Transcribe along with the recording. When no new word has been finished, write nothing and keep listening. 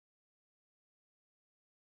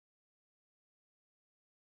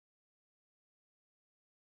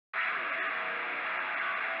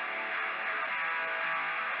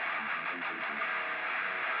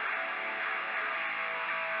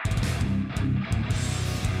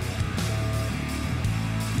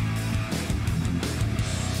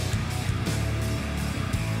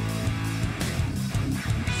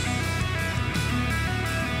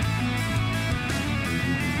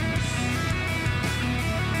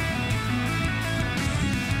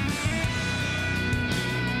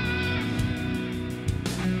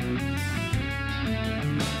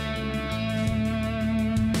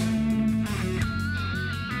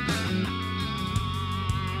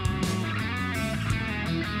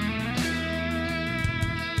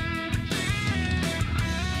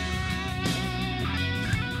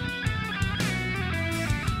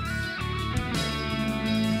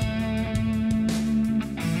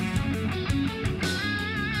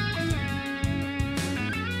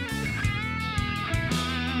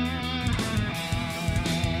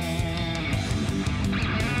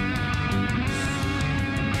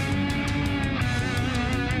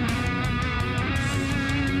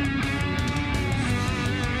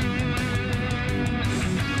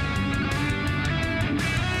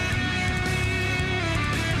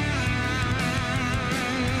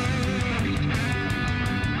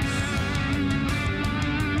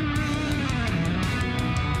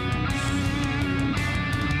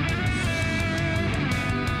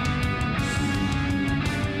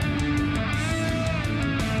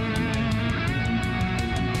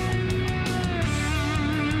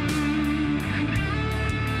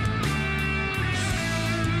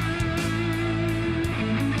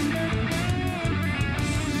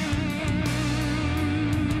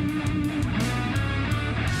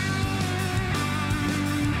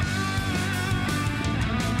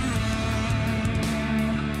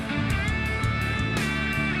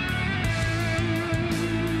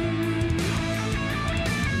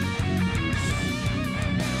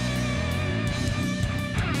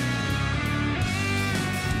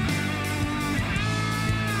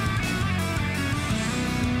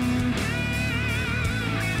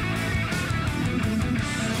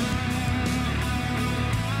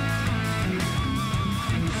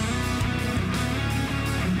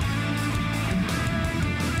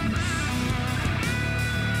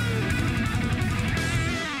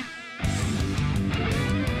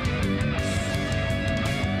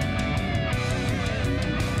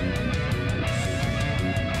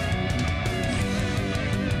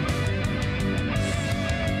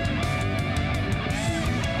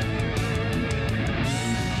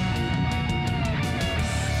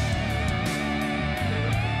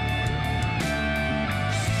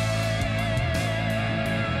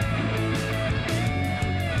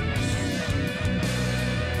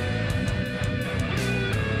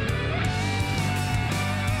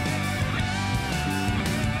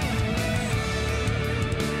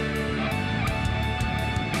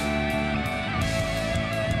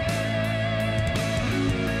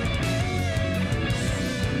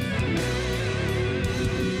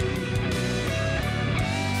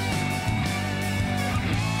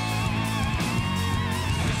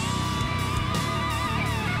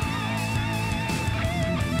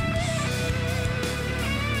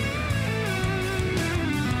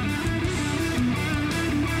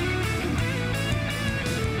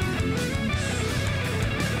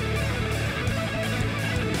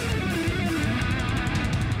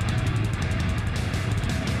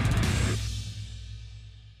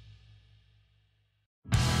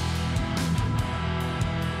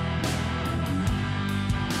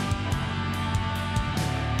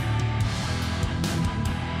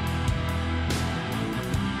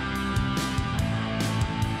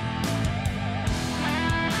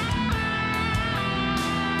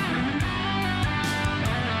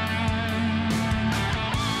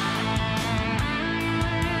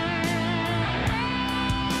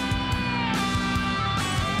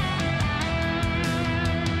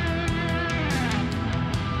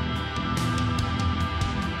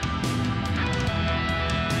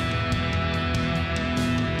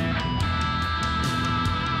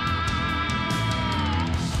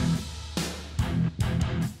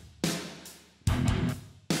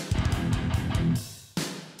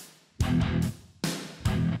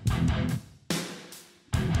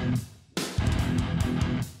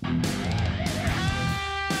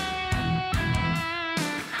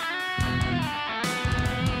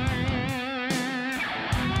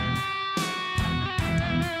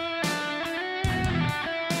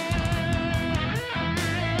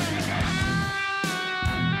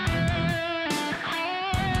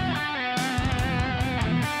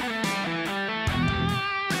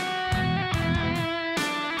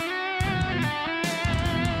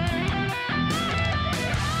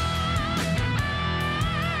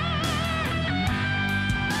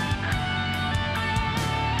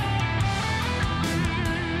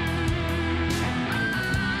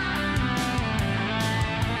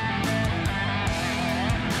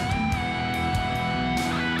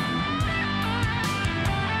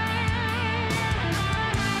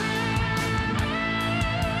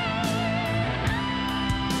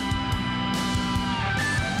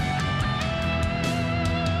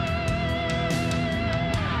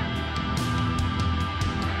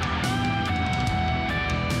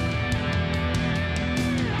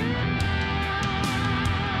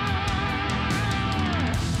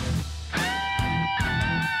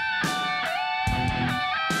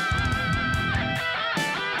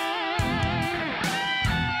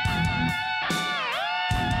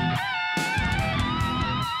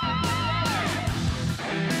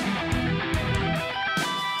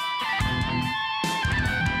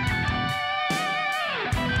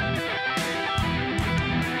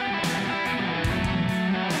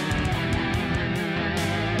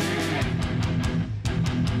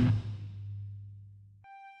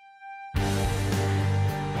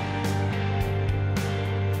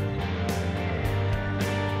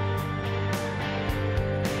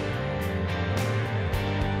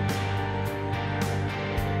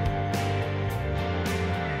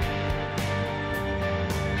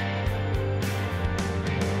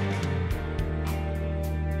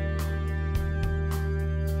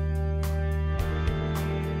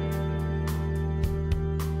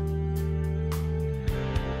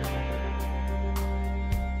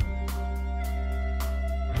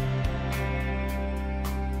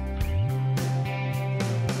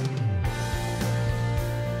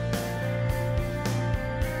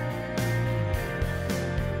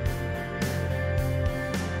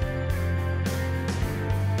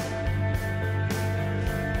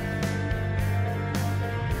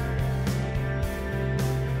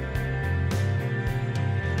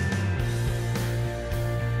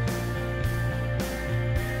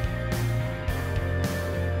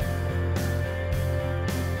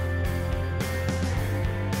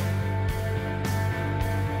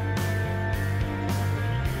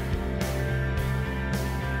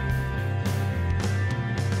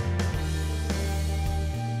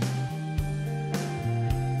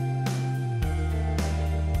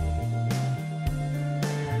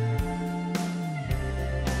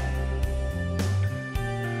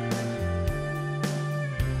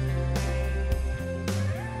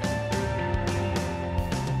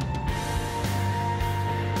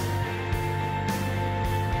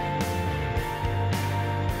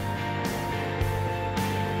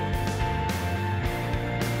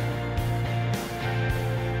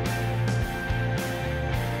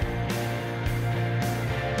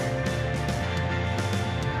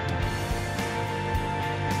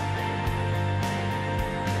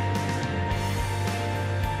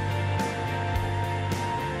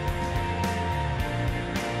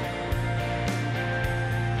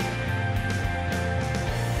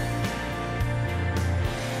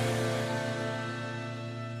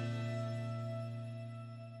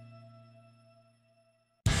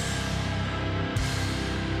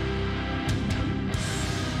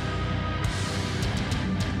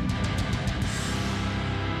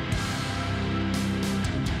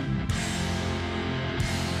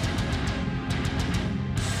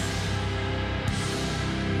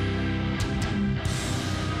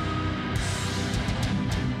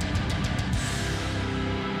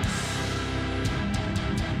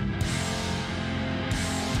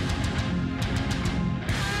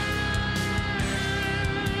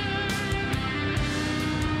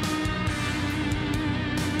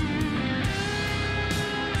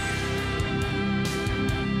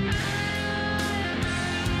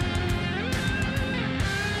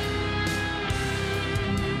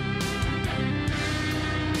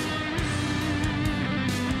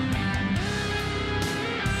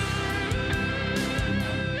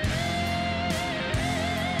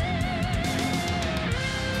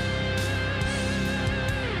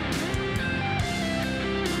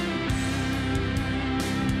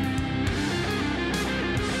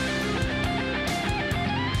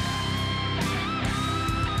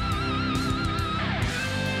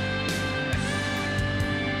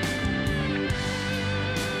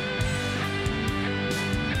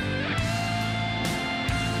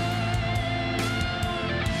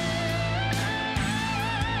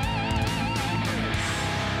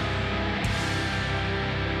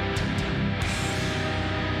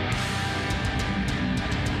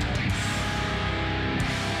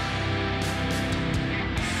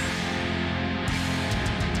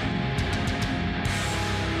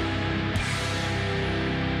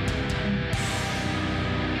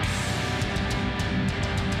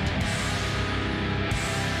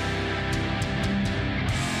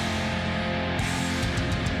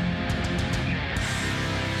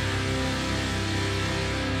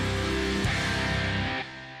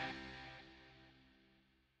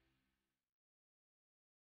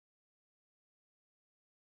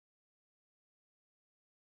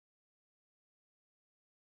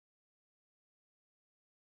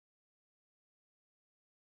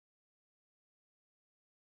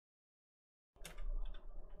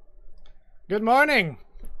Good morning,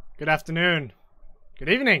 good afternoon, good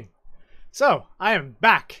evening. So, I am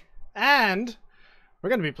back, and we're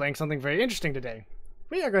going to be playing something very interesting today.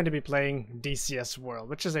 We are going to be playing DCS World,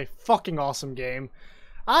 which is a fucking awesome game.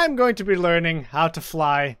 I'm going to be learning how to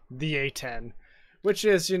fly the A-10, which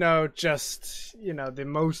is, just, the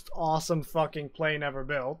most awesome fucking plane ever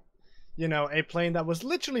built. A plane that was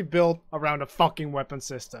literally built around a fucking weapon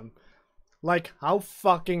system. Like, how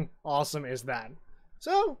fucking awesome is that?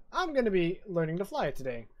 So, I'm going to be learning to fly it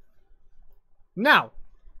today. Now,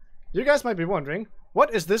 you guys might be wondering,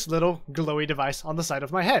 what is this little glowy device on the side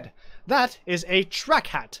of my head? That is a track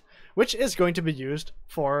hat, which is going to be used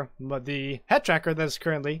for the head tracker that is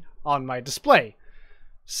currently on my display.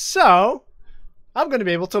 So, I'm going to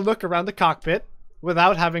be able to look around the cockpit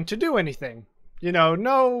without having to do anything.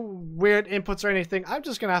 No weird inputs or anything. I'm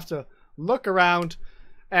just going to have to look around,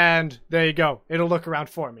 and there you go. It'll look around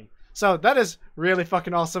for me. So that is really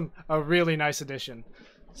fucking awesome. A really nice addition.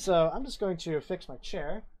 So I'm just going to fix my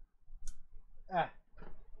chair.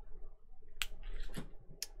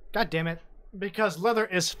 God damn it. Because leather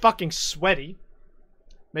is fucking sweaty.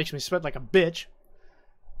 Makes me sweat like a bitch.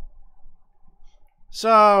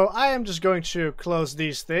 So I am just going to close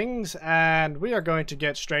these things, and we are going to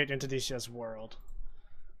get straight into DCS World.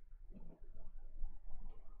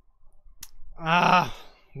 No,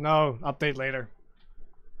 update later.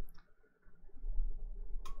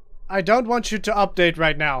 I don't want you to update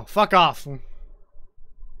right now. Fuck off. And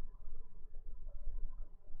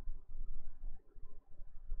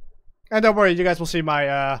don't worry, you guys will see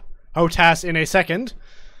my HOTAS in a second.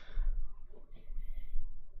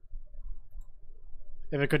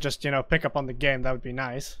 If it could just, pick up on the game, that would be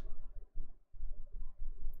nice.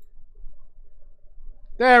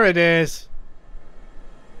 There it is.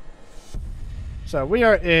 So we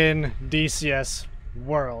are in DCS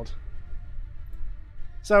World.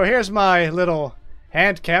 So here's my little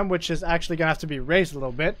hand cam, which is actually going to have to be raised a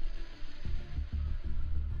little bit.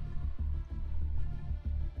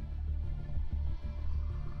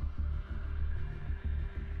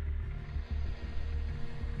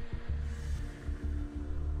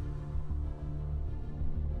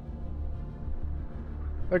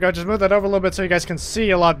 There we go, just move that over a little bit so you guys can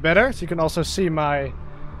see a lot better. So you can also see my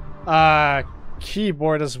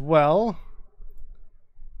keyboard as well.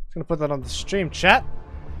 Just gonna put that on the stream chat.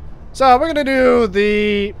 So we're gonna do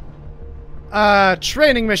the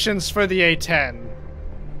training missions for the A-10.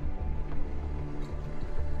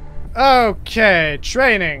 Okay,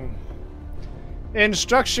 training.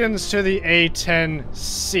 Instructions to the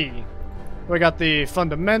A-10C. We got the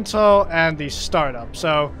fundamental and the startup.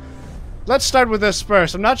 So let's start with this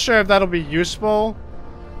first. I'm not sure if that'll be useful,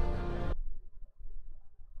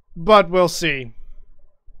 but we'll see.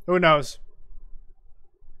 Who knows?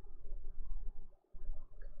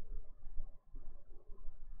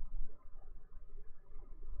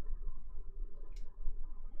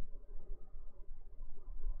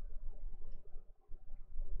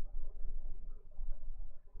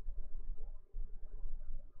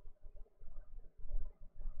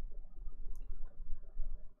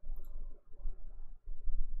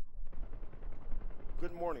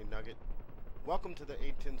 Good morning, Nugget. Welcome to the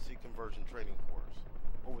A-10C conversion training course.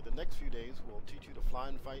 Over the next few days, we'll teach you to fly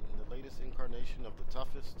and fight in the latest incarnation of the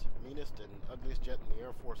toughest, meanest, and ugliest jet in the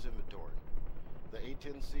Air Force inventory, the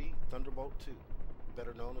A-10C Thunderbolt II,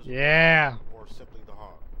 better known as or simply the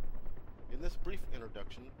Hog. In this brief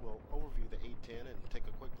introduction, we'll overview the A-10 and take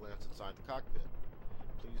a quick glance inside the cockpit.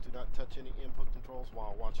 Please do not touch any input controls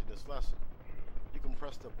while watching this lesson. You can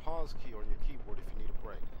press the pause key on your keyboard if you need a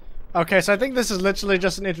break. Okay, so I think this is literally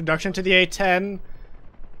just an introduction to the A-10.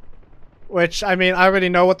 Which, I mean, I already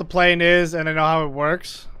know what the plane is and I know how it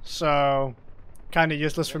works. So, kind of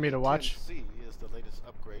useless for me to watch. A-10C is the latest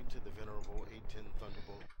upgrade to the venerable A-10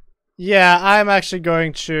 Thunderbolt. Yeah, I'm actually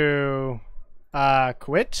going to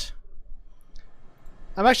quit.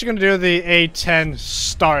 I'm actually going to do the A-10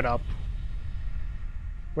 startup.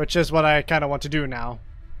 Which is what I kind of want to do now.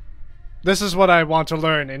 This is what I want to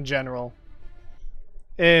learn in general.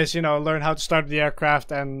 Is, learn how to start the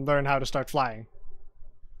aircraft and learn how to start flying.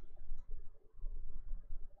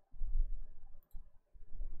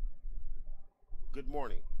 Good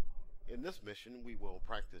morning. In this mission, we will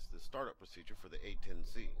practice the startup procedure for the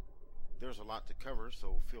A-10C. There's a lot to cover,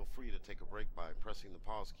 so feel free to take a break by pressing the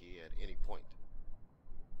pause key at any point.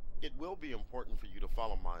 It will be important for you to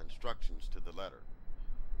follow my instructions to the letter.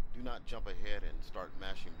 Do not jump ahead and start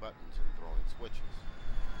mashing buttons and throwing switches.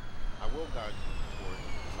 I will guide you toward the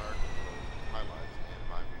desired controls and highlights and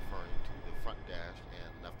by referring to the front dash and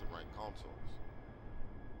left and right consoles.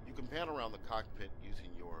 You You can pan around the cockpit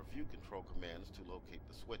using your view control commands to locate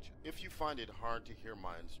the switches. If you find it hard to hear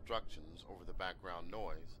my instructions over the background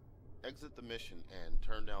noise, exit the mission and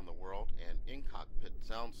turn down the world and in-cockpit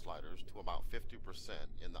sound sliders to about 50%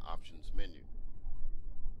 in the options menu.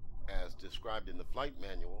 As described in the flight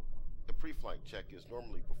manual, a pre-flight check is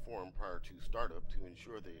normally performed prior to startup to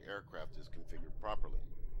ensure the aircraft is configured properly.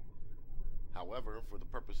 However, for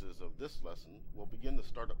the purposes of this lesson, we'll begin the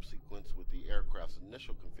startup sequence with the aircraft's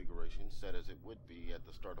initial configuration set as it would be at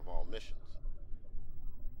the start of all missions.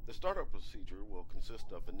 The startup procedure will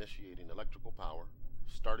consist of initiating electrical power,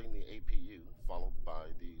 starting the APU, followed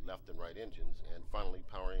by the left and right engines, and finally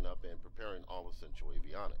powering up and preparing all essential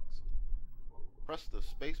avionics. Press the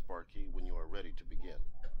spacebar key when you are ready to begin.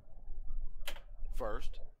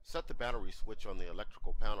 First, set the battery switch on the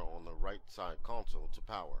electrical panel on the right side console to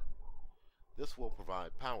power. This will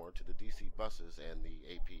provide power to the DC buses and the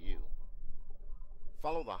APU.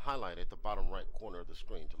 Follow the highlight at the bottom right corner of the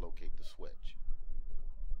screen to locate the switch.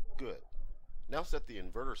 Good. Now set the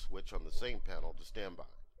inverter switch on the same panel to standby.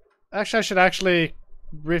 Actually, I should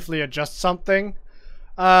briefly adjust something.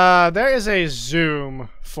 There is a zoom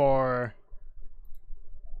for...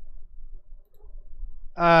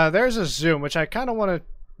 there's a zoom, which I kind of want to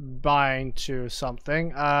bind to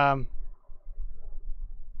something.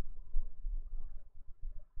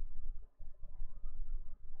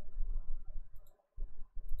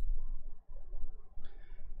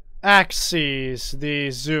 Axes,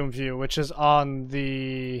 the zoom view, which is on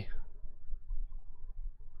the...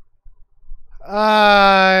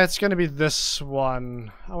 it's gonna be this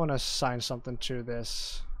one. I want to assign something to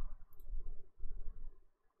this.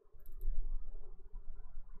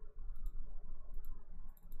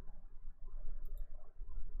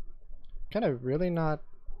 Can I really not?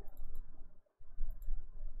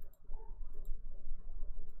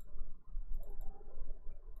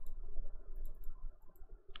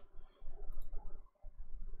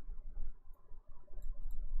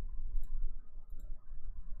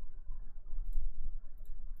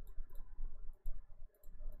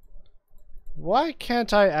 Why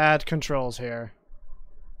can't I add controls here?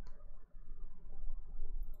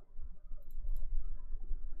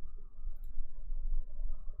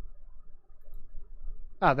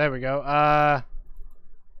 Ah, there we go.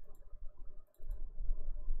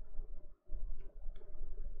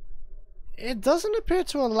 It doesn't appear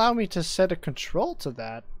to allow me to set a control to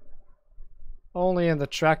that. Only in the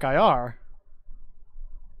track IR.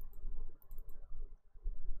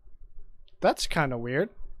 That's kind of weird.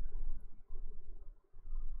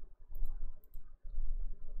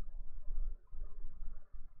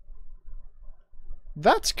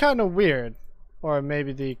 That's kind of weird. Or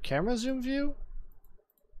maybe the camera zoom view?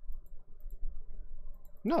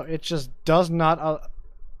 No, it just does not.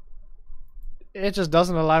 It just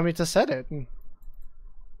doesn't allow me to set it.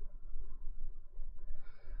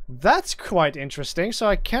 That's quite interesting. So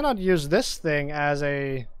I cannot use this thing as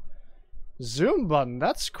a zoom button.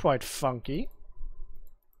 That's quite funky.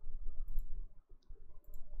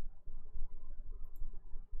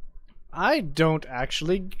 I don't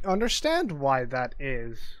actually understand why that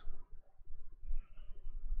is.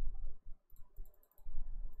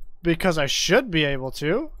 Because I should be able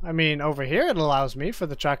to. I mean, over here it allows me for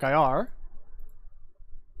the track IR.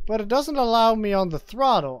 But it doesn't allow me on the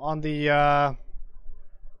throttle, on the,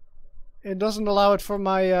 it doesn't allow it for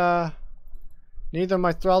my, neither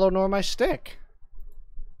my throttle nor my stick.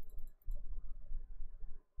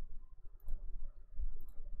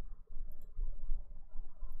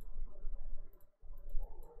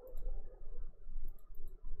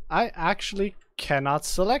 I actually cannot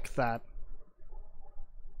select that.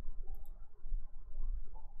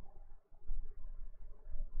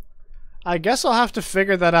 I guess I'll have to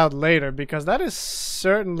figure that out later, because that is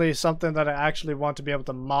certainly something that I actually want to be able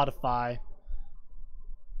to modify.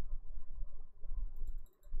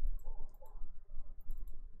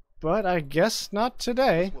 But I guess not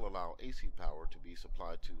today. This will allow AC power to be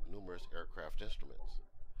supplied to numerous aircraft instruments.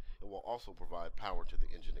 It will also provide power to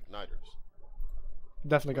the engine igniters.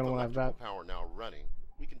 Definitely going to want to have that. Power now running,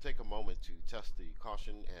 we can take a moment to test the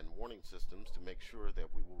caution and warning systems to make sure that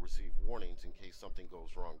we will receive warnings in case something goes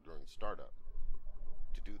wrong during startup.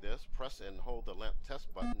 To do this, press and hold the lamp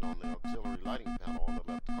test button on the auxiliary lighting panel on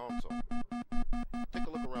the left console. Take a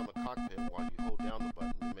look around the cockpit while you hold down the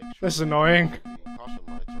button to make sure this is annoying. The caution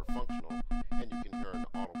lights are functional and you can hear an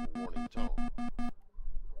audible warning tone.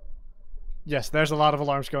 Yes, there's a lot of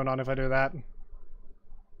alarms going on if I do that.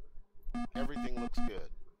 Everything looks good.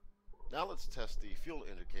 Now let's test the fuel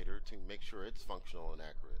indicator to make sure it's functional and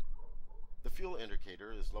accurate. The fuel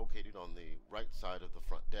indicator is located on the right side of the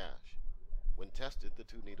front dash. When tested, the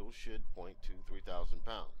two needles should point to 3,000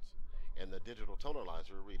 pounds, and the digital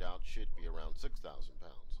totalizer readout should be around 6,000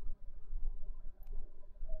 pounds.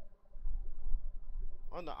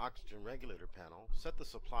 On the oxygen regulator panel, set the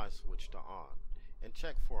supply switch to on, and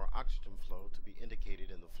check for oxygen flow to be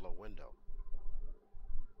indicated in the flow window.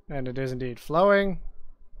 And it is indeed flowing.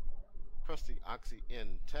 Press the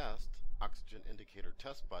Oxy-In Test Oxygen Indicator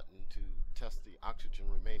Test button to test the oxygen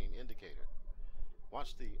remaining indicator.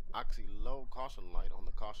 Watch the Oxy-Low caution light on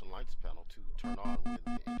the caution lights panel to turn on when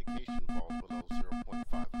the indication falls below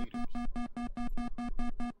 0.5 liters.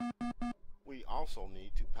 We also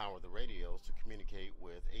need to power the radios to communicate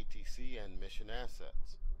with ATC and mission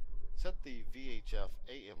assets. Set the VHF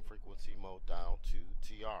AM frequency mode dial to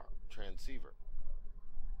TR, transceiver.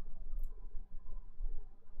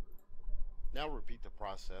 Now repeat the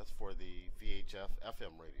process for the VHF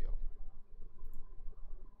FM radio.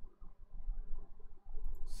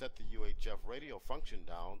 Set the UHF radio function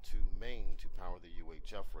dial to main to power the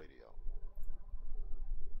UHF radio.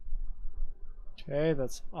 Okay,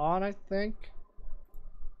 that's on, I think.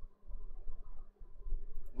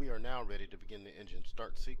 We are now ready to begin the engine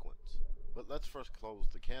start sequence, but let's first close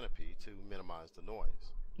the canopy to minimize the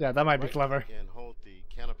noise. Yeah, that might be clever. And hold the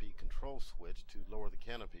canopy control switch to lower the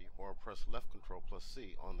canopy, or press left control plus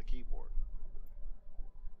C on the keyboard.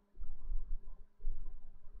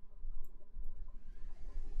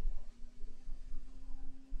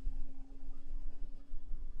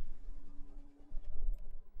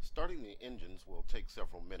 Starting the engines will take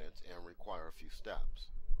several minutes and require a few steps.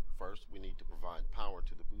 First, we need to provide power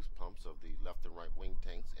to the boost pumps of the left and right wing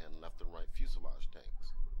tanks and left and right fuselage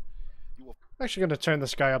tanks. I'm actually going to turn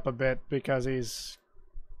this guy up a bit because he's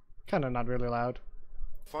kind of not really loud.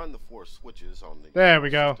 Find the 4 switches on the there we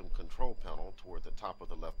go. System control panel toward the top of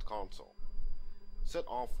the left console. Set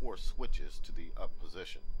all 4 switches to the up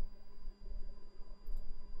position.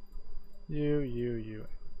 You.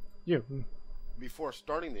 Before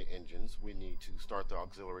starting the engines, we need to start the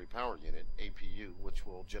auxiliary power unit, APU, which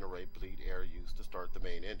will generate bleed air used to start the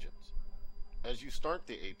main engines. As you start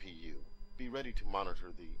the APU, be ready to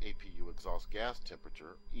monitor the APU exhaust gas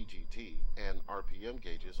temperature, EGT, and RPM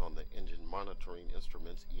gauges on the Engine Monitoring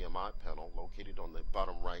Instruments EMI panel located on the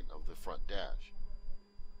bottom right of the front dash.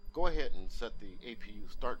 Go ahead and set the APU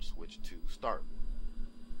start switch to start.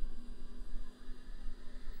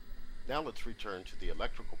 Now let's return to the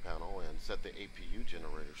electrical panel and set the APU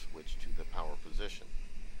generator switch to the power position.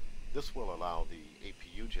 This will allow the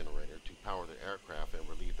APU generator to power the aircraft and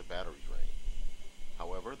relieve the battery drain.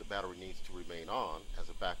 However, the battery needs to remain on as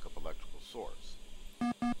a backup electrical source.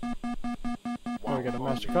 While we got a on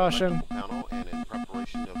master the caution. electrical panel and in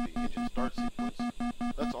preparation of the engine start sequence,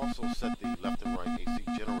 let's also set the left and right AC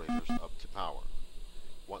generators up to power.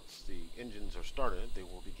 Once the engines are started, they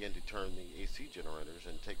will begin to turn the AC generators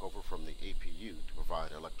and take over from the APU to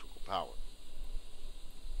provide electrical power.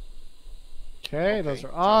 Okay, those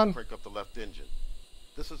are time on. to crank up the left engine.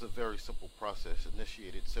 This is a very simple process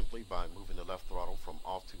initiated simply by moving the left throttle from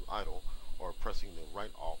off to idle or pressing the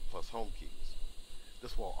right alt plus home keys.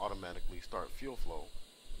 This will automatically start fuel flow,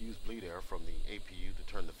 use bleed air from the APU to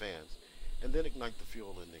turn the fans, and then ignite the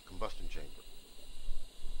fuel in the combustion chamber.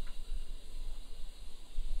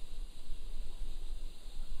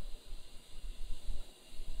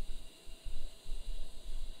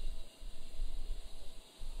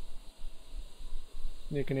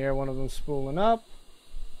 You can hear one of them spooling up.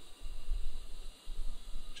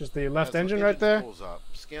 Just the left As the engine right there. Spools up,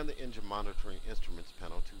 scan the engine monitoring instruments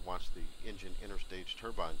panel to watch the engine interstage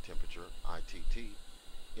turbine temperature, ITT,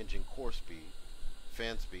 engine core speed,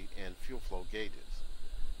 fan speed, and fuel flow gauges.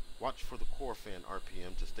 Watch for the core fan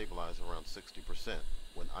RPM to stabilize around 60%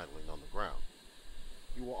 when idling on the ground.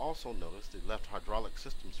 You will also notice the left hydraulic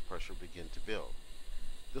system's pressure begin to build.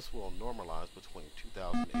 This will normalize between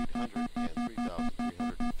 2,800 and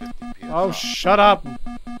 3,350 psi. Oh, shut up!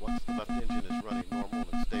 Once the left engine is running normal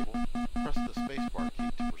and stable, press the spacebar key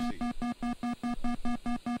to proceed.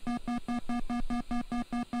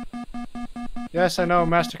 Yes, I know,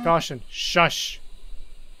 master caution. Shush.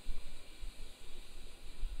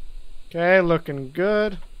 Okay, looking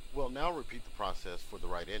good. We'll now repeat the process for the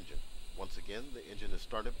right engine. Once again, the engine is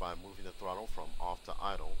started by moving the throttle from off to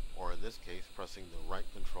idle, or in this case, pressing the right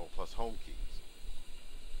control plus home keys.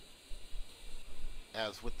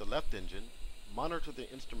 As with the left engine, monitor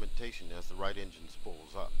the instrumentation as the right engine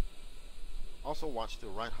spools up. Also watch the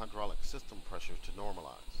right hydraulic system pressure to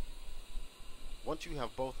normalize. Once you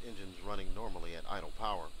have both engines running normally at idle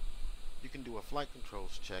power, you can do a flight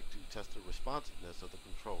controls check to test the responsiveness of the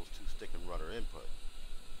controls to stick and rudder input.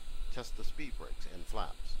 Test the speed brakes and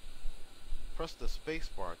flaps. Press the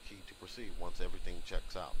spacebar key to proceed once everything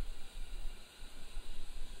checks out.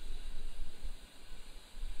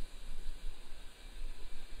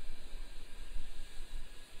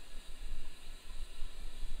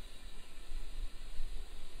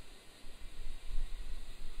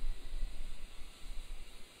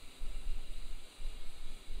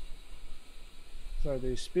 So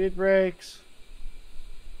these speed brakes.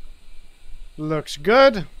 Looks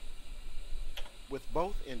good. With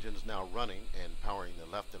both engines now running and powering the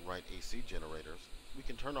left and right AC generators, we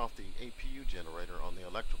can turn off the APU generator on the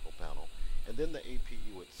electrical panel and then the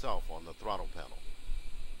APU itself on the throttle panel.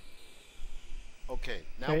 Okay,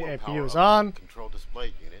 now we'll power APU is up on. the control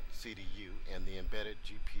display unit, CDU, and the embedded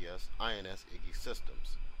GPS INS IGI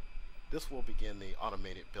systems. This will begin the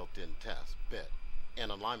automated built-in test, BIT,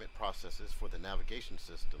 and alignment processes for the navigation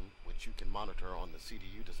system, which you can monitor on the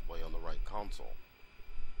CDU display on the right console.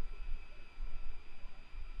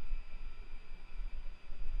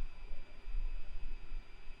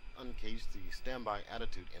 Uncage the standby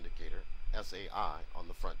attitude indicator, SAI, on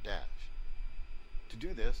the front dash. To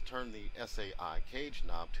do this, turn the SAI cage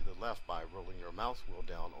knob to the left by rolling your mouse wheel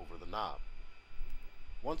down over the knob.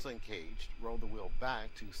 Once uncaged, roll the wheel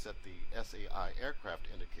back to set the SAI aircraft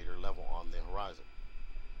indicator level on the horizon.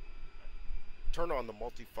 Turn on the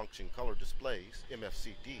multifunction color displays,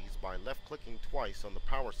 MFCDs, by left-clicking twice on the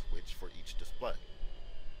power switch for each display.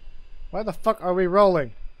 Why the fuck are we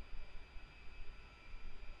rolling?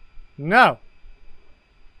 No!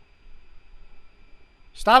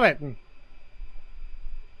 Stop it!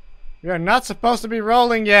 We are not supposed to be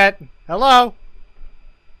rolling yet! Hello?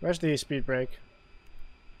 Where's the speed brake?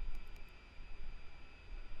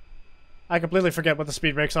 I completely forget what the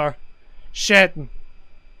speed brakes are. Shit!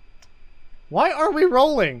 Why are we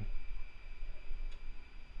rolling?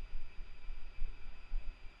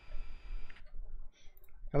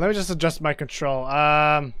 Now let me just adjust my control.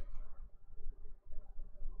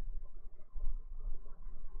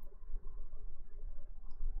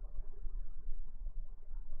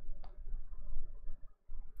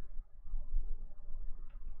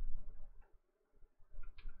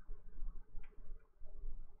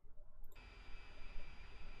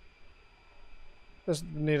 Just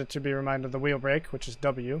needed to be reminded of the wheel brake, which is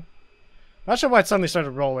W. Not sure why it suddenly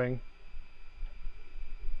started rolling.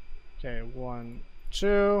 Okay, 1,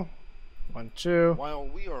 2, 1, 2. While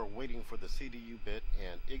we are waiting for the CDU bit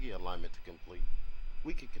and IGI alignment to complete,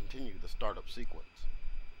 we can continue the startup sequence.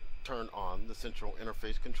 Turn on the Central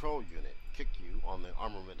Interface Control Unit, CICU, on the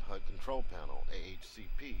Armament HUD Control Panel,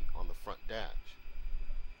 AHCP, on the front dash.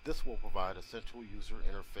 This will provide essential user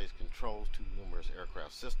interface controls to numerous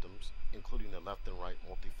aircraft systems, including the left and right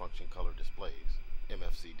multifunction color displays,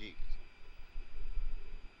 MFCDs.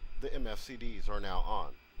 The MFCDs are now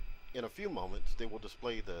on. In a few moments, they will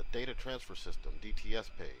display the Data Transfer System, DTS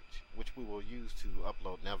page, which we will use to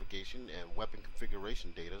upload navigation and weapon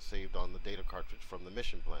configuration data saved on the data cartridge from the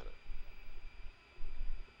mission planner.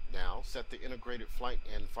 Now, set the Integrated Flight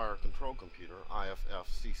and Fire Control Computer,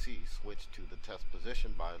 IFFCC, switch to the test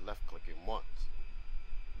position by left-clicking once.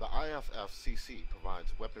 The IFFCC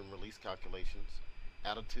provides weapon release calculations,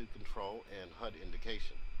 attitude control, and HUD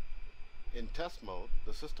indication. In test mode,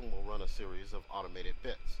 the system will run a series of automated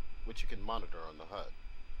bits, which you can monitor on the HUD.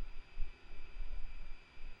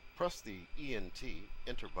 Press the ENT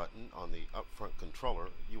Enter button on the upfront controller,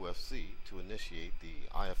 UFC, to initiate the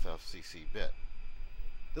IFFCC bit.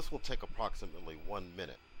 This will take approximately 1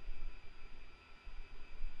 minute.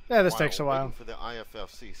 Yeah, this takes a while. Waiting for the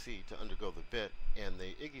IFFCC to undergo the bit and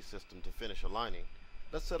the IGI system to finish aligning,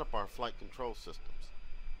 let's set up our flight control systems.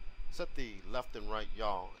 Set the left and right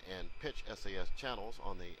yaw and pitch SAS channels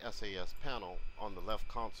on the SAS panel on the left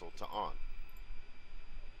console to on.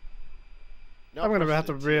 Now I'm going to press have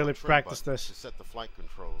to the really trim practice button this. to set the flight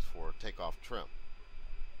controls for takeoff trim.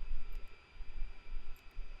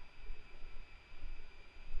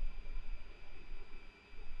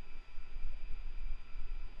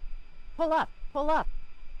 Pull up, pull up.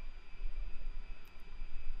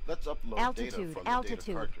 Let's upload Altitude, data from the altitude.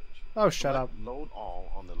 data cartridge. Oh, shut Select up. Load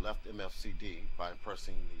All on the left MFCD by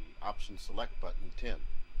pressing the Option Select button 10.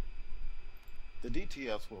 The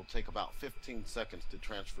DTS will take about 15 seconds to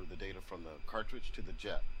transfer the data from the cartridge to the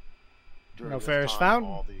jet. During No this fares time, found.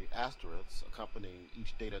 all the asterisks accompanying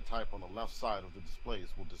each data type on the left side of the displays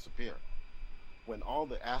will disappear. When all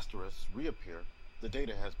the asterisks reappear, the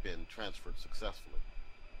data has been transferred successfully.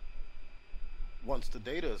 Once the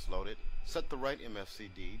data is loaded, set the right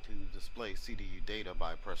MFCD to display CDU data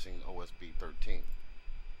by pressing OSB 13.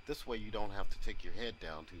 This way you don't have to take your head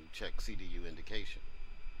down to check CDU indication.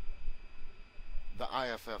 The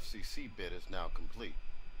IFFCC bit is now complete.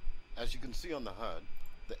 As you can see on the HUD,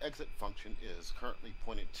 the exit function is currently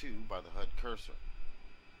pointed to by the HUD cursor.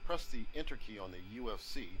 Press the Enter key on the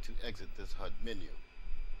UFC to exit this HUD menu.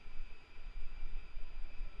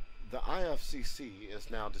 The IFCC is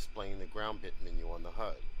now displaying the ground bit menu on the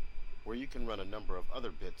HUD, where you can run a number of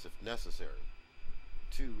other bits if necessary.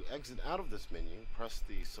 To exit out of this menu, press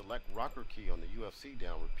the Select Rocker key on the UFC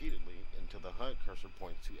down repeatedly until the HUD cursor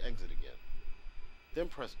points to exit again. Then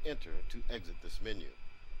press Enter to exit this menu.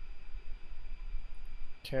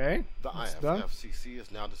 Okay, The that's done. IFFCC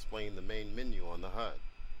is now displaying the main menu on the HUD,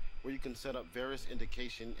 where you can set up various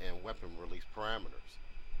indication and weapon release parameters.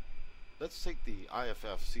 Let's take the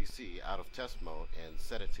IFFCC out of test mode and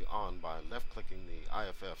set it to on by left-clicking the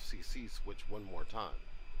IFFCC switch one more time.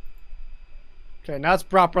 Okay, now it's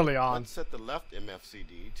properly on. Let's set the left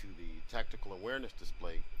MFCD to the Tactical Awareness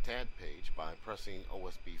Display TAD page by pressing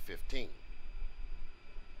OSB 15.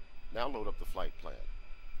 Now load up the flight plan.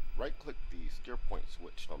 Right-click the steer point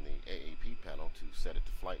switch on the AAP panel to set it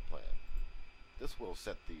to flight plan. This will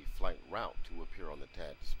set the flight route to appear on the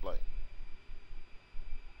TAD display.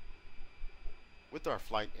 With our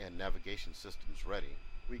flight and navigation systems ready,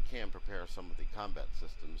 we can prepare some of the combat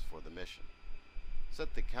systems for the mission.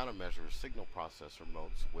 Set the countermeasure signal processor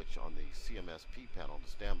mode switch on the CMSP panel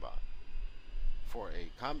to standby. For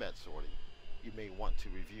a combat sortie, you may want to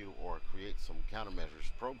review or create some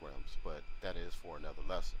countermeasures programs, but that is for another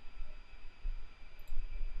lesson.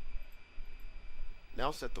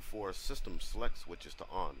 Now set the 4 system select switches to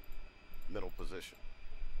on, middle position.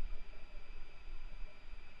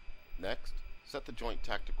 Next, set the Joint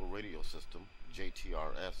Tactical Radio System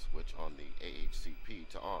JTRS switch on the AHCP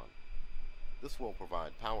to on. This will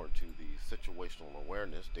provide power to the Situational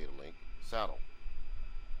Awareness Data Link saddle.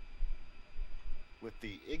 With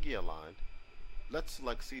the IGI aligned, let's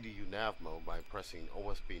select CDU nav mode by pressing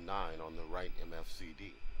OSB 9 on the right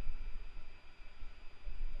MFCD.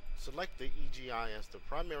 Select the EGI as the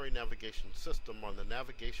primary navigation system on the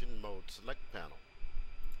Navigation Mode Select panel.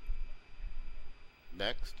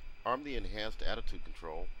 Next, arm the Enhanced Attitude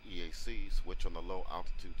Control EAC switch on the Low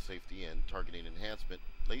Altitude Safety and Targeting Enhancement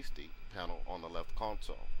LASTE panel on the left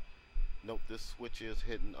console. Note this switch is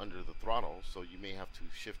hidden under the throttle, so you may have to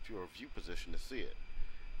shift your view position to see it,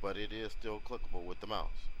 but it is still clickable with the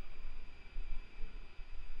mouse.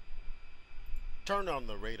 Turn on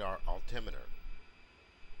the radar altimeter.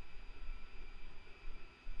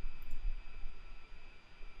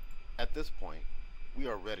 At this point, we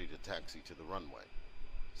are ready to taxi to the runway.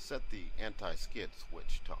 Set the anti-skid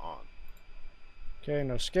switch to on. Okay,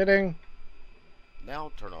 no skidding.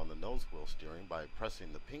 Now turn on the nose wheel steering by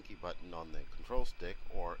pressing the pinky button on the control stick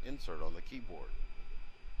or insert on the keyboard.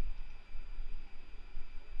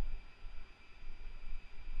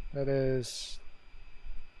 That is...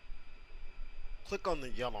 Click on the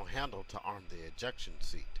yellow handle to arm the ejection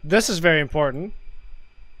seat. This is very important.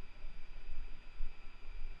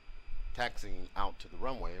 Taxiing out to the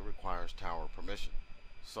runway requires tower permission,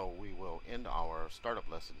 so we will end our startup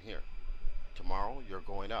lesson here. Tomorrow you're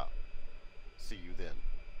going up. See you then.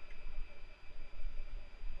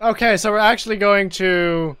 Okay, so we're actually going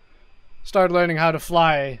to start learning how to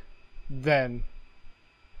fly then.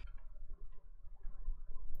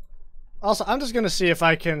 Also, I'm just going to see if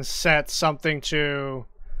I can set something to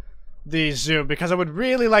the zoom, because I would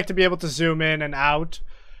really like to be able to zoom in and out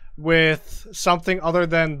with something other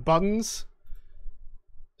than buttons.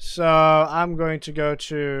 So I'm going to go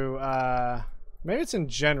to, maybe it's in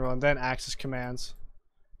general and then access commands.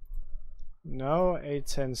 No,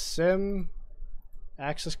 A-10 sim,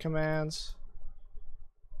 access commands.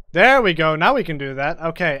 There we go, now we can do that.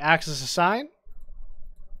 Okay, access assign.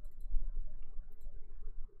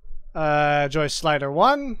 Joystick slider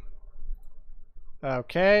 1.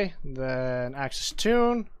 Okay, then axis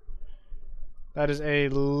tune. That is a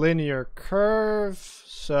linear curve,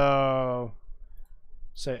 so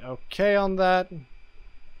say okay on that.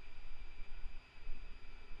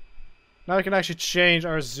 Now we can actually change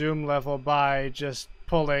our zoom level by just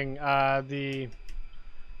pulling the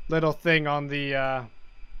little thing on the...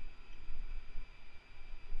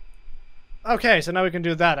 Okay, so now we can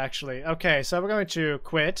do that actually. Okay, so we're going to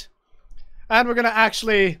quit. And we're going to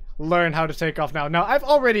actually learn how to take off now. Now, I've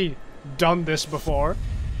already done this before,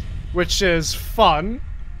 which is fun.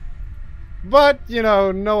 But, you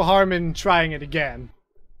know, no harm in trying it again.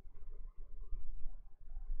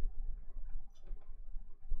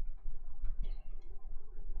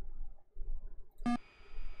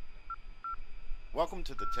 Welcome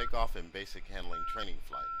to the Takeoff and Basic Handling Training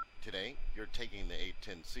Flight. Today, you're taking the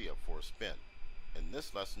A-10C up for a spin. In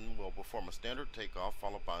this lesson, we'll perform a standard takeoff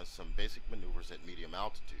followed by some basic maneuvers at medium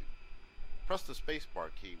altitude. Press the spacebar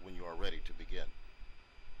key when you are ready to begin.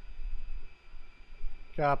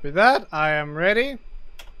 Copy that. I am ready.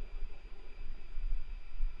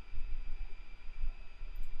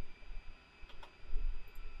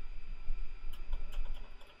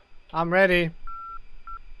 I'm ready.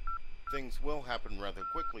 Things will happen rather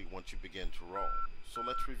quickly once you begin to roll, so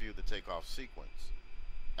let's review the takeoff sequence.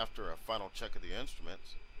 After a final check of the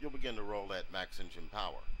instruments, you'll begin to roll at max engine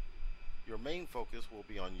power. Your main focus will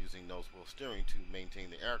be on using nose wheel steering to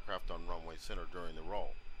maintain the aircraft on runway center during the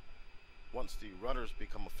roll. Once the rudders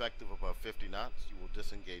become effective above 50 knots, you will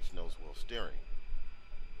disengage nose wheel steering.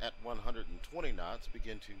 At 120 knots,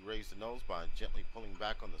 begin to raise the nose by gently pulling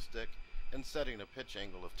back on the stick and setting a pitch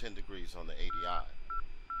angle of 10 degrees on the ADI.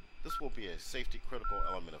 This will be a safety critical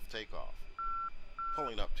element of takeoff.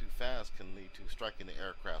 Pulling up too fast can lead to striking the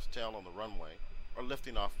aircraft's tail on the runway or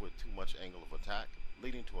lifting off with too much angle of attack,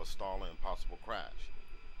 leading to a stall and possible crash.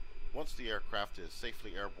 Once the aircraft is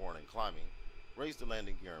safely airborne and climbing, raise the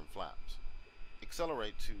landing gear and flaps.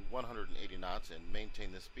 Accelerate to 180 knots and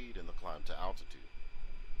maintain the speed in the climb to altitude.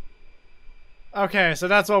 Okay, so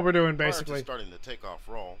that's what we're doing basically. Prior to starting the takeoff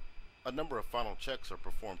roll, a number of final checks are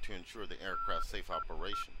performed to ensure the aircraft's safe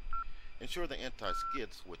operation. Ensure the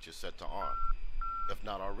anti-skid switch is set to on. If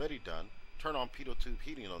not already done, turn on pitot tube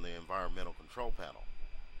heating on the environmental control panel.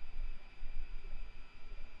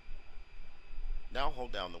 Now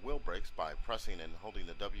hold down the wheel brakes by pressing and holding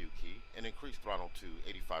the W key and increase throttle to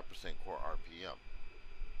 85% core RPM.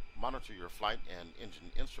 Monitor your flight and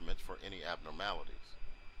engine instruments for any abnormalities.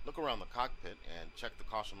 Look around the cockpit and check the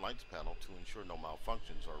caution lights panel to ensure no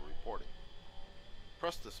malfunctions are reported.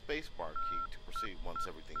 Press the spacebar key to proceed once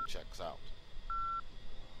everything checks out.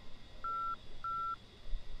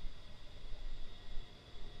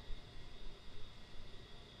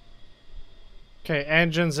 Okay,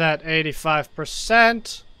 engine's at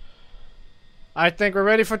 85%. I think we're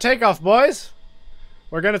ready for takeoff, boys.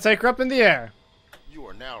 We're gonna take her up in the air. You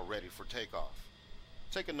are now ready for takeoff.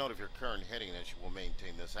 Take a note of your current heading as you will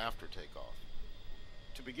maintain this after takeoff.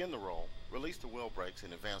 To begin the roll, release the wheel brakes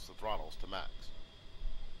and advance the throttles to max.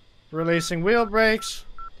 Releasing wheel brakes,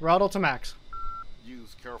 throttle to max.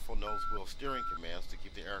 Use careful nose wheel steering commands to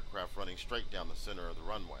keep the aircraft running straight down the center of the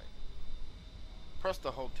runway. Press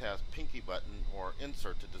the Hold Task pinky button or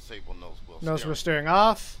insert to disable nose wheel steering. Nose wheel steering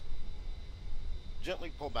off.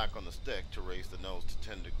 Gently pull back on the stick to raise the nose to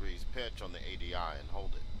 10 degrees pitch on the ADI and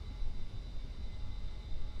hold it.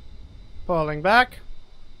 Pulling back.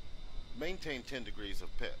 Maintain 10 degrees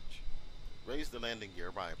of pitch. Raise the landing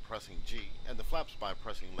gear by pressing G and the flaps by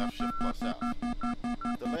pressing left shift plus F.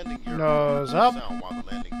 The landing gear Nose up. sound while the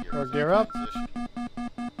landing gear Or is in gear up. transition.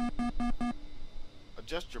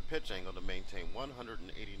 Adjust your pitch angle to maintain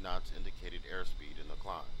 180 knots indicated airspeed in the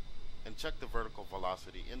climb, and check the vertical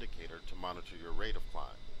velocity indicator to monitor your rate of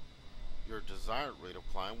climb. Your desired rate of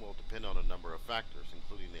climb will depend on a number of factors,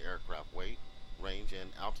 including the aircraft weight, range,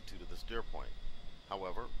 and altitude of the steer point.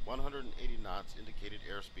 However, 180 knots indicated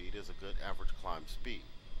airspeed is a good average climb speed.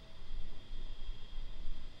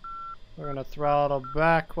 We're gonna throttle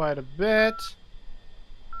back quite a bit.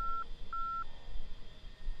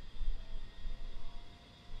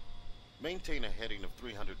 Maintain a heading of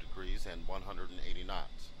 300 degrees and 180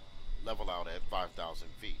 knots. Level out at 5,000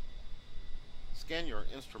 feet. Scan your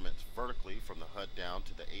instruments vertically from the HUD down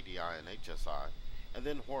to the ADI and HSI, and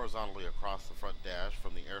then horizontally across the front dash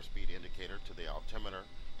from the airspeed indicator to the altimeter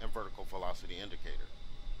and vertical velocity indicator.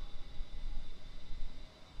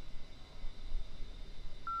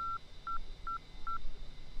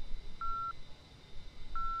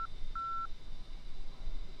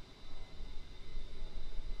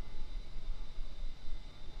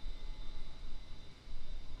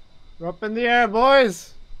 We're up in the air,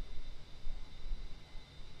 boys.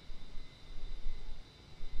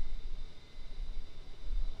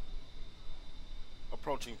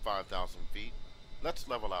 Approaching 5,000 feet, let's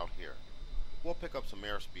level out here. We'll pick up some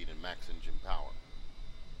airspeed and max engine power.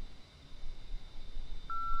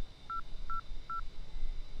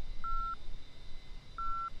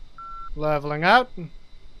 Leveling out.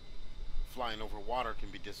 Flying over water can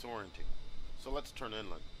be disorienting, so let's turn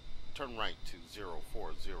inland. Turn right to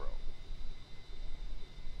 040.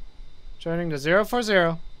 Turning to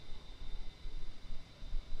 040.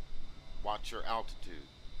 Watch your altitude.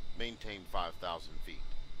 Maintain 5,000 feet.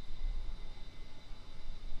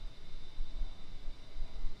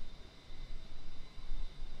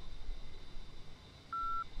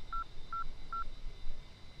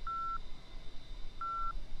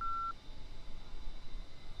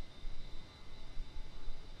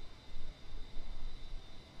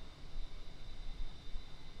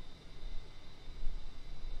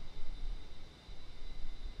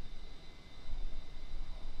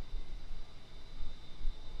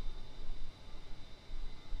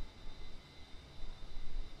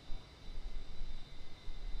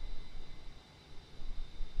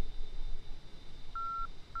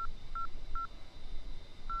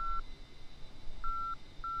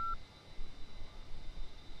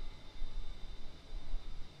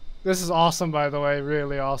 This is awesome, by the way.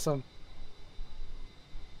 Really awesome.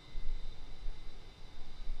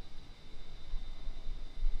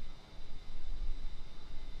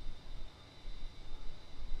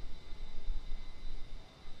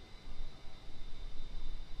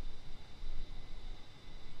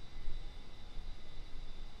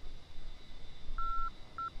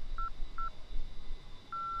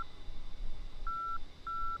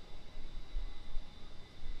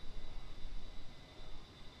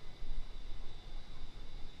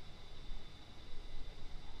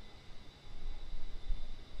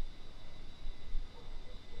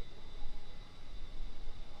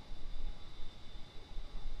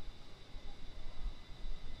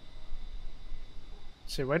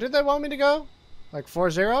 See, where did they want me to go? Like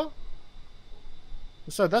 4-0?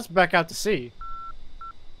 So that's back out to sea.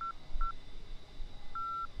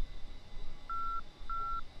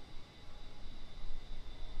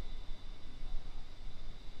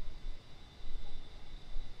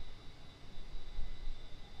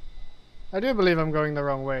 I do believe I'm going the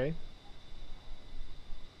wrong way.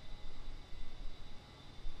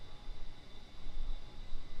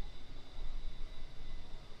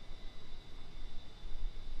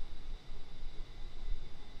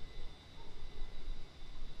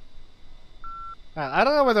 I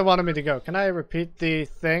don't know where they wanted me to go. Can I repeat the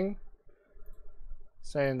thing?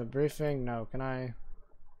 Say in the briefing? No. Can I?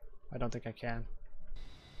 I don't think I can.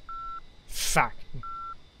 Fuck.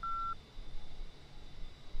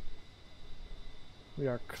 We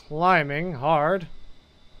are climbing hard.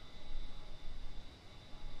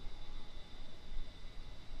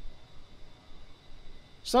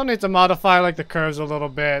 Still need to modify like the curves a little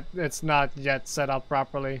bit. It's not yet set up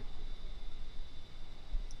properly.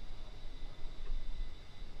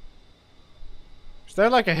 Is there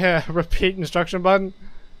like a repeat instruction button?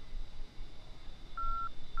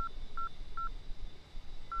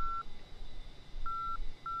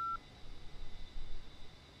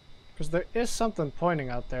 Because there is something pointing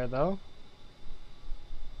out there though.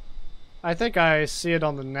 I think I see it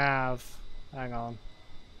on the nav. Hang on.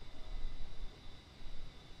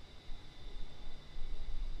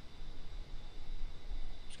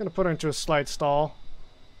 Just gonna put her into a slight stall.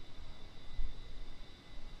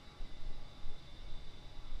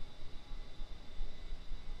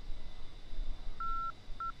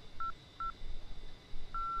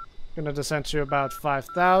 Gonna descend to about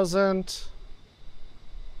 5,000.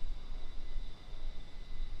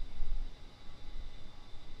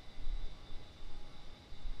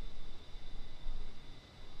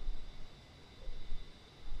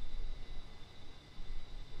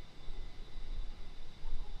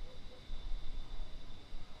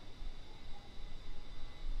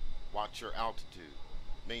 Watch your altitude.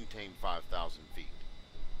 Maintain 5,000 feet.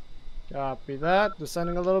 Copy that.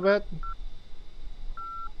 Descending a little bit.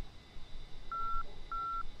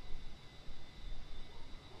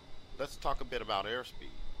 Let's talk a bit about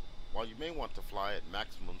airspeed. While you may want to fly at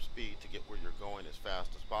maximum speed to get where you're going as fast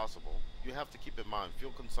as possible, you have to keep in mind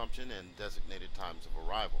fuel consumption and designated times of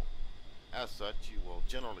arrival. As such, you will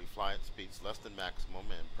generally fly at speeds less than maximum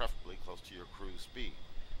and preferably close to your cruise speed,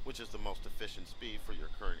 which is the most efficient speed for your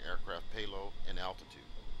current aircraft payload and altitude.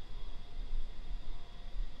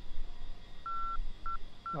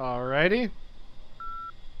 Alrighty.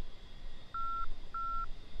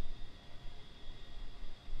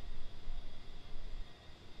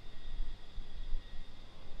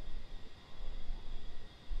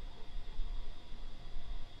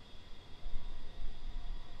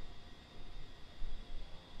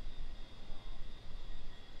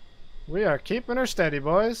 We are keeping her steady,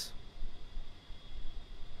 boys.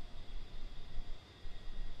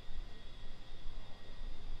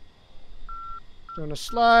 Doing a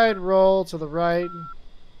slide roll to the right.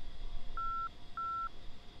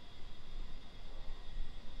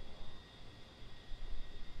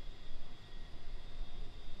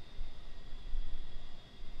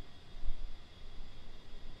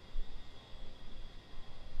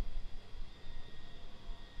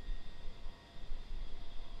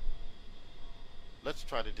 Let's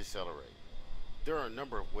try to decelerate. There are a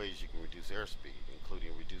number of ways you can reduce airspeed,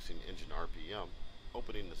 including reducing engine RPM,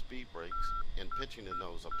 opening the speed brakes, and pitching the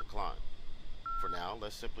nose up the climb. For now,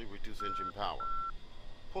 let's simply reduce engine power.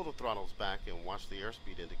 Pull the throttles back and watch the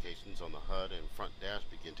airspeed indications on the HUD and front dash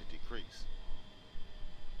begin to decrease.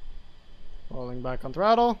 Rolling back on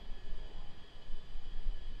throttle.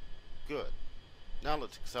 Good. Now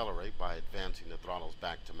let's accelerate by advancing the throttles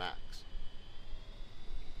back to max.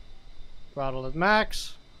 Throttle at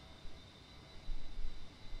max.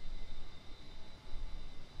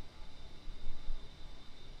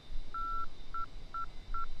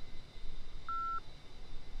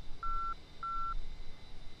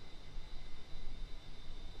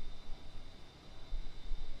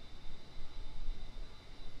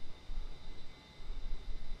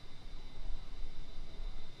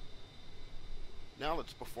 Now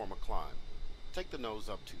let's perform a climb. Take the nose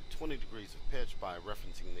up to 20 degrees of pitch by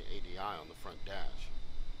referencing the ADI on the front dash.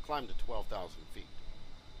 Climb to 12,000 feet.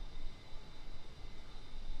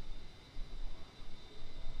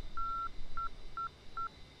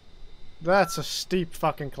 That's a steep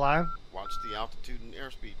fucking climb. Watch the altitude and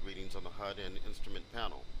airspeed readings on the HUD and instrument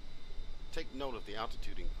panel. Take note of the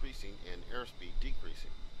altitude increasing and airspeed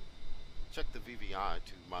decreasing. Check the VVI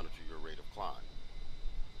to monitor your rate of climb.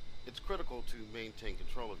 It's critical to maintain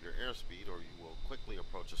control of your airspeed or you will quickly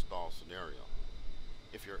approach a stall scenario.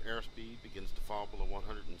 If your airspeed begins to fall below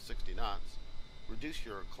 160 knots, reduce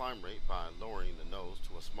your climb rate by lowering the nose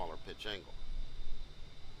to a smaller pitch angle.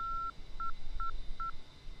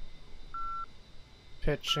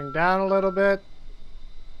 Pitching down a little bit.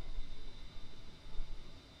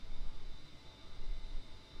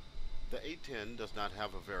 The A-10 does not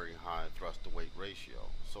have a very high thrust-to-weight ratio,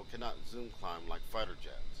 so it cannot zoom climb like fighter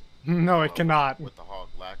jets. No, it cannot. With the Hog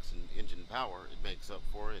lacks in engine power, it makes up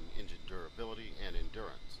for in engine durability and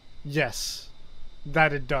endurance. Yes,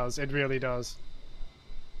 that it does. It really does.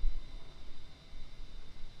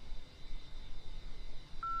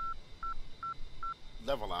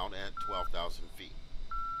 Level out at 12,000 feet.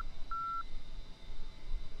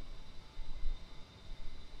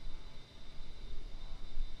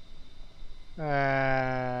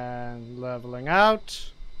 And leveling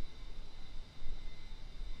out.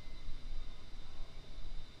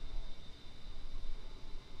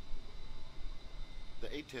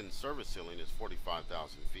 The A-10 service ceiling is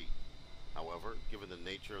 45,000 feet. However, given the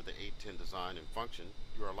nature of the A-10 design and function,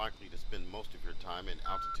 you are likely to spend most of your time in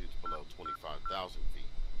altitudes below 25,000 feet.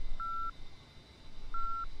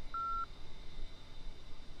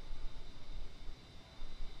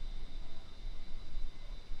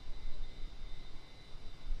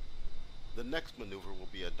 The next maneuver will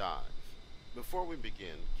be a dive. Before we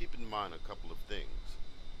begin, keep in mind a couple of things.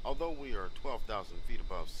 Although we are 12,000 feet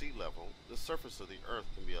above sea level, the surface of the Earth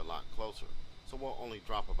can be a lot closer, so we'll only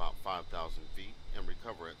drop about 5,000 feet and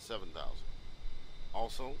recover at 7,000.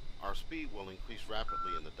 Also, our speed will increase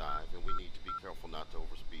rapidly in the dive and we need to be careful not to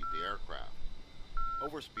overspeed the aircraft.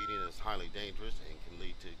 Overspeeding is highly dangerous and can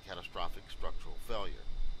lead to catastrophic structural failure.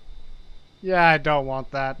 Yeah, I don't want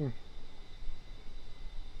that.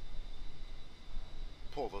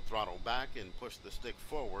 Pull the throttle back and push the stick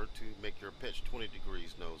forward to make your pitch 20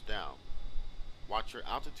 degrees nose down. Watch your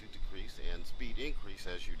altitude decrease and speed increase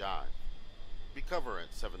as you dive. Recover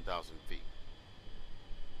at 7,000 feet.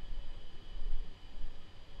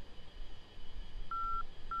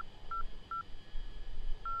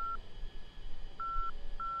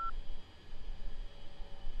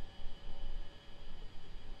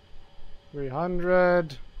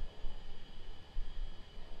 $300.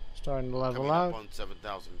 Starting to level Coming out. up on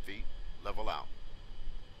 7,000 feet, level out.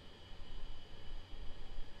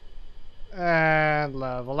 And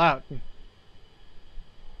level out.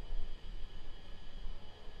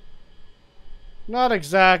 Not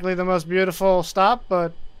exactly the most beautiful stop,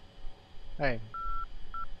 but hey,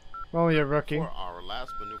 only a rookie. For our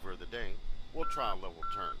last maneuver of the day, we'll try a level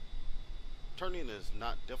turn. Turning is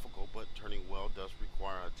not difficult, but turning well does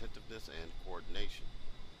require attentiveness and coordination.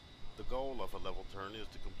 The goal of a level turn is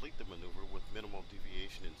to complete the maneuver with minimal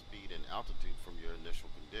deviation in speed and altitude from your initial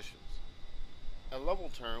conditions. A level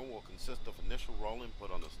turn will consist of initial roll input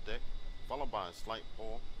on the stick, followed by a slight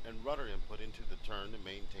pull, and rudder input into the turn to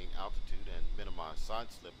maintain altitude and minimize side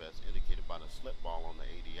slip as indicated by the slip ball on the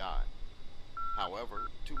ADI. However,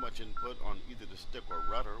 too much input on either the stick or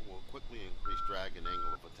rudder will quickly increase drag and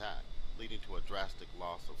angle of attack, leading to a drastic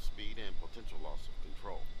loss of speed and potential loss of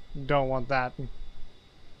control. Don't want that.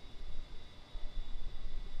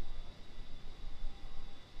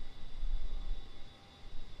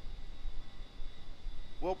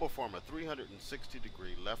 We'll perform a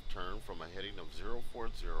 360-degree left turn from a heading of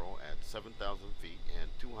 040 at 7,000 feet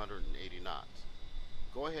and 280 knots.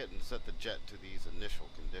 Go ahead and set the jet to these initial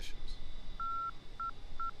conditions.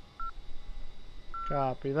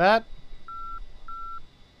 Copy that.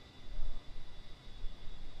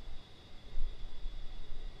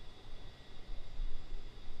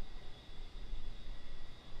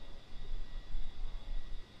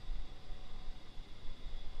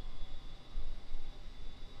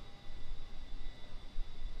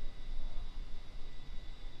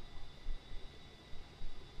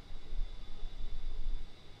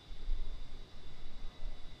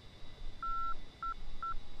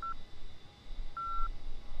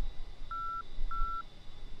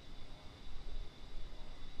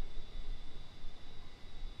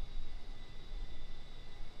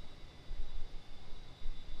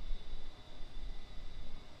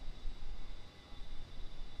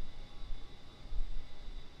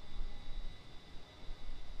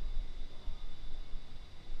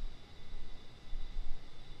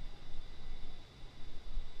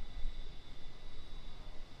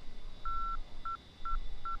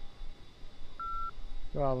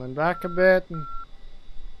 Rolling back a bit.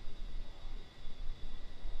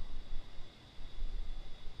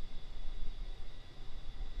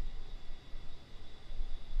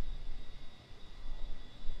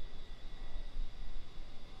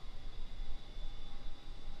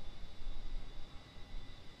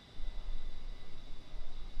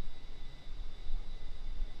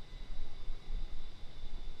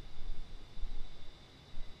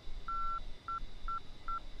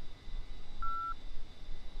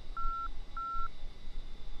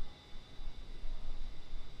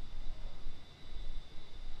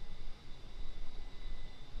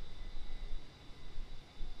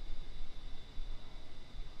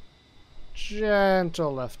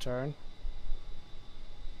 Gentle left turn.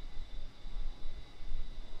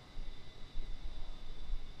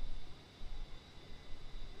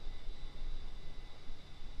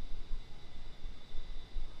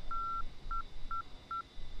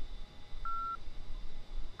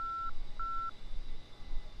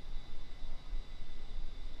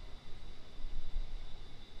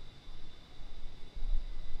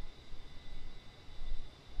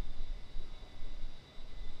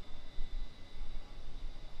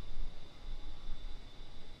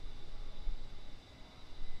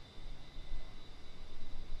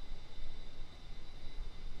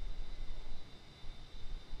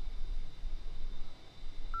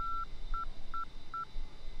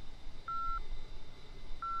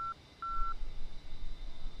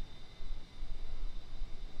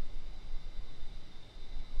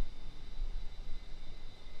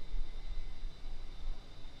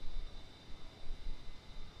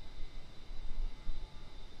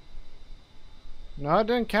 No, it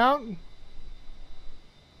didn't count.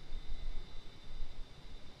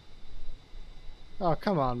 Oh,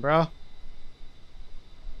 come on, bro.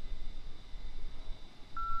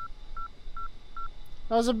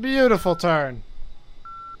 That was a beautiful turn.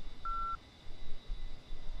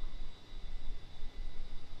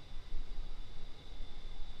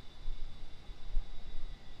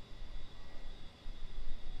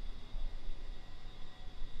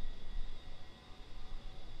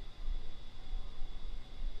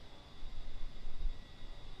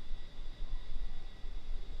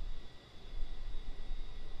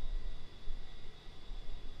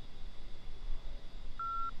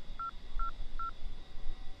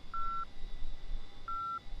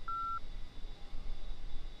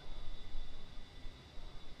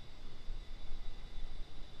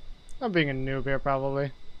 I'm being a noob here,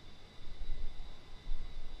 probably.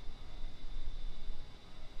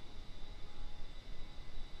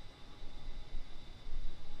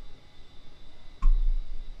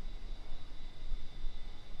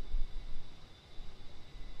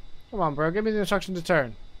 Come on, bro. Give me the instruction to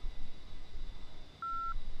turn.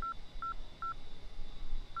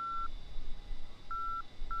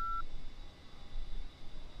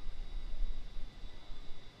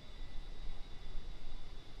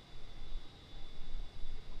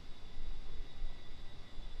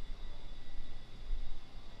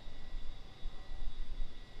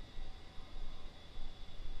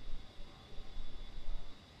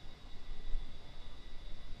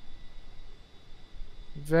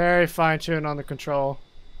 Very fine-tuned on the control.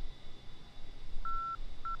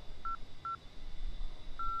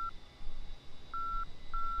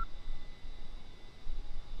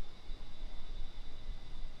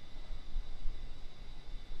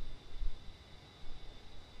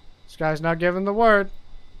 This guy's not giving the word.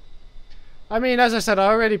 I mean, as I said, I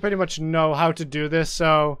already pretty much know how to do this,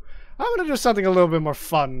 so I'm gonna do something a little bit more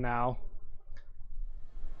fun now.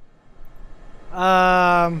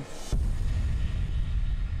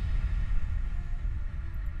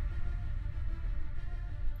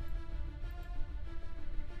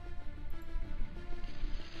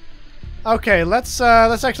 Okay, let's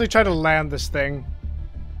actually try to land this thing,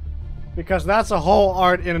 because that's a whole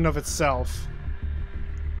art in and of itself.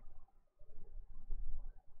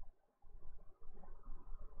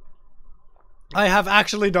 I have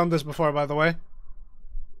actually done this before, by the way.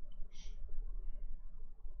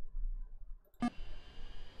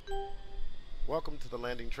 Welcome to the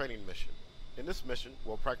landing training mission. In this mission,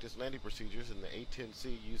 we'll practice landing procedures in the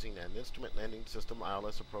A-10C using an instrument landing system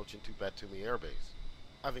ILS approach into Batumi Air Base.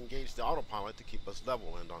 I've engaged the autopilot to keep us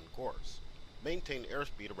level and on course. Maintain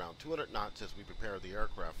airspeed around 200 knots as we prepare the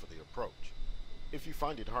aircraft for the approach. If you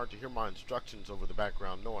find it hard to hear my instructions over the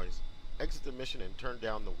background noise, exit the mission and turn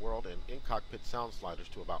down the world and in-cockpit sound sliders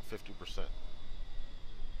to about 50%.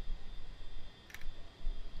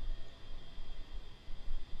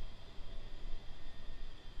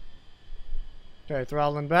 Okay,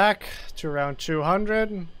 throttling back to around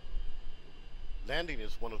 200. Landing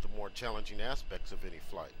is one of the more challenging aspects of any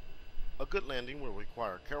flight. A good landing will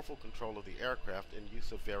require careful control of the aircraft and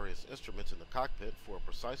use of various instruments in the cockpit for a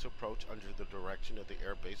precise approach under the direction of the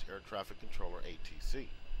Airbase Air Traffic Controller ATC.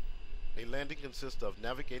 A landing consists of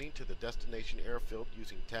navigating to the destination airfield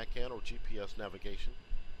using TACAN or GPS navigation,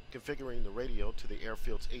 configuring the radio to the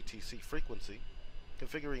airfield's ATC frequency,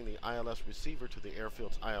 configuring the ILS receiver to the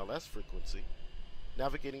airfield's ILS frequency,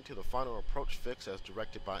 navigating to the final approach fix as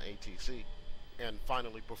directed by ATC, and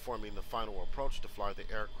finally performing the final approach to fly the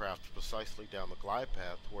aircraft precisely down the glide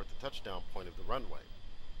path toward the touchdown point of the runway.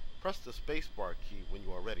 Press the spacebar key when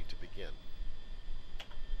you are ready to begin.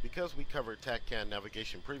 Because we covered TACAN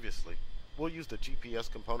navigation previously, we'll use the GPS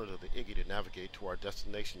component of the IGI to navigate to our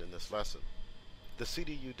destination in this lesson. The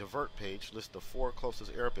CDU divert page lists the 4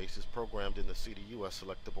 closest airbases programmed in the CDU as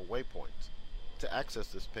selectable waypoints. To access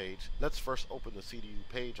this page, let's first open the CDU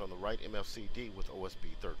page on the right MFCD with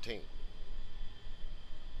OSB 13.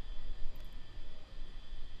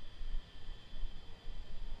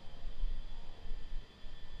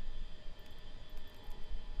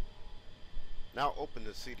 Now open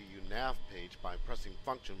the CDU nav page by pressing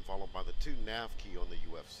function followed by the 2 nav key on the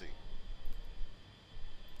UFC.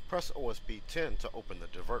 Press OSB 10 to open the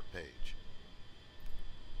divert page.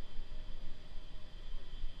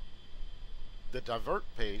 The divert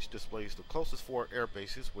page displays the closest 4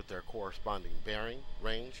 airbases with their corresponding bearing,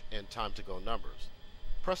 range, and time to go numbers.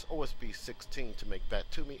 Press OSB 16 to make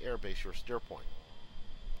Batumi Air Base your steer point.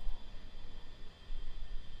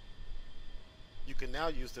 You can now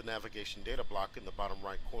use the navigation data block in the bottom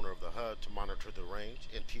right corner of the HUD to monitor the range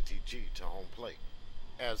and TTG to home plate.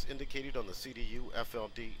 As indicated on the CDU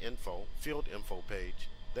FLD info, field info page,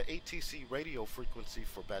 the ATC radio frequency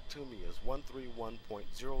for Batumi is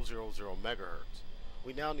 131.000 MHz.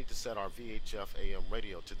 We now need to set our VHF AM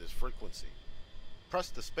radio to this frequency. Press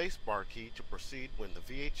the spacebar key to proceed when the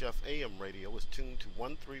VHF AM radio is tuned to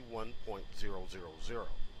 131.000.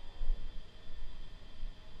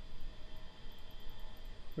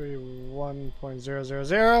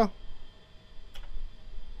 31.000.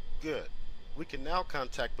 Good. We can now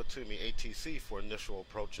contact Batumi ATC for initial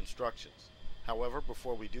approach instructions. However,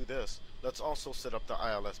 before we do this, let's also set up the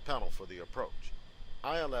ILS panel for the approach.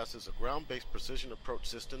 ILS is a ground-based precision approach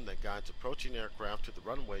system that guides approaching aircraft to the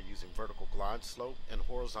runway using vertical glide slope and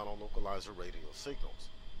horizontal localizer radio signals.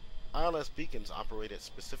 ILS beacons operate at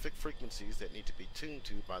specific frequencies that need to be tuned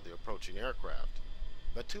to by the approaching aircraft.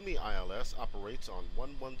 Batumi ILS operates on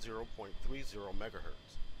 110.30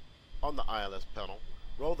 MHz. On the ILS panel,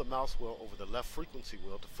 roll the mouse wheel over the left frequency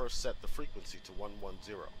wheel to first set the frequency to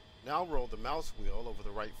 110. Now roll the mouse wheel over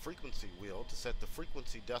the right frequency wheel to set the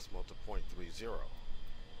frequency decimal to 0.30.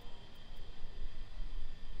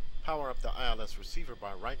 Power up the ILS receiver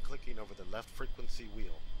by right-clicking over the left frequency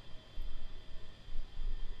wheel.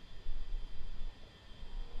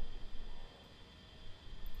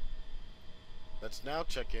 Let's now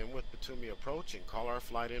check in with Batumi approach and call our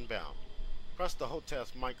flight inbound. Press the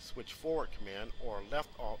HOTAS mic switch forward command or left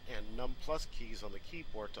alt and num plus keys on the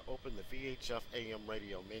keyboard to open the VHF AM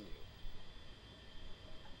radio menu.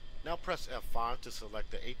 Now press F5 to select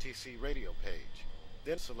the ATC radio page.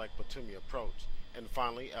 Then select Batumi approach and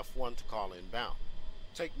finally F1 to call inbound.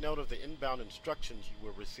 Take note of the inbound instructions you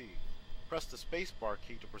will receive. Press the spacebar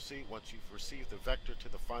key to proceed once you've received the vector to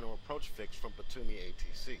the final approach fix from Batumi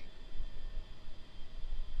ATC.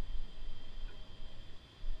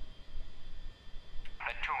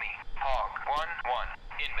 Batumi, Hog 1-1,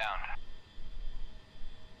 inbound.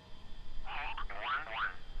 Hog 1-1,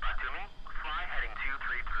 Batumi, fly heading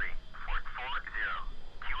 233, Fort 40,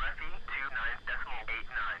 QFE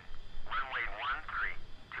 29.89, runway 13,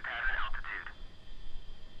 to pattern altitude.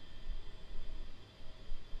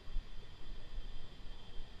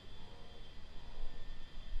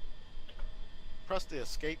 Press the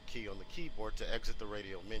escape key on the keyboard to exit the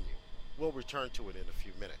radio menu. We'll return to it in a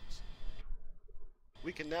few minutes.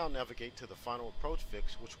 We can now navigate to the final approach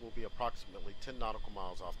fix, which will be approximately 10 nautical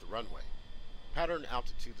miles off the runway. Pattern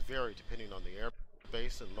altitudes vary depending on the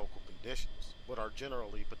airbase and local conditions, but are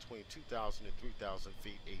generally between 2,000 and 3,000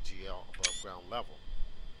 feet AGL above ground level.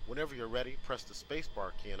 Whenever you're ready, press the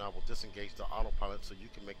spacebar key and I will disengage the autopilot so you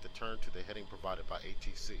can make the turn to the heading provided by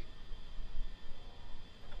ATC.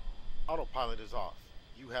 Autopilot is off.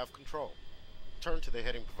 You have control. Turn to the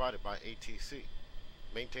heading provided by ATC.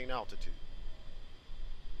 Maintain altitude.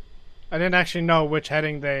 I didn't actually know which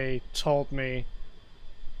heading they told me.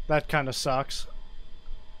 That kind of sucks.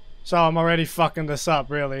 So I'm already fucking this up,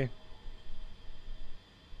 really.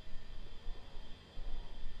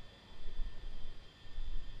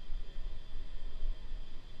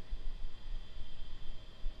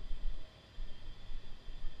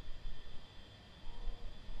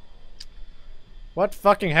 What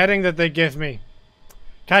fucking heading did they give me?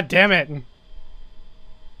 God damn it.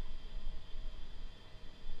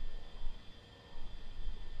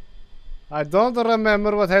 I don't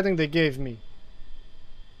remember what heading they gave me.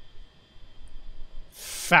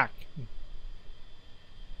 Fuck.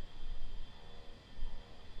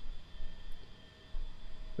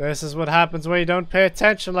 This is what happens when you don't pay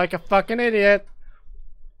attention like a fucking idiot.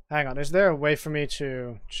 Hang on, is there a way for me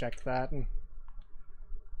to check that?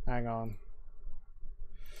 Hang on.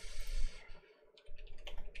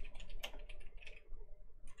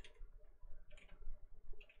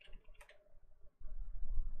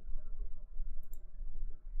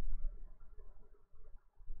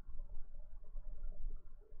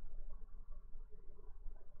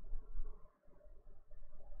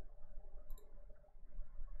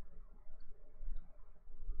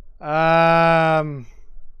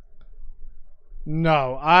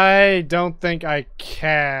 No, I don't think I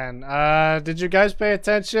can. Did you guys pay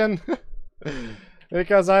attention?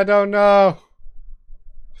 Because I don't know.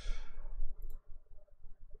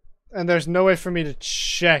 And there's no way for me to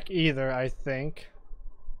check either, I think.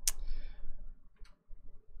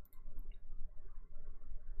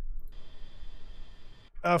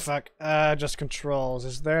 Oh fuck. Just controls.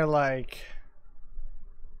 Is there like...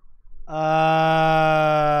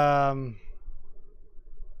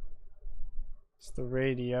 It's the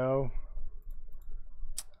radio.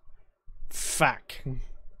 Fuck.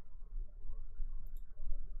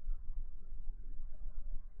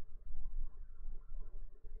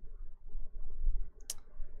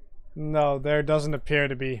 No, there doesn't appear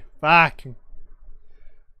to be. Fuck.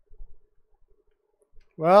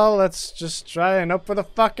 Well, let's just try and hope for the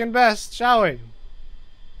fucking best, shall we?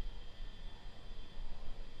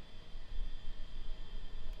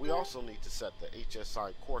 We also need to set the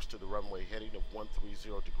HSI course to the runway heading of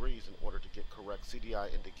 130 degrees in order to get correct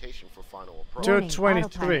CDI indication for final approach. 223.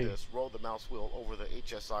 To do this, roll the mouse wheel over the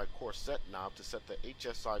HSI course set knob to set the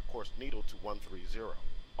HSI course needle to 130.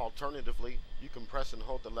 Alternatively, you can press and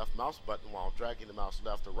hold the left mouse button while dragging the mouse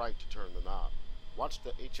left or right to turn the knob. Watch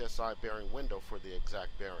the HSI bearing window for the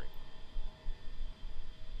exact bearing.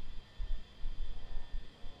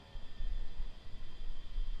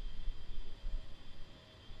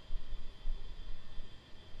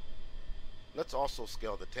 Let's also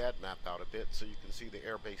scale the TAD map out a bit so you can see the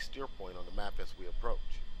airbase steer point on the map as we approach.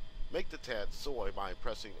 Make the TAD soy by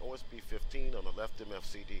pressing OSB 15 on the left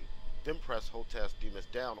MFCD. Then press HOTAS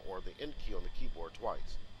DMIS down or the N key on the keyboard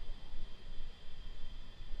twice.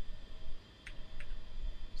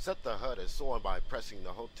 Set the HUD as soy by pressing the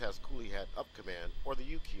HOTAS coolie hat up command or the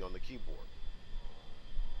U key on the keyboard.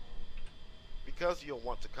 Because you'll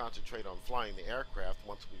want to concentrate on flying the aircraft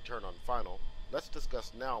once we turn on final, let's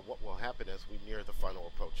discuss now what will happen as we near the final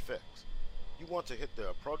approach fix. You want to hit the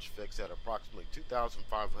approach fix at approximately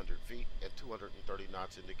 2,500 feet and 230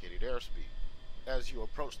 knots indicated airspeed. As you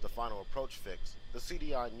approach the final approach fix, the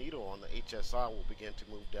CDI needle on the HSI will begin to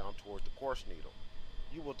move down toward the course needle.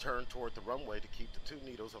 You will turn toward the runway to keep the two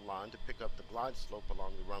needles aligned to pick up the glide slope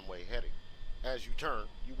along the runway heading. As you turn,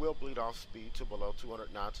 you will bleed off speed to below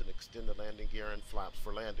 200 knots and extend the landing gear and flaps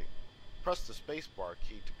for landing. Press the spacebar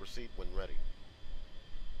key to proceed when ready.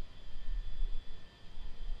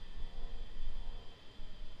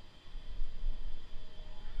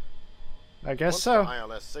 I guess Once so. the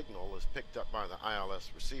ILS signal is picked up by the ILS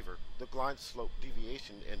receiver, the glide slope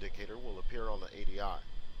deviation indicator will appear on the ADI.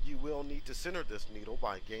 You will need to center this needle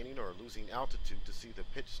by gaining or losing altitude to see the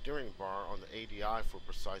pitch steering bar on the ADI for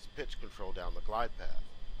precise pitch control down the glide path.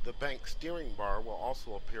 The bank steering bar will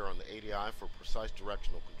also appear on the ADI for precise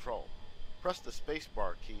directional control. Press the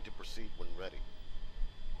spacebar key to proceed when ready.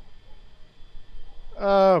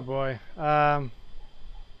 Oh boy.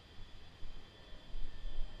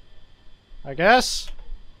 I guess.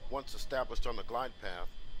 Once established on the glide path,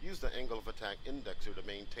 use the angle of attack indexer to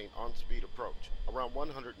maintain on-speed approach, around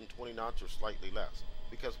 120 knots or slightly less,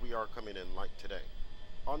 because we are coming in light today.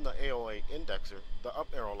 On the AOA indexer, the up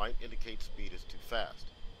arrow light indicates speed is too fast.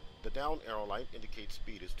 The down arrow light indicates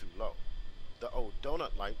speed is too low. The O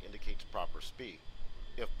donut light indicates proper speed.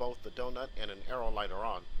 If both the donut and an arrow light are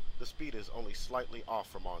on, the speed is only slightly off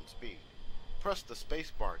from on speed. Press the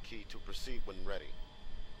spacebar key to proceed when ready.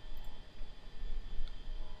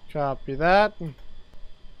 Copy that.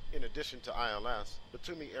 In addition to ILS,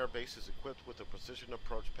 Batumi Air Base is equipped with a Precision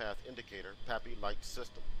Approach Path Indicator PAPI light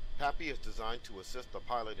system. PAPI is designed to assist the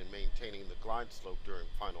pilot in maintaining the glide slope during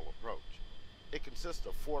final approach. It consists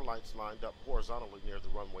of 4 lights lined up horizontally near the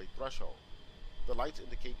runway threshold. The lights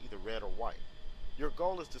indicate either red or white. Your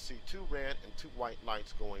goal is to see 2 red and 2 white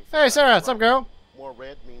lights going from Hey left Sarah, to what's up, right. girl? More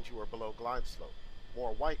red means you are below glide slope.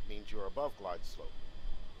 More white means you are above glide slope.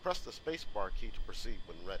 Press the spacebar key to proceed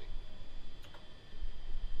when ready.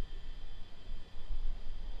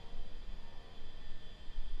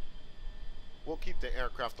 We'll keep the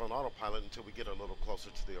aircraft on autopilot until we get a little closer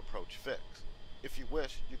to the approach fix. If you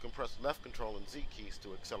wish, you can press left control and Z keys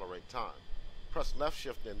to accelerate time. Press left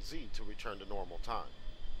shift and Z to return to normal time.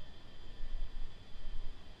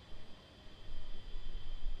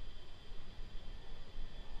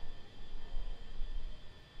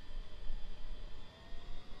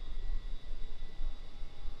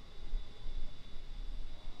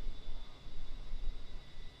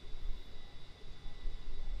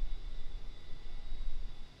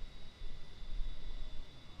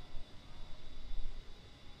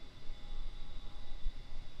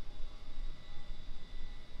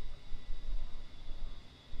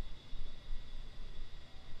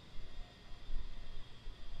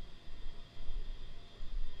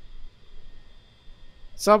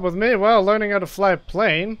 What's up with me? Well, learning how to fly a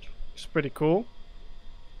plane, which is pretty cool.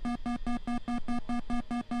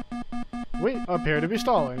 We appear to be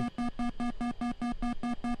stalling.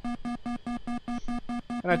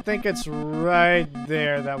 And I think it's right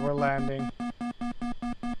there that we're landing.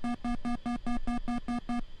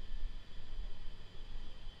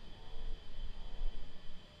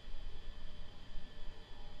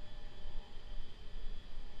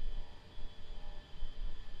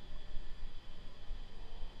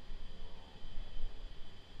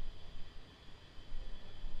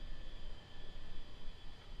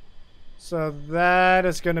 So that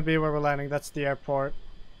is going to be where we're landing. That's the airport.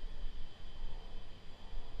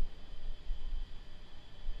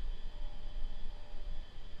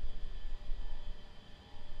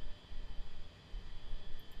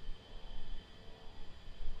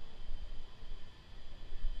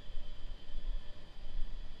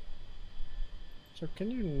 So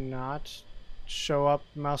can you not show up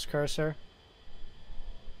mouse cursor?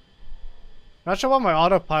 Not sure what my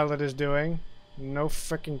autopilot is doing. No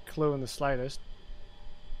freaking clue in the slightest.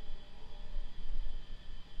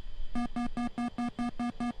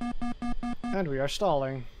 And we are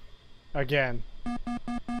stalling. Again.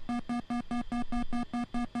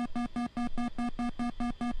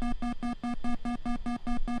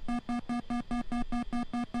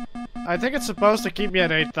 I think it's supposed to keep me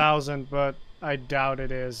at 8,000, but I doubt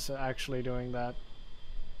it is actually doing that.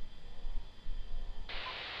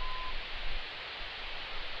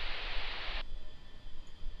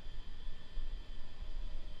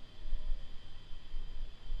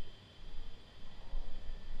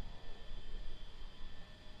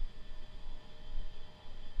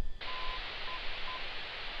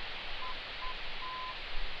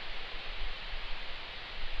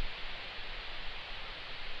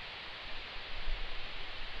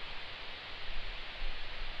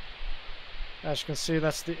 As you can see,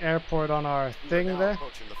 that's the airport on our thing We are now there.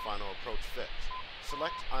 approaching the final approach fix.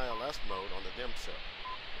 Select ILS mode on the dim sill.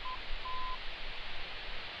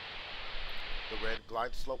 The red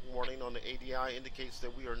glide slope warning on the ADI indicates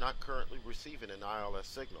that we are not currently receiving an ILS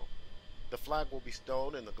signal. The flag will be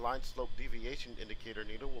stowed and the glide slope deviation indicator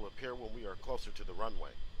needle will appear when we are closer to the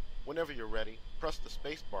runway. Whenever you're ready, press the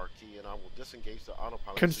spacebar key and I will disengage the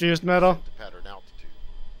autopilot Confused system metal. to pattern altitude.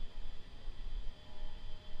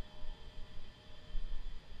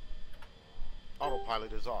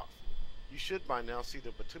 Autopilot is off. You should by now see the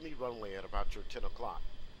Batumi runway at about your 10 o'clock.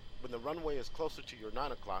 When the runway is closer to your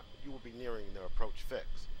 9 o'clock, you will be nearing the approach fix.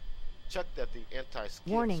 Check that the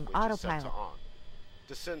anti-skid Warning, switch is set to autopilot. on.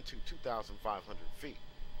 Descend to 2,500 feet.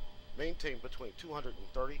 Maintain between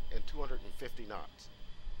 230 and 250 knots.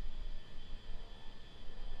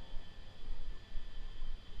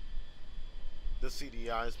 The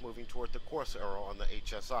CDI is moving toward the course arrow on the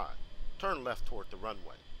HSI. Turn left toward the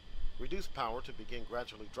runway. Reduce power to begin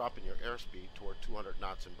gradually dropping your airspeed toward 200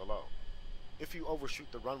 knots and below. If you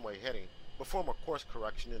overshoot the runway heading, perform a course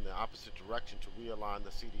correction in the opposite direction to realign the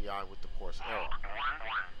CDI with the course arrow. 1-1.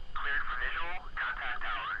 Cleared for visual. Contact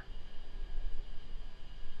tower.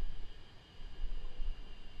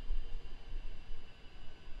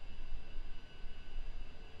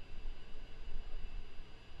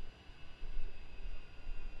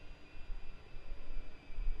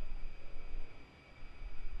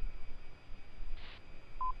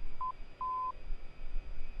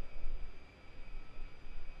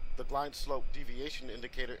 The glide slope deviation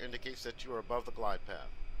indicator indicates that you are above the glide path.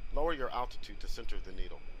 Lower your altitude to center the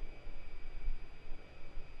needle.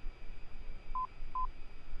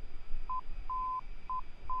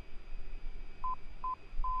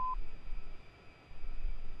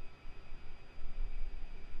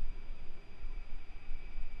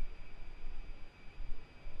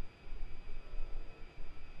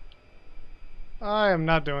 I am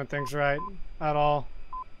not doing things right at all.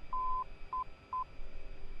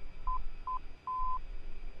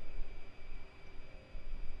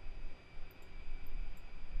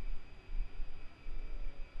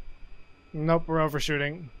 Nope, we're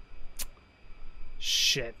overshooting.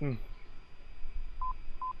 Shit.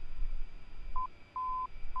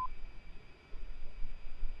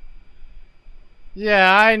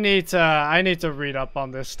 Yeah, I need to read up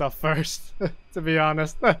on this stuff first, to be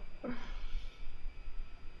honest.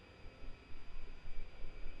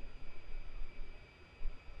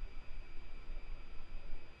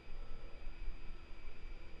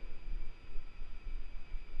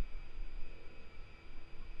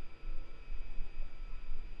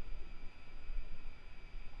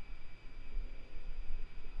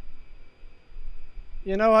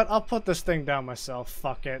 You know what? I'll put this thing down myself.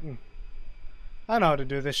 Fuck it. I know how to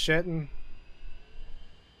do this shit.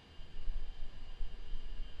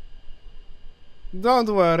 Don't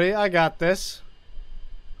worry, I got this.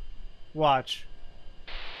 Watch.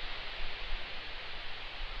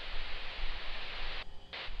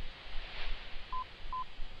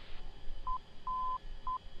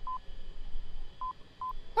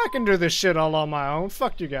 I can do this shit all on my own.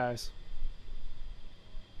 Fuck you guys.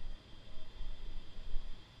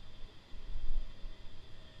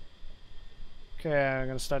 Okay, I'm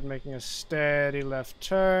gonna start making a steady left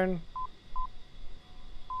turn.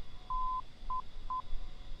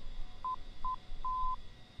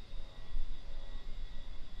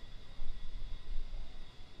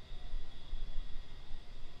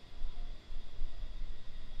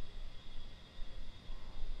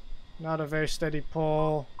 Not a very steady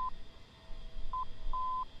pull.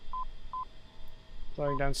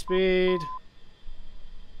 Slowing down speed.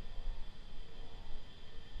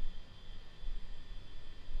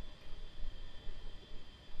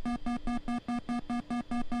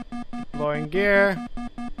 Blowing gear.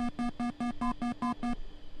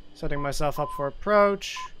 Setting myself up for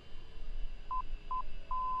approach.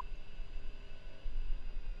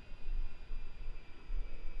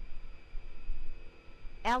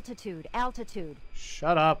 Altitude, altitude.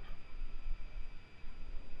 Shut up.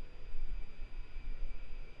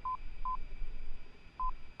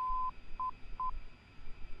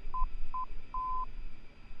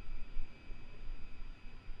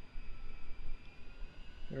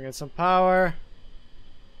 Gonna get some power.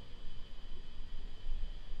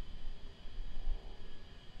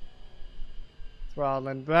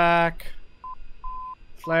 Throttling back.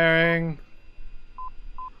 Flaring.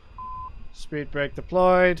 Speed brake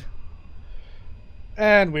deployed.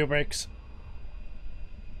 And wheel brakes.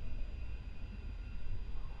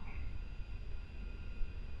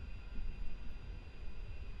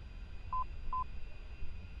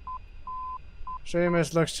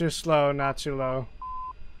 Seamus looks too slow, not too low.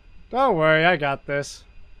 Don't worry, I got this.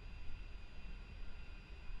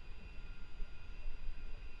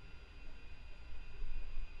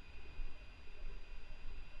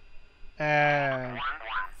 And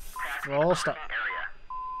full stop.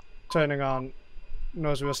 Turning on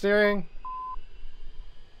nose wheel steering.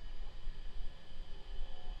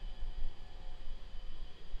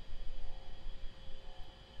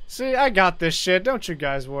 See, I got this shit. Don't you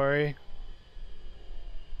guys worry.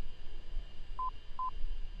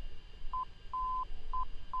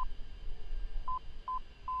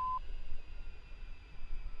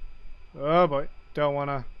 Oh boy, don't want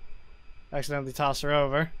to accidentally toss her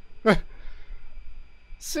over.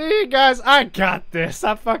 See, guys, I got this.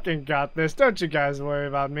 I fucking got this. Don't you guys worry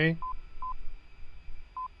about me.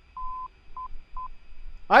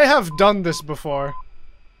 I have done this before.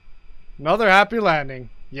 Another happy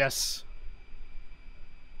landing. Yes.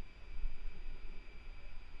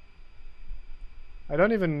 I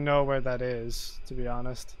don't even know where that is, to be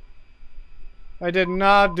honest. I did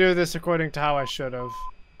not do this according to how I should have.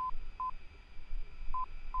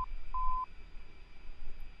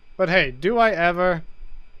 But hey, do I ever?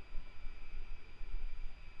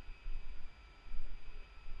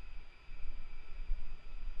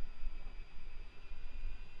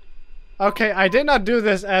 Okay, I did not do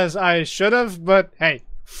this as I should have, but hey,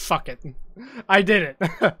 fuck it. I did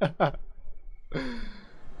it.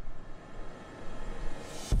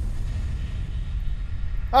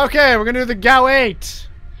 Okay, we're gonna do the GAU-8.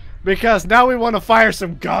 Because now we want to fire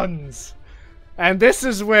some guns. And this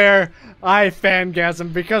is where I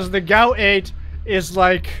fangasm, because the GAU-8 is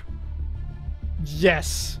like...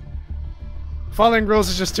 Yes. Following rules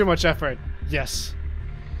is just too much effort. Yes.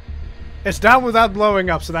 It's down without blowing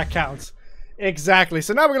up, so that counts. Exactly.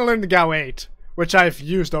 So now we're gonna learn the GAU-8, which I've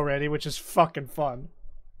used already, which is fucking fun.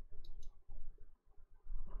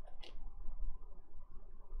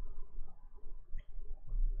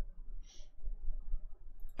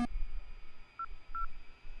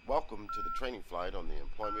 Welcome to the training flight on the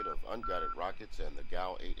employment of unguided rockets and the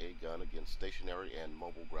GAL-8A gun against stationary and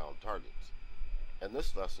mobile ground targets. In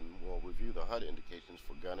this lesson, we'll review the HUD indications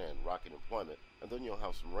for gun and rocket employment, and then you'll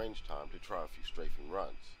have some range time to try a few strafing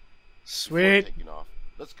runs. Sweet. Before taking off,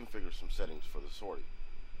 let's configure some settings for the sortie.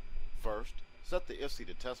 First, set the IFC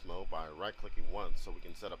to test mode by right-clicking once so we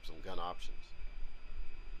can set up some gun options.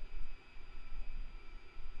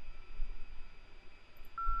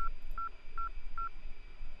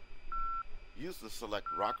 Use the select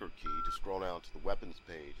rocker key to scroll down to the weapons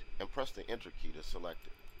page and press the enter key to select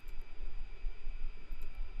it.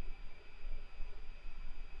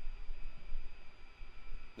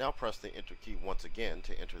 Now press the enter key once again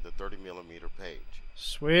to enter the 30mm page.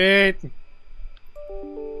 Sweet.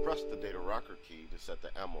 Press the data rocker key to set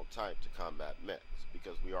the ammo type to combat mix,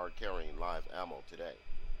 because we are carrying live ammo today.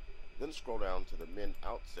 Then scroll down to the min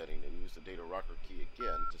out setting and use the data rocker key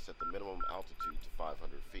again to set the minimum altitude to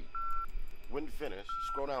 500 feet. When finished,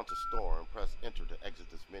 scroll down to Store and press Enter to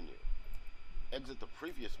exit this menu. Exit the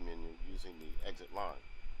previous menu using the exit line.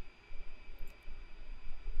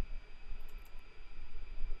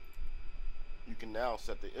 You can now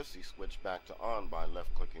set the IFC switch back to on by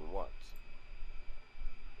left-clicking once.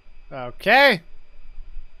 Okay.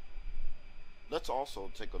 Let's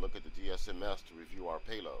also take a look at the DSMS to review our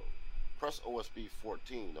payload. Press OSB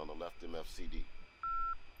 14 on the left MFCD.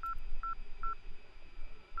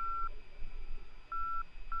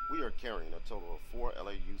 We are carrying a total of 4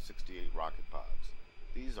 LAU-68 rocket pods.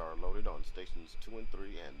 These are loaded on stations 2 and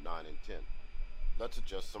 3 and 9 and 10. Let's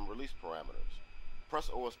adjust some release parameters. Press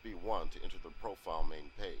OSB 1 to enter the profile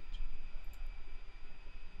main page.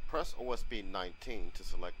 Press OSB 19 to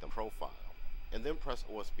select the profile, and then press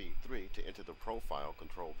OSB 3 to enter the profile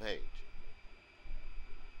control page.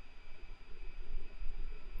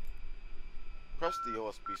 Press the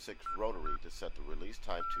OSB 6 rotary to set the release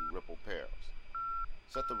type to ripple pairs.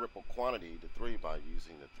 Set the ripple quantity to 3 by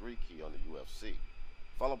using the 3 key on the UFC,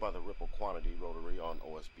 followed by the ripple quantity rotary on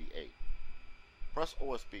OSB 8. Press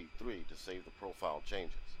OSB 3 to save the profile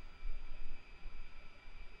changes.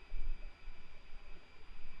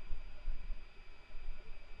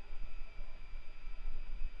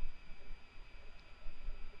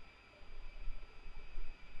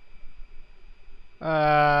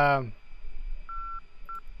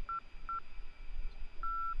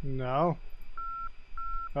 No.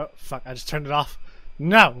 Oh, fuck, I just turned it off.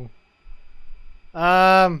 No!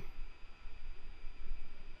 It'll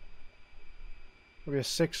be a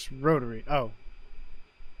 6 rotary. Oh.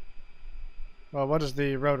 Well, what is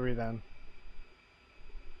the rotary then?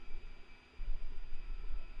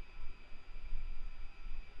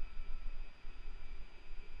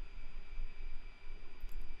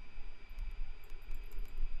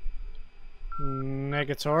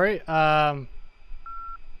 Negatory.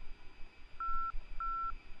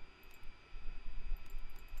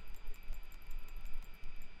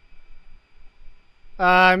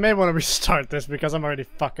 I may want to restart this because I'm already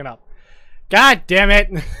fucking up. God damn it!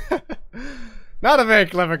 Not a very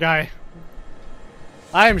clever guy.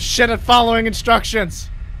 I am shit at following instructions.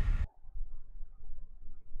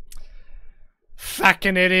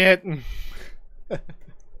 Fucking idiot.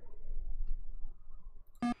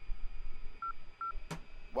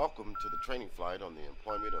 Welcome to the training flight on the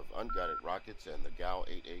employment of unguided rockets and the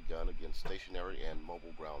GAL-8A gun against stationary and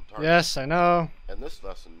mobile ground targets. Yes, I know. In this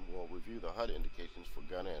lesson, we'll review the HUD indications for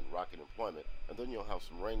gun and rocket employment, and then you'll have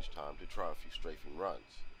some range time to try a few strafing runs.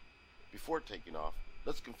 Before taking off,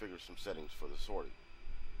 let's configure some settings for the sortie.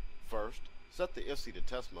 First, set the IFC to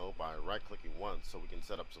test mode by right-clicking once so we can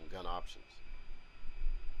set up some gun options.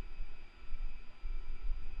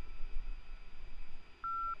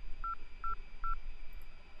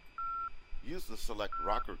 Use the select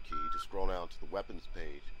rocker key to scroll down to the weapons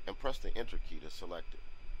page and press the enter key to select it.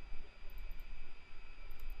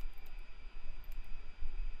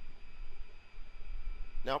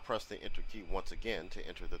 Now press the enter key once again to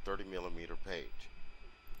enter the 30mm page.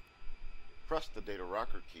 Press the data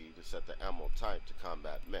rocker key to set the ammo type to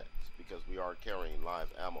combat mix, because we are carrying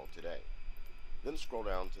live ammo today. Then scroll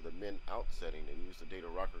down to the min out setting and use the data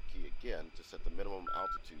rocker key again to set the minimum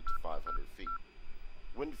altitude to 500 feet.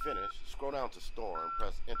 When finished, scroll down to Store and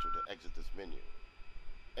press Enter to exit this menu.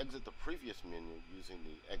 Exit the previous menu using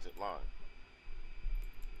the exit line.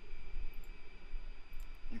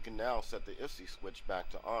 You can now set the IFC switch back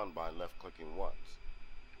to on by left-clicking once.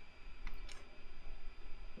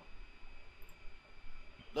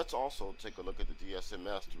 Let's also take a look at the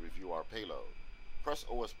DSMS to review our payload. Press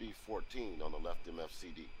OSB 14 on the left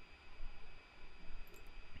MFCD.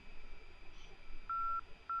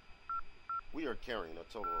 We are carrying a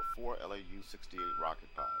total of 4 LAU-68 rocket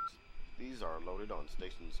pods. These are loaded on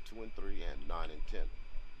stations 2 and 3 and 9 and 10.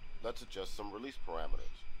 Let's adjust some release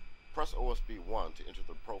parameters. Press OSB 1 to enter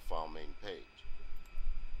the profile main page.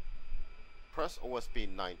 Press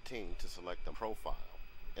OSB 19 to select the profile,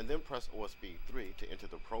 and then press OSB 3 to enter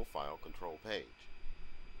the profile control page.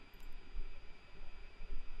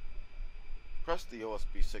 Press the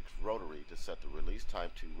OSB 6 rotary to set the release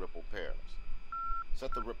type to ripple pairs.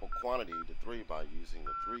 Set the ripple quantity to 3 by using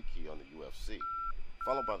the 3 key on the UFC,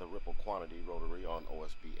 followed by the ripple quantity rotary on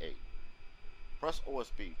OSB 8. Press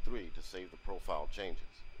OSB 3 to save the profile changes.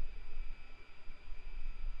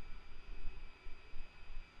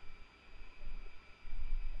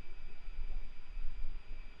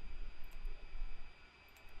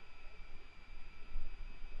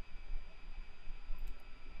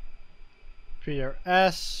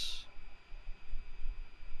 PRS.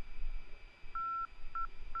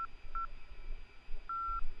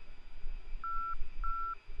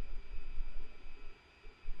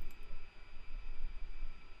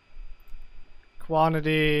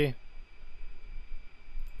 Quantity.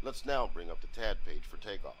 Let's now bring up the TAD page for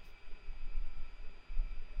takeoff.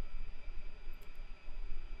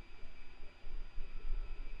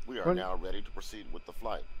 We are now ready to proceed with the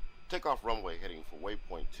flight. Takeoff runway heading for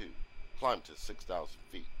waypoint 2. Climb to 6,000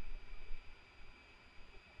 feet.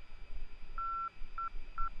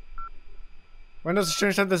 When does the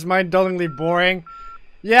stream start? This mind-dullingly boring.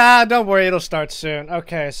 Yeah, don't worry, it'll start soon.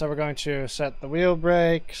 Okay, so we're going to set the wheel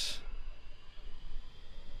brakes.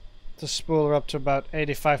 The spooler up to about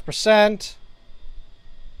 85%.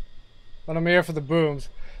 But I'm here for the booms.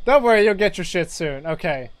 Don't worry, you'll get your shit soon.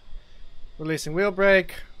 Okay. Releasing wheel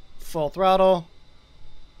brake. Full throttle.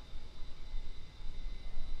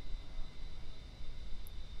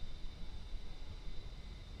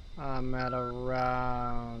 I'm at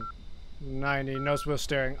around 90. Nose wheel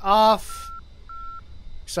steering off.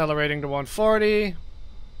 Accelerating to 140.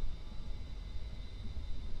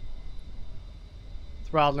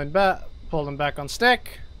 Throttling back, pulling back on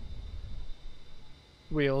stick.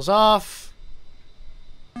 Wheels off.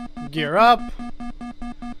 Gear up.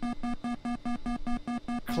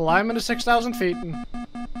 Climbing to 6,000 feet.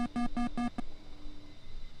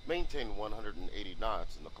 Maintain 180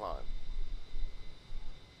 knots in the climb.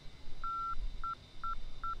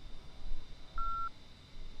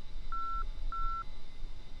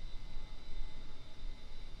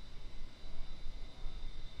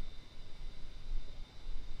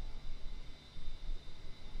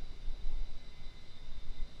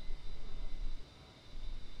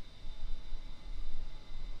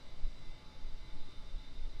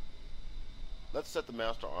 Let's set the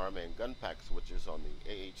master arm and gun pack switches on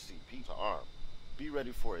the AHCP to arm. Be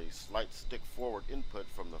ready for a slight stick forward input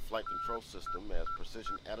from the flight control system as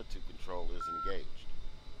precision attitude control is engaged.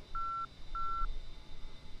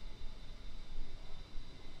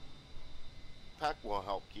 Pack will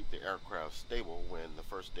help keep the aircraft stable when the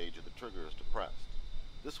first stage of the trigger is depressed.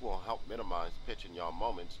 This will help minimize pitch and yaw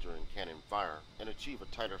moments during cannon fire and achieve a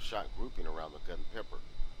tighter shot grouping around the gun pipper.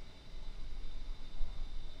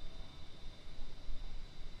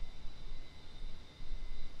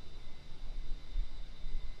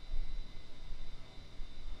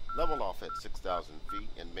 Level off at 6,000 feet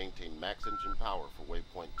and maintain max engine power for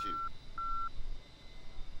waypoint 2.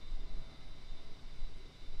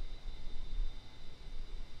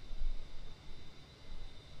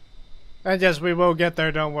 And yes, we will get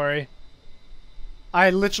there, don't worry.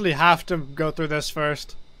 I literally have to go through this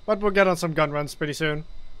first. But we'll get on some gun runs pretty soon.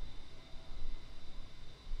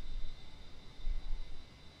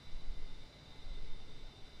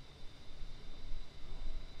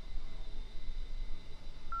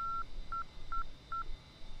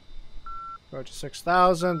 Go to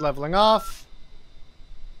 6,000, leveling off.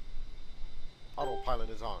 Autopilot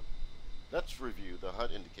is on. Let's review the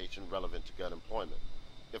HUD indication relevant to gun employment.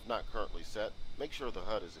 If not currently set, make sure the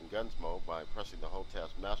HUD is in guns mode by pressing the HOTAS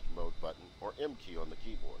master mode button or M key on the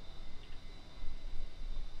keyboard.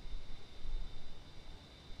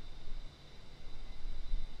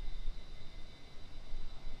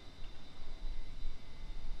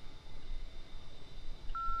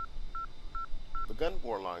 The gun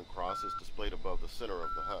bore line cross is displayed above the center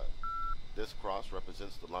of the HUD. This cross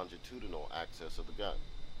represents the longitudinal axis of the gun.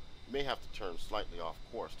 You may have to turn slightly off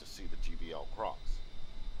course to see the GBL cross.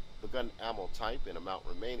 The gun ammo type and amount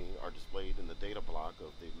remaining are displayed in the data block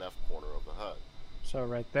of the left corner of the HUD. So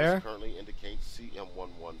right there. This currently indicates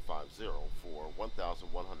CM1150 for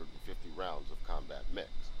 1,150 rounds of combat mix.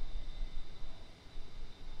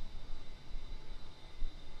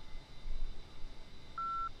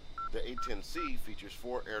 The A-10C features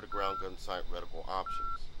 4 air-to-ground gun sight reticle options.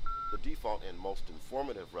 The default and most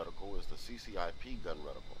informative reticle is the CCIP gun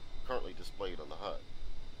reticle, currently displayed on the HUD.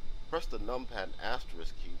 Press the numpad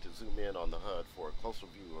asterisk key to zoom in on the HUD for a closer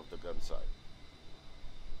view of the gun sight.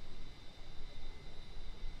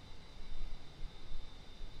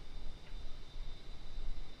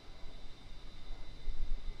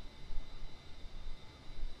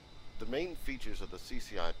 The main features of the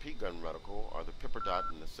CCIP gun reticle are the pipper dot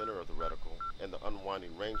in the center of the reticle and the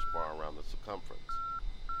unwinding range bar around the circumference.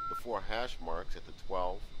 The 4 hash marks at the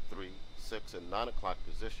 12, 3, 6, and 9 o'clock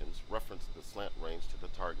positions reference the slant range to the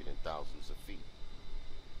target in thousands of feet.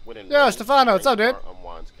 When in Yo, range, Stefano, the what's up, range dude? bar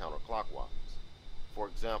unwinds counterclockwise. For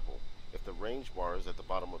example, if the range bar is at the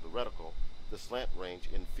bottom of the reticle, the slant range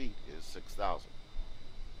in feet is 6,000.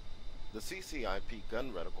 The CCIP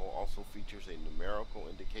gun reticle also features a numerical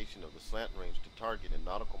indication of the slant range to target in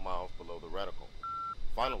nautical miles below the reticle.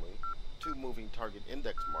 Finally, 2 moving target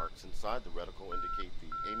index marks inside the reticle indicate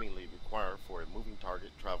the aiming lead required for a moving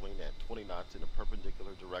target traveling at 20 knots in a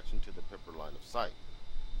perpendicular direction to the pipper line of sight.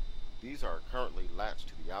 These are currently latched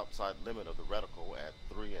to the outside limit of the reticle at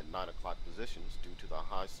 3 and 9 o'clock positions due to the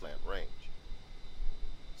high slant range.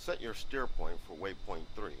 Set your steer point for waypoint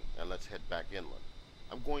 3 and let's head back inland.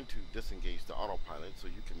 I'm going to disengage the autopilot so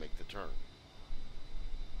you can make the turn.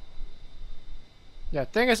 Yeah,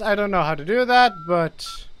 thing is, I don't know how to do that, but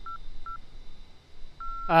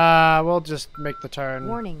we'll just make the turn.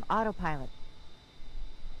 Warning, autopilot.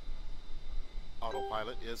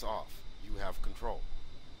 Autopilot is off. You have control.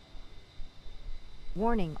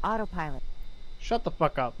 Warning, autopilot. Shut the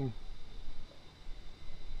fuck up.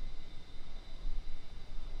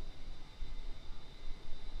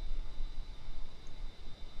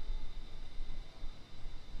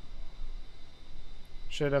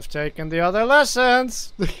 Should have taken the other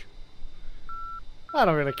lessons. I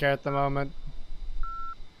don't really care at the moment.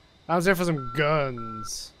 I was here for some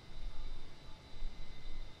guns.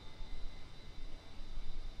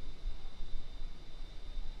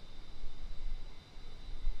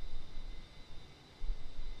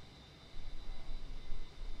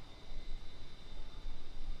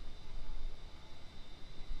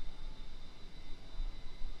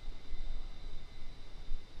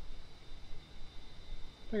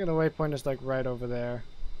 I think the waypoint is like right over there.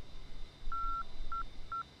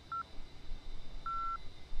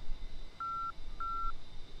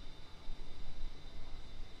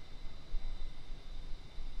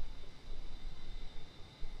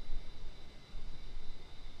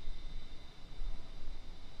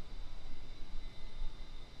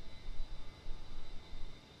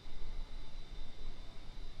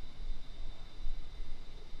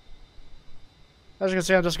 As you can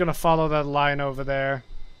see, I'm just gonna follow that line over there.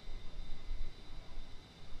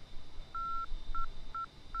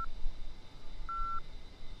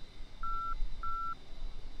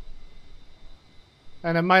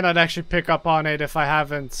 And it might not actually pick up on it if I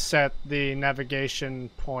haven't set the navigation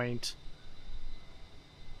point.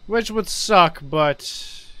 Which would suck,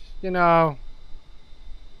 but, you know,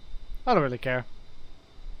 I don't really care.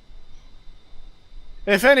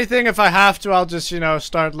 If anything, if I have to, I'll just, you know,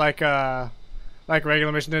 start like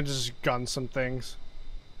regular mission and just gun some things.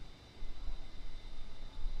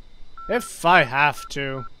 If I have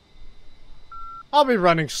to, I'll be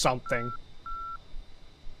running something.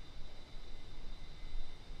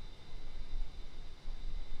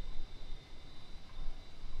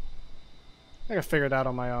 I can figure it out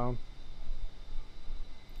on my own.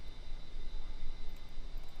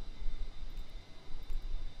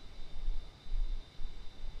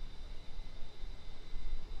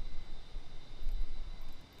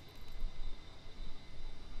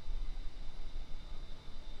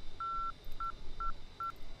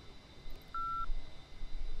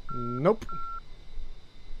 Nope.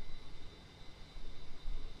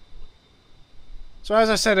 So as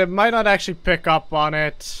I said, it might not actually pick up on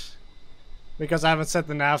it because I haven't set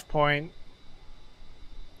the nav point.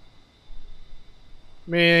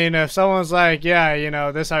 I mean, if someone's like, yeah, you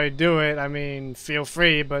know, this is how you do it, I mean, feel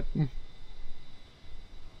free, but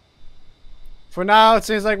for now, it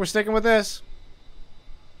seems like we're sticking with this.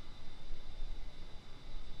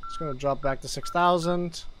 Just gonna drop back to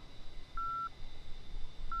 6,000.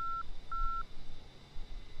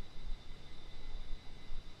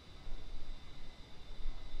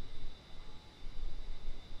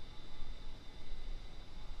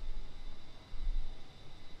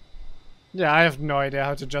 Yeah, I have no idea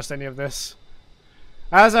how to adjust any of this.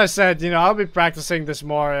 As I said, you know, I'll be practicing this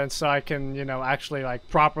more and so I can, you know, actually like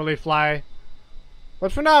properly fly.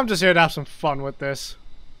 But for now, I'm just here to have some fun with this.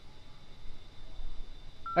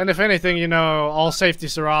 And if anything, you know, all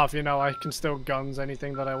safeties are off, you know, I can still guns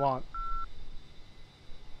anything that I want.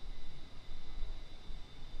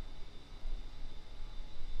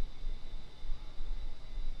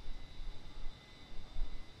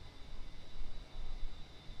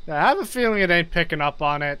 Yeah, I have a feeling it ain't picking up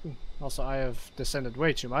on it. Also, I have descended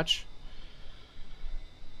way too much.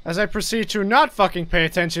 As I proceed to not fucking pay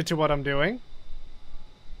attention to what I'm doing.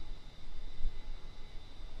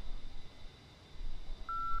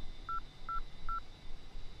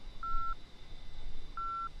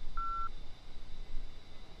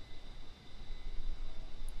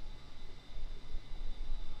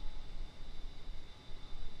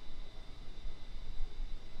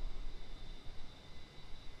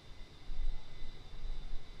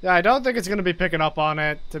 Yeah, I don't think it's gonna be picking up on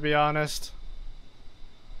it, to be honest.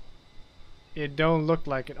 It don't look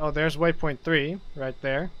like it. Oh, there's waypoint 3, right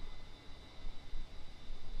there.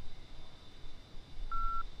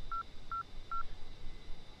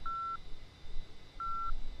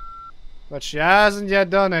 But she hasn't yet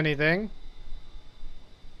done anything.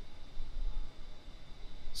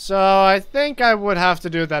 So I think I would have to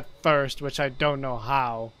do that first, which I don't know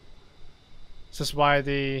how. This is why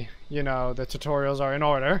the, you know, the tutorials are in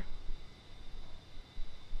order.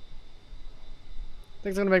 I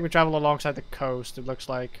think it's gonna make me travel alongside the coast, it looks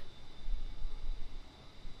like.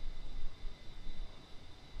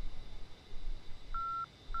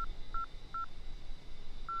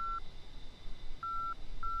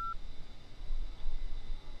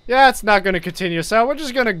 Yeah, it's not gonna continue, so we're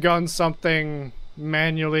just gonna gun something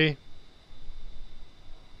manually.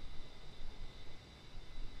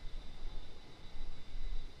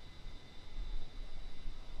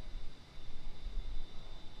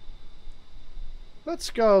 Let's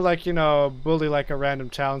go, like, you know, bully like a random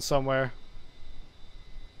town somewhere.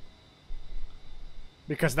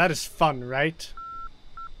 Because that is fun, right?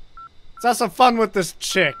 Let's have some fun with this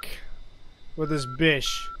chick. With this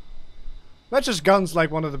bish. Let's just guns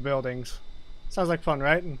like one of the buildings. Sounds like fun,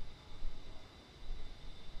 right?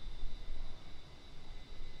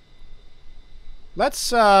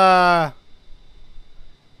 Let's,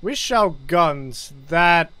 we shall guns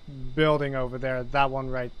that building over there, that one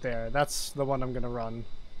right there. That's the one I'm gonna run.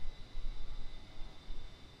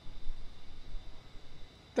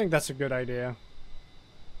 I think that's a good idea.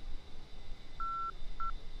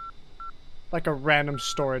 Like a random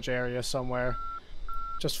storage area somewhere.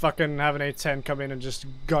 Just fucking have an A-10 come in and just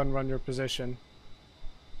gun run your position.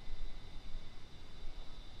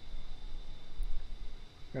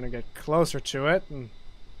 Gonna get closer to it and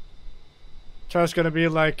Char's gonna be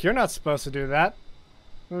like, you're not supposed to do that.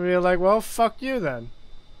 I'm gonna be like, well, fuck you then.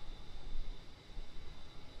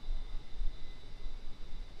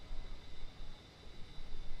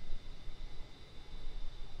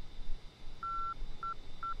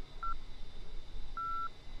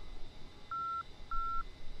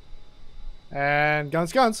 And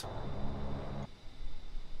guns, guns.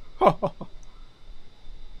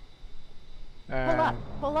 And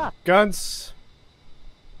Pull up. guns.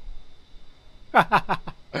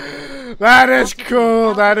 That is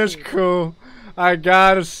cool. That is cool. I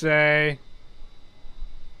gotta say,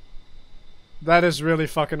 that is really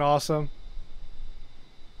fucking awesome.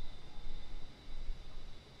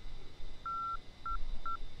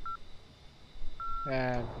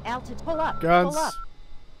 And Altitude. Pull up. guns.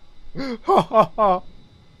 Pull up.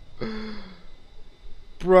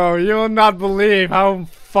 Bro, you'll not believe how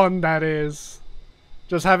fun that is.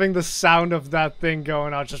 Just having the sound of that thing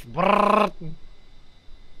going out, just brrrr.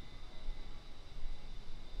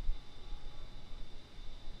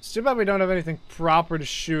 It's too bad we don't have anything proper to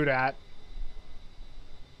shoot at.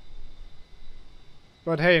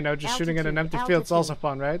 But hey, you know, just shooting at an empty field is also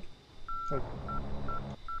fun, right? So,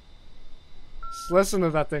 just listen to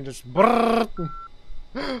that thing, just brrrr.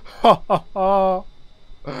 Oh,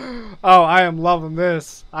 I am loving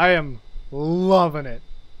this. I am loving it.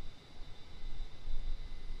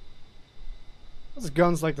 Those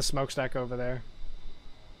guns like the smokestack over there.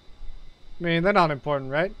 I mean, they're not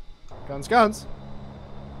important, right? Guns, guns.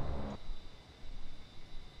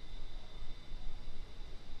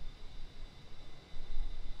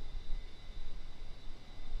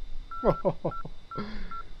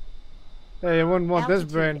 Hey, you wouldn't want this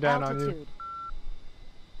brain down on you.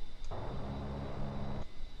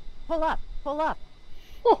 Pull up. Pull up.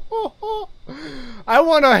 I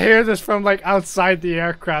want to hear this from like outside the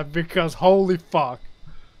aircraft because holy fuck.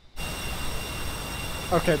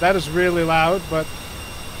 Okay, that is really loud, but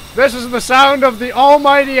this is the sound of the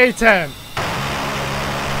almighty A-10.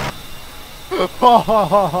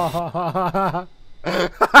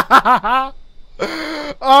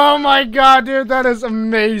 Oh my god, dude, that is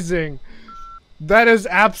amazing. That is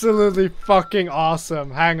absolutely fucking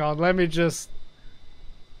awesome. Hang on, let me just...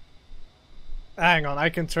 Hang on, I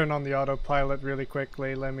can turn on the autopilot really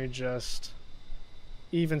quickly. Let me just...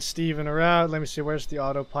 Even Steven her out. Let me see, where's the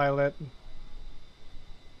autopilot?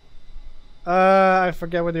 I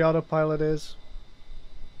forget where the autopilot is.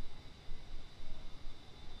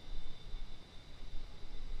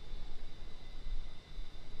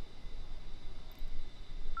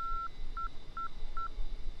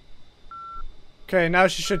 Okay, now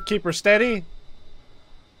she should keep her steady.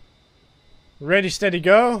 Ready, steady,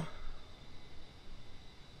 go.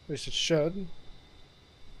 At least it should.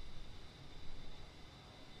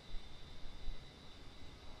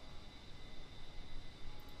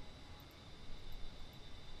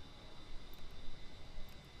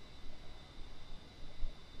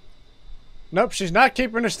 Nope, she's not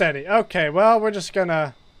keeping her steady. Okay, well, we're just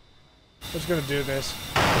gonna do this.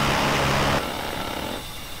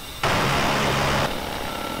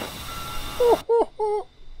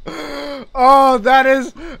 Oh, that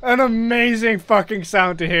is an amazing fucking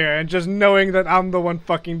sound to hear, and just knowing that I'm the one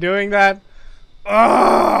fucking doing that.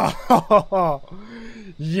 Oh,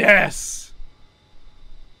 yes.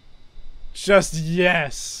 Just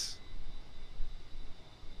yes.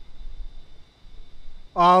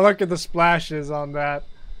 Oh, look at the splashes on that.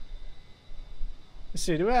 Let's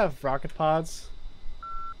see, do we have rocket pods?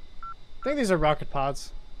 I think these are rocket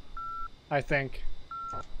pods. I think.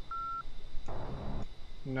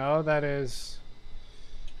 No, that is...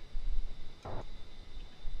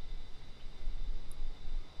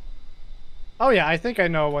 Oh yeah, I think I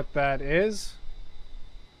know what that is.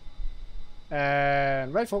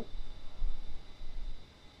 And rifle.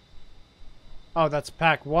 Oh, that's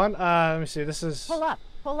pack 1. Let me see. This is... Pull up,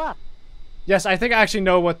 pull up. Yes, I think I actually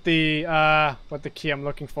know what the key I'm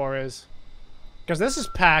looking for is. Because this is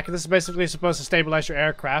pack. This is basically supposed to stabilize your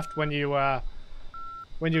aircraft when you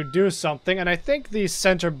do something. And I think the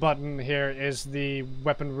center button here is the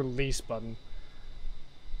weapon release button.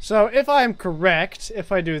 So if I'm correct,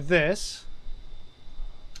 if I do this...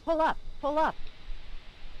 Pull up, pull up.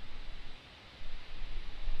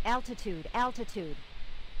 Altitude, altitude.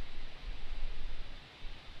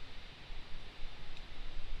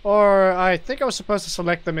 Or I think I was supposed to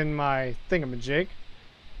select them in my thingamajig.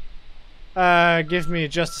 Give me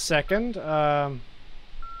just a second.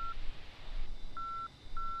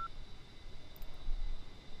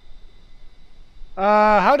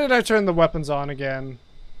 How did I turn the weapons on again?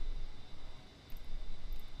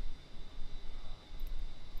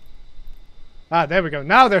 Ah, there we go.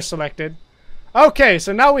 Now they're selected. Okay,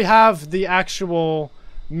 so now we have the actual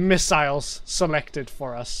missiles selected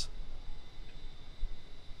for us.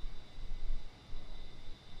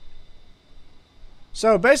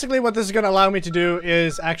 So basically what this is going to allow me to do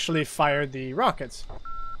is actually fire the rockets.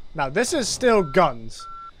 Now this is still guns.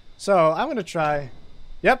 So I'm going to try...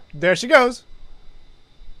 Yep, there she goes.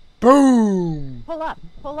 Boom! Pull up,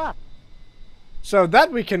 pull up. So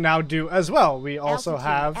that we can now do as well. We also Altitude,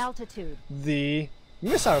 have altitude. the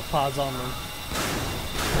missile pods on them.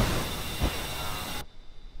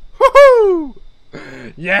 Woohoo!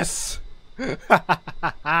 Yes!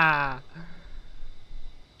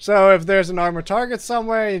 So if there's an armored target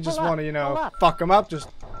somewhere, you just want to, you know, fuck them up, just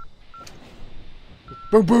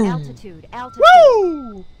boom, boom. Altitude, altitude.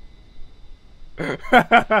 Woo!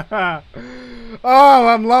 Oh,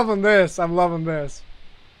 I'm loving this. I'm loving this.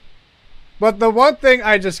 But the one thing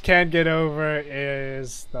I just can't get over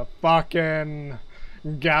is the fucking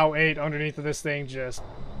GAU 8 underneath of this thing just...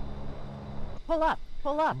 Pull up,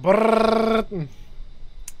 pull up. Brrrr.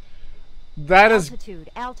 That is... Altitude,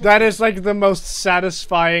 altitude. That is like the most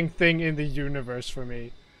satisfying thing in the universe for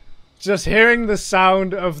me. Just hearing the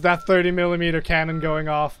sound of that 30mm cannon going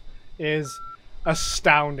off is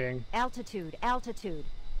astounding. Altitude, altitude.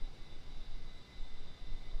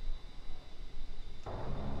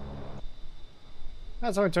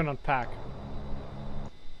 That's how I turn on pack.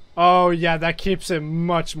 Oh yeah, that keeps it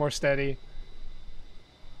much more steady.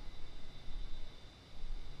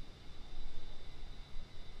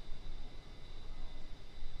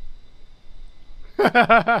 You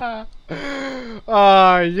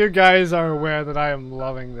guys are aware that I am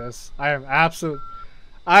loving this. I am absolute.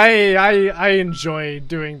 I enjoy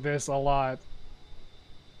doing this a lot.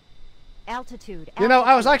 Altitude, altitude. You know,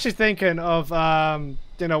 I was actually thinking of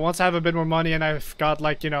you know, once I have a bit more money and I've got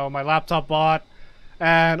like, you know, my laptop bought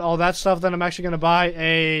and all that stuff, then I'm actually gonna buy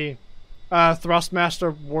a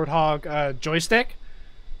Thrustmaster Warthog joystick.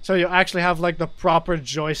 So you actually have like the proper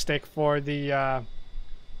joystick for the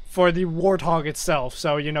Warthog itself.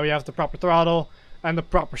 So, you know, you have the proper throttle and the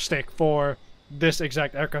proper stick for this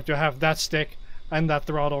exact aircraft, you'll have that stick and that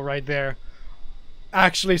throttle right there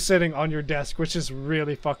actually sitting on your desk, which is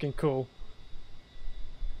really fucking cool.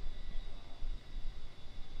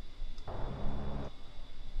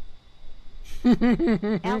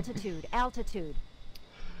 Altitude, altitude.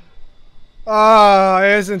 Ah,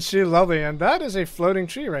 isn't she lovely? And that is a floating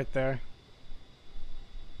tree right there.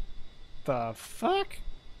 The fuck?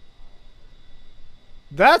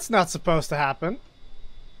 That's not supposed to happen.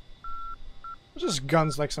 Just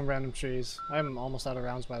guns like some random trees. I'm almost out of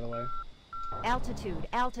rounds, by the way. Altitude,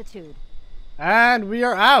 altitude. And we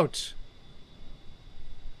are out.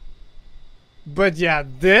 But yeah,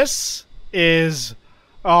 this is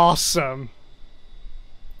awesome.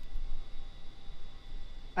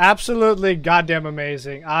 Absolutely goddamn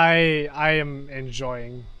amazing. I am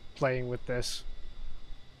enjoying playing with this.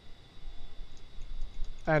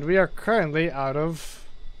 And we are currently out of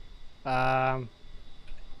and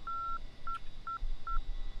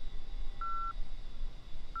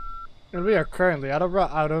we are currently out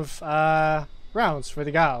of rounds for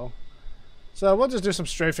the GAO. So we'll just do some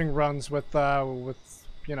strafing runs with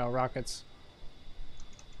you know, rockets.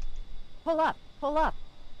 Pull up, pull up.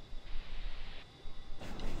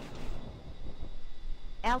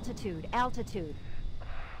 Altitude, altitude.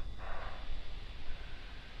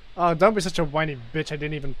 Oh, don't be such a whiny bitch. I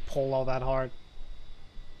didn't even pull all that hard.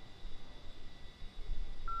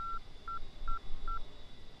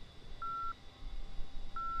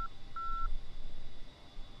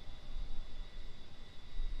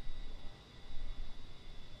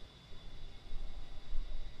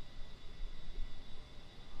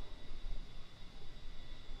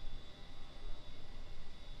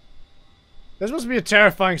 This must be a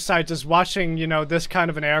terrifying sight, just watching, you know, this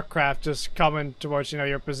kind of an aircraft just coming towards, you know,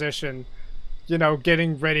 your position. You know,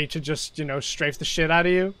 getting ready to just, you know, strafe the shit out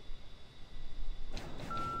of you.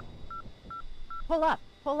 Pull up,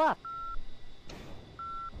 pull up.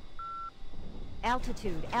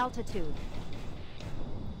 Altitude, altitude.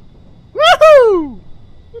 Woohoo!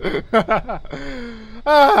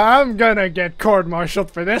 I'm gonna get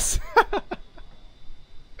court-martialed for this.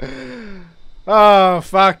 Oh,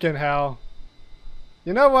 fucking hell.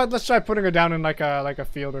 You know what? Let's try putting her down in like a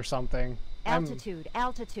field or something. Altitude,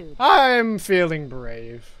 altitude. I'm feeling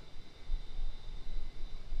brave.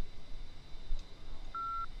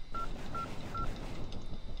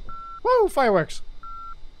 Woo! Fireworks.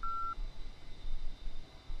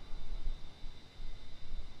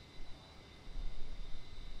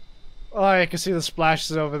 Oh, I can see the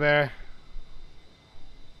splashes over there.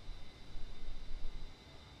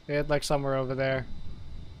 They hit like somewhere over there.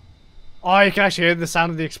 Oh, you can actually hear the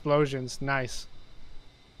sound of the explosions. Nice.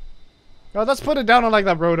 Oh, let's put it down on like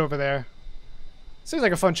that road over there. Seems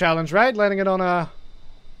like a fun challenge, right? Landing it on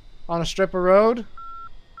a strip of road.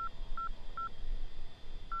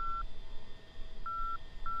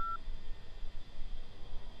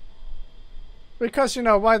 Because, you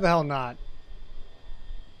know, why the hell not?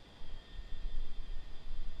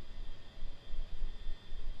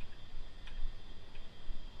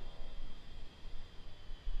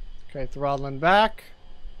 Okay, throttling back.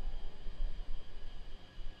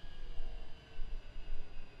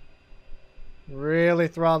 Really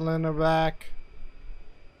throttling her back.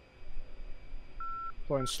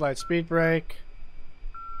 Pulling slight speed brake.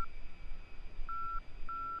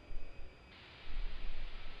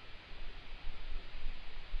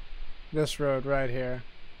 This road right here.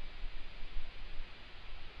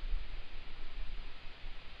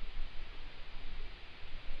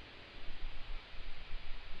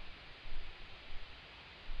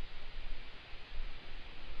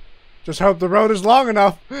 Just hope the road is long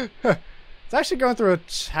enough. It's actually going through a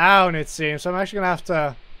town, it seems, so I'm actually going to have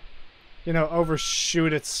to, you know,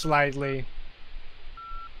 overshoot it slightly.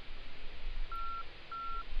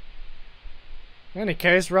 In any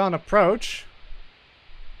case, we're on approach.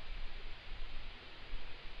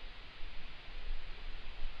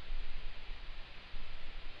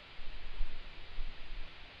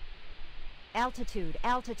 Altitude,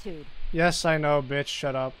 altitude. Yes, I know, bitch.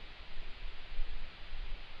 Shut up.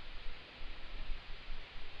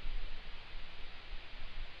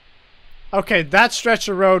 Okay, that stretch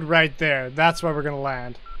of road right there. That's where we're going to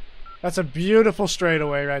land. That's a beautiful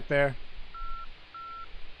straightaway right there.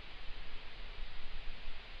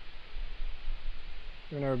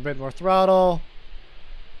 Giving her a bit more throttle.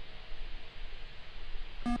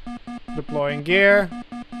 Deploying gear.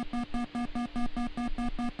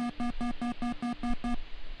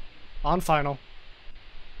 On final.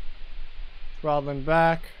 Throttling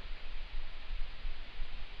back.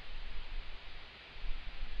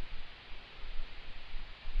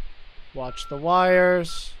 Watch the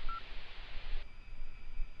wires.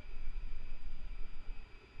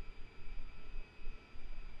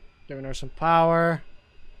 Giving her some power.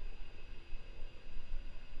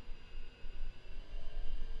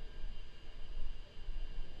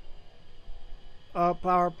 Oh,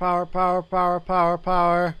 power, power, power, power, power,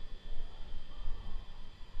 power.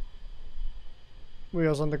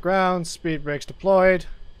 Wheels on the ground, speed brakes deployed.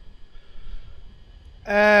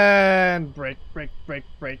 And brake, brake, brake,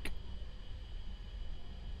 brake.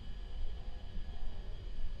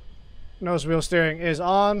 Nose wheel steering is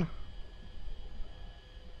on.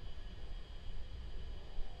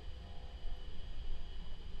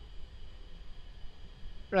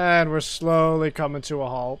 And we're slowly coming to a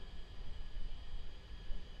halt.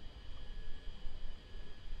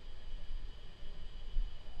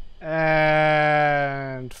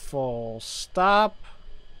 And full stop.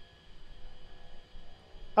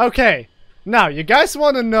 Okay, now you guys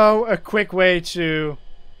want to know a quick way to...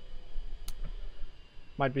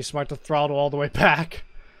 Might be smart to throttle all the way back.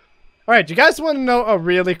 Alright, you guys want to know a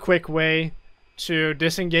really quick way to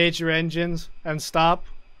disengage your engines and stop?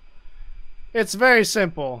 It's very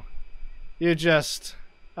simple. You just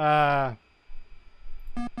pull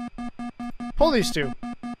these two.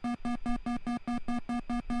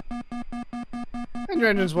 And your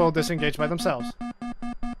engines will disengage by themselves.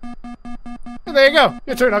 And there you go!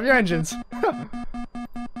 You turn off your engines!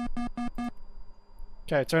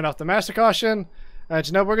 Okay, turn off the master caution. Do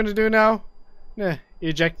you know what we're gonna do now?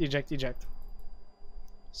 Eject, eject, eject.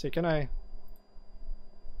 See, can I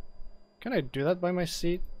do that by my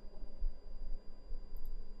seat?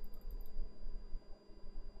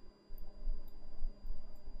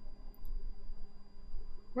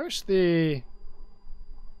 Where's the...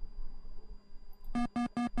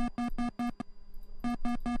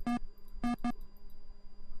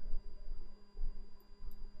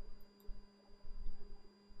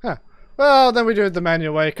 Huh. Well, then we do it the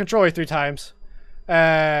manual way. Control A 3 times.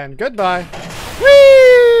 And goodbye.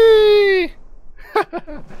 Whee!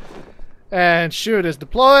 And chute is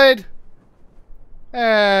deployed.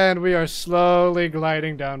 And we are slowly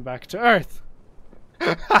gliding down back to Earth.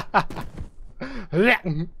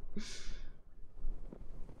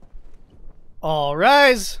 All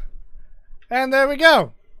rise. And there we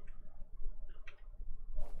go.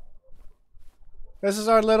 This is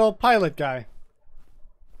our little pilot guy,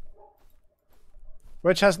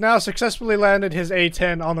 which has now successfully landed his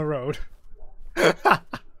A-10 on the road.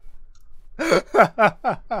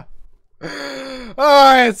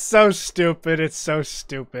 Oh, it's so stupid. It's so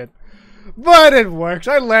stupid. But it works.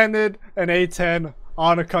 I landed an A-10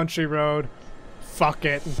 on a country road. Fuck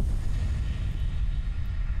it.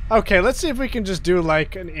 Okay, let's see if we can just do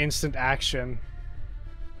like an instant action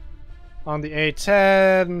on the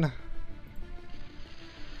A-10.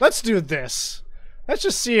 Let's do this. Let's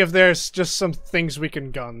just see if there's just some things we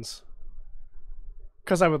can guns.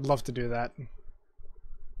 Because I would love to do that.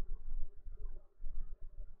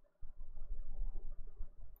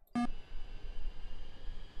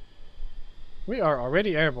 We are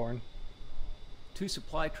already airborne. 2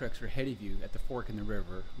 supply trucks are ahead of you at the fork in the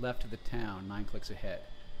river, left of the town, 9 clicks ahead.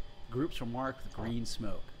 Groups are marked with green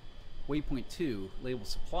smoke. Waypoint 2, labeled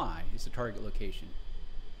supply, is the target location.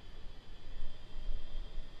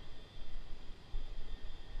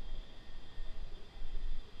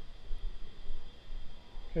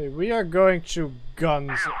 Okay, we are going to guns.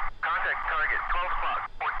 Contact target 12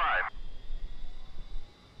 o'clock, point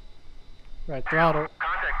 5. Right, throttle.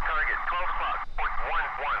 Contact target 12 o'clock, point 1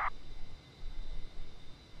 1.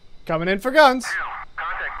 Coming in for guns. 2.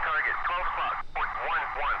 Contact target 12 o'clock, point 1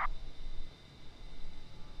 1.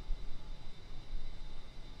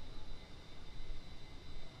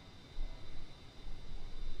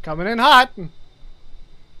 Coming in hot.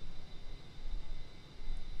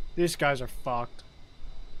 These guys are fucked.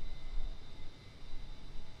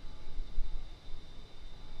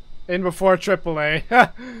 In before AAA.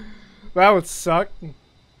 That would suck.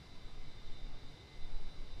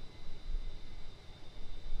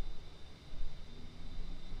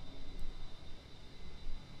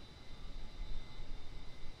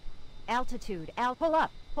 Altitude. Pull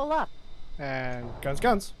up. Pull up. And guns,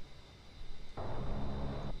 guns.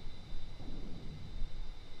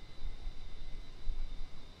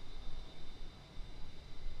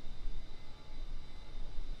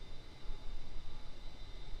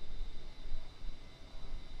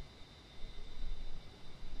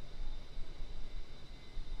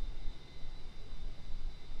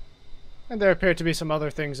 And there appear to be some other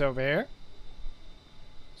things over here.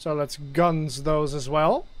 So let's guns those as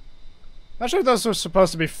well. Not sure if those were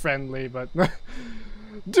supposed to be friendly, but...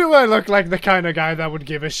 do I look like the kind of guy that would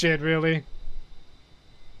give a shit, really?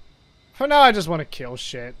 For now, I just want to kill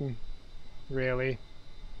shit. Really.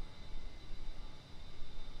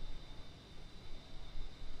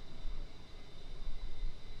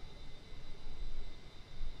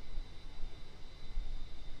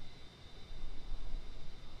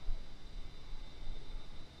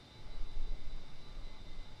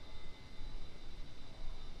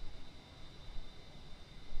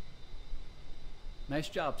 Nice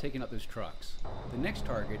job taking out those trucks. The next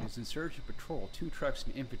target is Insurgent Patrol, 2 trucks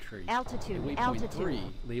and infantry. Altitude, At waypoint altitude. 3,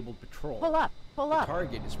 labeled Patrol. Pull up, pull The up.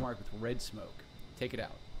 target is marked with red smoke. Take it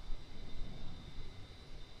out.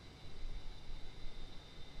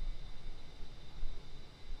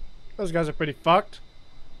 Those guys are pretty fucked.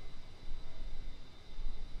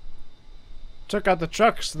 Took out the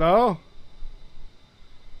trucks, though.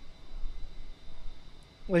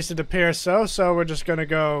 At least it appears so. So we're just gonna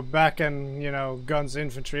go back and, you know, guns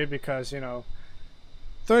infantry because, you know,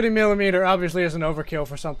 30mm obviously is an overkill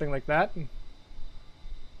for something like that.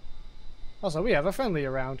 Also, we have a friendly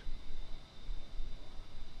around.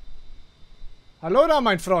 Hallo da,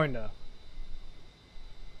 mein Freunde.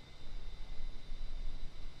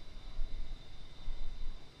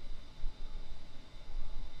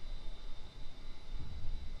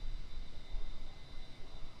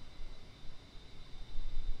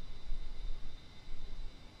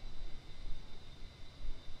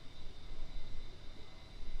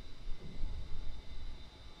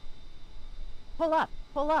 Pull up,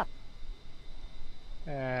 pull up.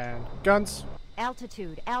 And guns.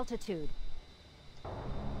 Altitude, altitude.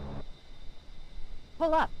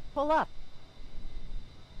 Pull up, pull up.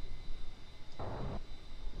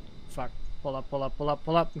 Fuck. Pull up, pull up, pull up,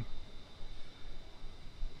 pull up.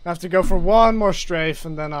 I have to go for one more strafe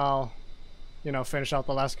and then I'll, you know, finish out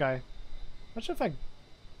the last guy. Not sure if I...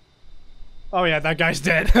 Oh yeah, that guy's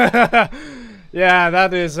dead. Yeah,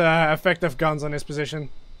 that is effective guns on his position.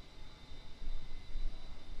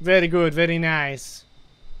 Very good, very nice.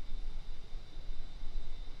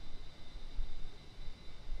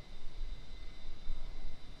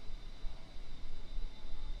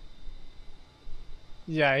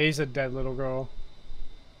 Yeah, he's a dead little girl.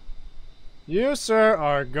 You, sir,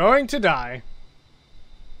 are going to die.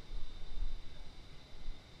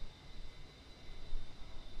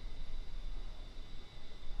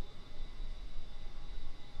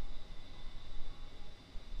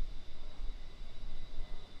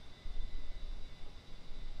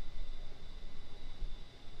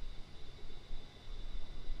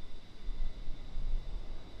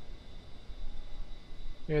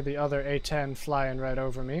 Hear the other A-10 flying right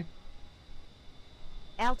over me.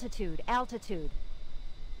 Altitude, altitude.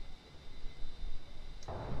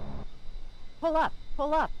 Pull up,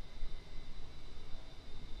 pull up.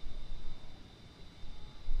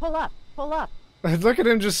 Pull up, pull up. Look at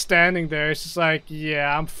him just standing there. It's just like,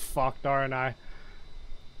 yeah, I'm fucked, aren't I?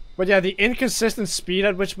 But yeah, the inconsistent speed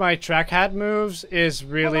at which my track hat moves is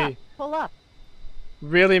really... Pull up.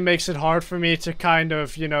 Really makes it hard for me to kind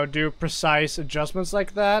of, you know, do precise adjustments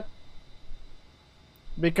like that.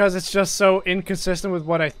 Because it's just so inconsistent with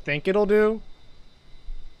what I think it'll do.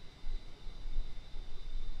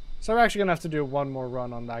 So we're actually gonna have to do one more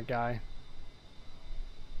run on that guy.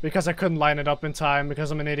 Because I couldn't line it up in time because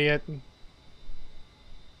I'm an idiot.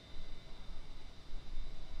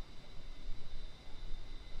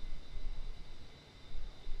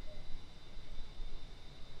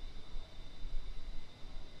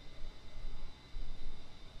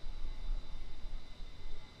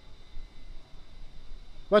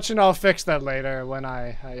 But you know, I'll fix that later when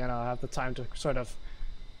I you know, have the time to sort of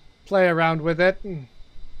play around with it.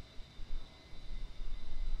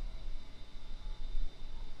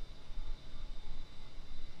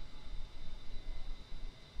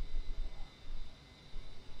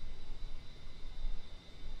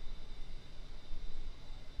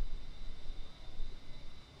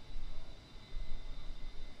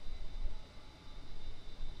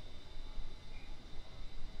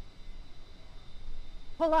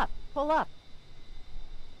 Pull up, pull up.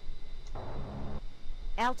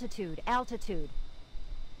 Altitude, altitude.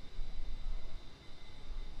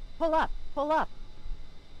 Pull up, pull up.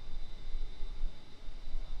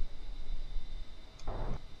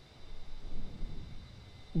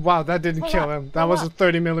 Wow, that didn't Pull kill up, him. That pull was a up.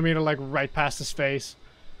 30mm like right past his face.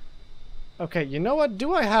 Okay, you know what?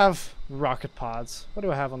 Do I have rocket pods? What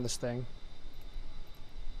do I have on this thing?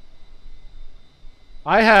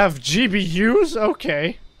 I have GBUs?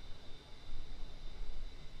 Okay.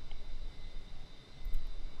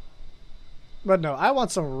 But no, I want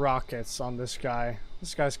some rockets on this guy.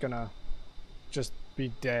 This guy's gonna just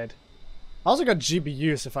be dead. I also got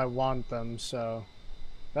GBUs if I want them, so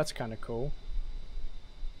that's kind of cool.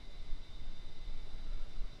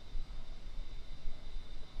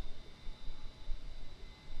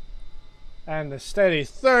 And the steady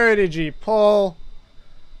 30G pull.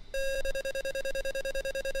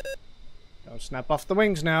 Don't snap off the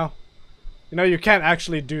wings now. You know, you can't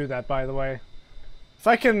actually do that, by the way. If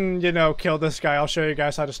I can, you know, kill this guy, I'll show you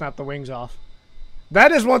guys how to snap the wings off.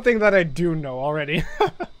 That is one thing that I do know already.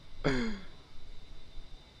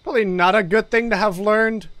 Probably not a good thing to have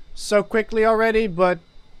learned so quickly already, but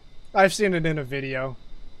I've seen it in a video.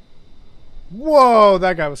 Whoa,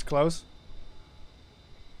 that guy was close.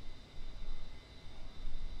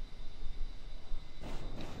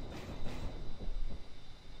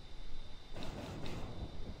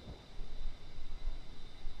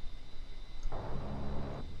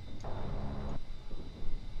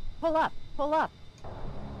 Pull up, pull up.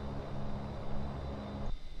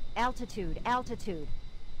 Altitude, altitude.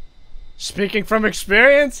 Speaking from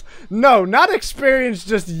experience? No, not experience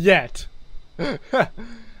just yet.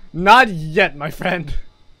 Not yet, my friend.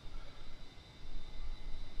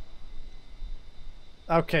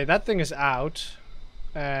 Okay, that thing is out.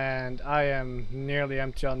 And I am nearly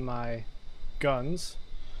empty on my guns.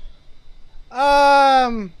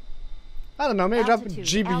 I don't know, maybe drop a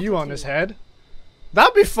GBU on his head.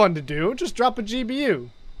 That'd be fun to do. Just drop a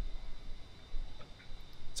GBU.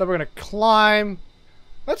 So we're gonna climb.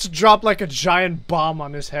 Let's drop like a giant bomb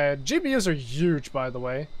on his head. GBUs are huge, by the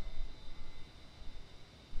way.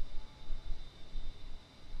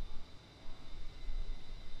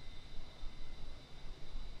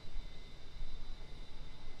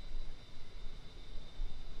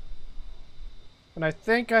 And I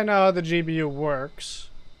think I know how the GBU works.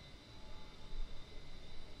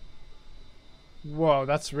 Whoa,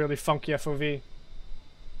 that's really funky FOV.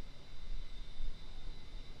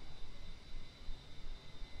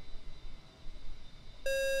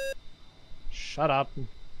 Shut up.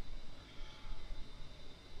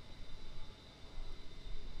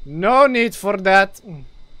 No need for that.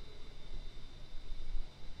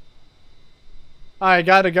 I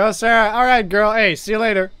gotta go, Sarah. Alright, girl. Hey, see you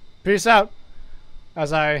later. Peace out.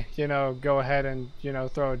 As I, go ahead and,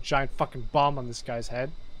 throw a giant fucking bomb on this guy's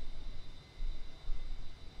head.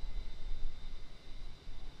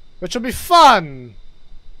 Which will be fun!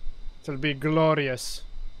 It'll be glorious.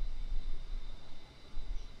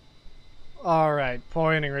 Alright,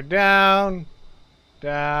 pointing her down.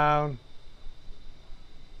 Down.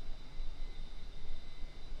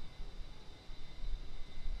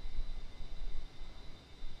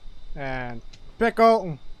 And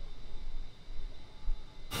pickle.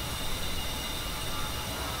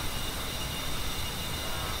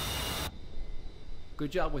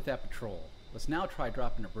 Good job with that patrol. Let's now try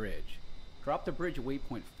dropping a bridge. Drop the bridge at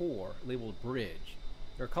waypoint 4, labeled Bridge.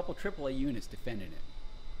 There are a couple AAA units defending it.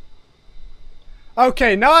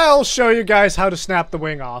 Okay, now I'll show you guys how to snap the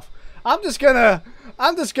wing off. I'm just gonna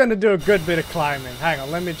do a good bit of climbing. Hang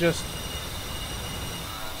on, let me just...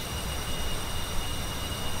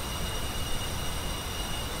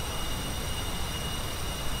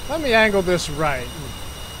 Let me angle this right.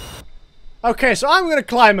 Okay, so I'm gonna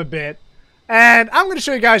climb a bit. And I'm going to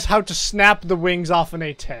show you guys how to snap the wings off an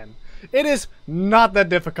A-10. It is not that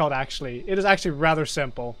difficult, actually. It is actually rather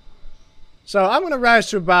simple. So I'm going to rise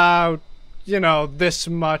to about, this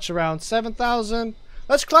much, around 7,000.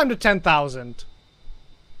 Let's climb to 10,000.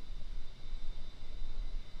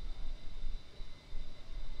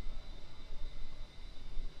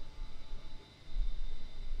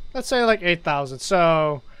 Let's say like 8,000.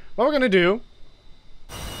 So what we're going to do...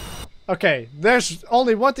 Okay, there's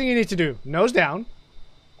only one thing you need to do. Nose down.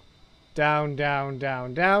 Down, down,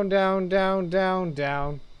 down, down, down, down, down,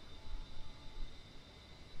 down.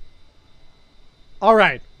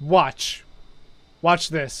 Alright, watch. Watch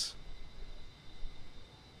this.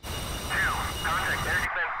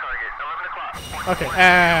 Okay,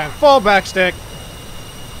 and full backstick.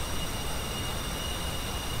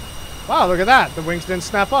 Wow, look at that. The wings didn't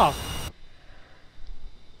snap off.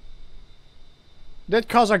 Did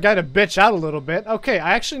cause our guy to bitch out a little bit. Okay,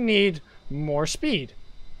 I actually need more speed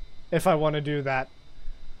if I want to do that.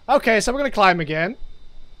 Okay, so we're going to climb again.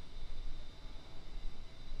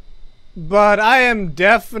 But I am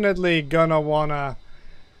definitely going to want to,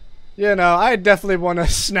 I definitely want to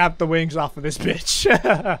snap the wings off of this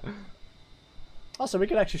bitch. Also, we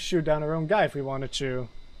could actually shoot down our own guy if we wanted to.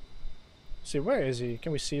 Let's see, where is he?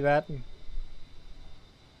 Can we see that?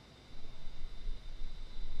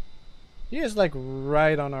 He is like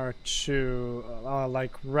right on our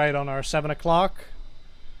like right on our 7 o'clock.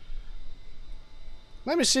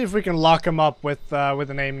 Let me see if we can lock him up with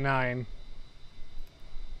an aim 9.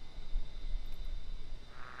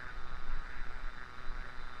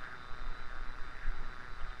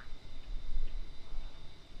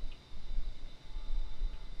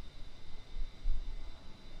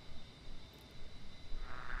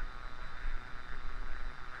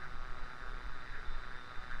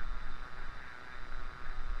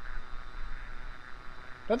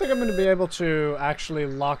 I don't think I'm going to be able to actually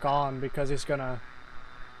lock on because he's going to,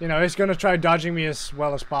 he's going to try dodging me as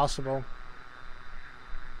well as possible.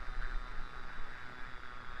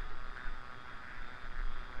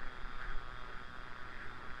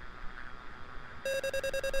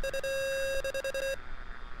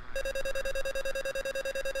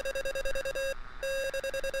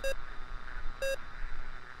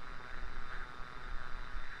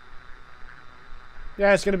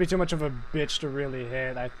 Yeah, it's gonna be too much of a bitch to really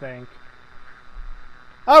hit, I think.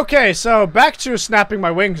 Okay, so back to snapping my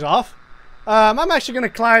wings off. I'm actually gonna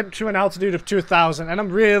climb to an altitude of 2,000, and I'm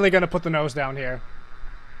really gonna put the nose down here.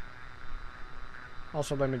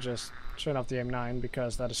 Also, let me just turn off the M9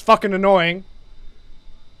 because that is fucking annoying.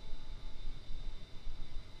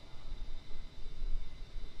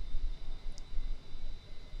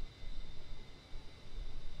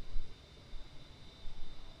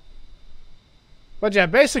 But yeah,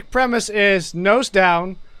 basic premise is nose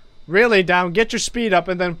down, really down, get your speed up,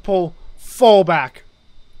 and then pull full back.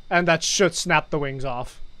 And that should snap the wings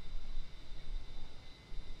off.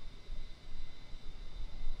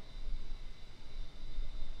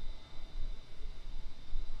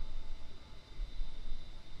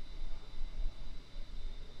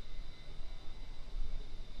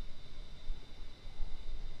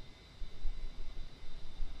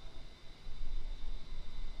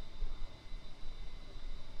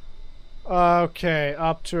 Okay,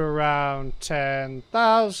 up to around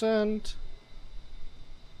 10,000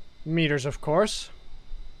 meters, of course.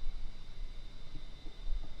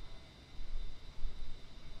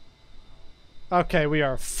 Okay, we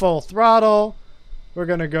are full throttle. We're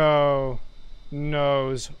gonna go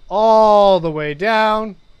nose all the way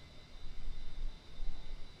down.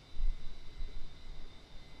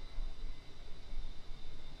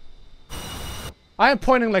 I am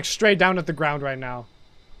pointing like straight down at the ground right now.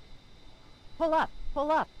 Pull up,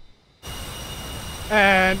 pull up.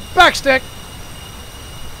 And backstick.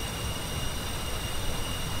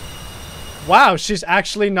 Wow, she's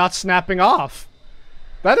actually not snapping off.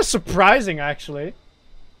 That is surprising, actually.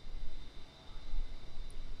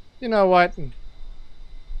 You know what?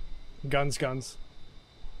 Guns, guns.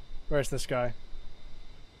 Where's this guy?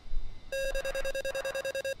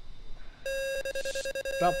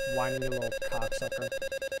 Stop whining, you little cocksucker.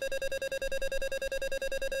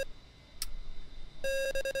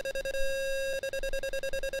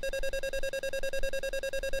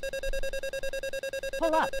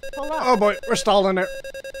 Pull up, pull up. Oh boy, we're stalling her.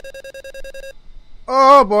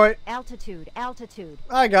 Oh boy. Altitude, altitude.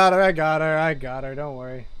 I got her, I got her, I got her. Don't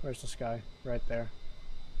worry. Where's this guy? Right there.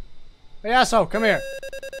 Hey, asshole, come here.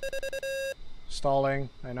 Stalling,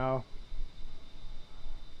 I know.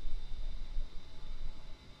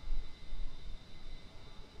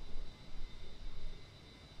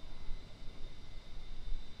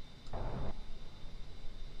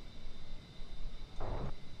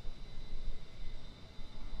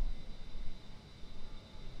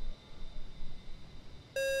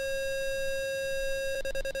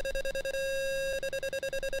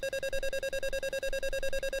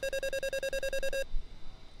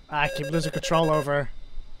 I keep losing control over her.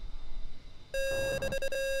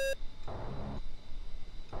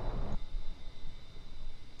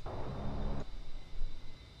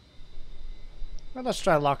 Well, let's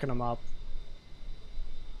try locking them up.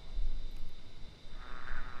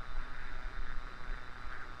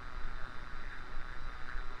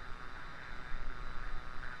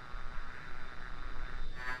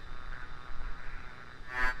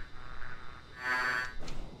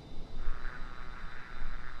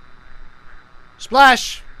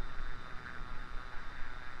 Splash!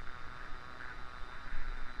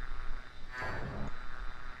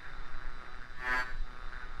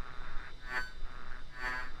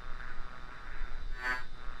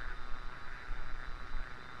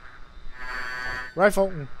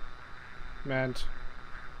 Rifle. Meant.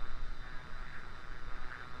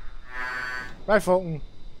 Rifle.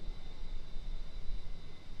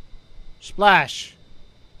 Splash.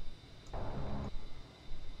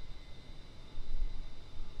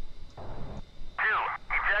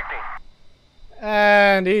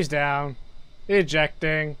 And he's down.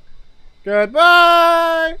 Ejecting.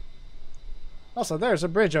 Goodbye! Also, there's a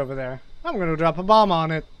bridge over there. I'm gonna drop a bomb on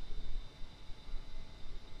it.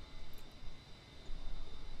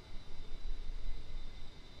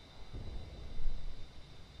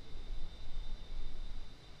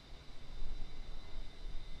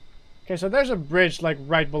 Okay, so there's a bridge, like,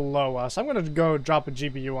 right below us. I'm gonna go drop a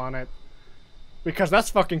GBU on it. Because that's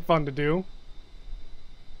fucking fun to do.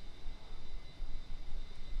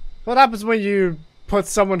 What happens when you put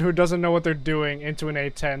someone who doesn't know what they're doing into an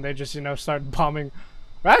A-10? They just, you know, start bombing.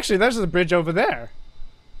 Well, actually, there's a bridge over there.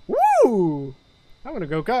 Woo! I'm gonna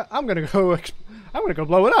go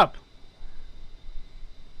blow it up.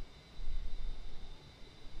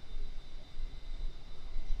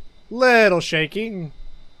 Little shaky.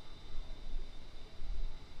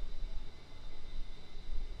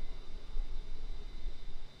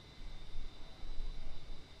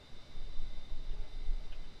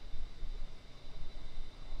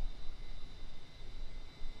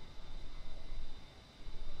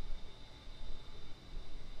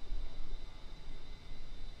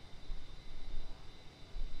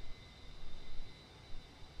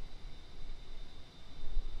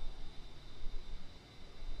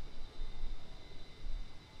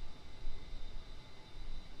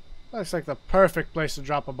 Looks like the perfect place to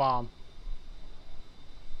drop a bomb.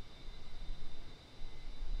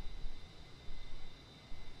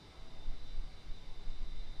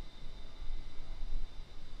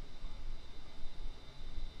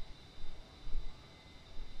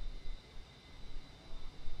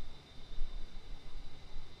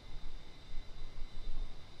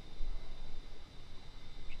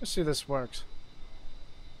 Let's see if this works.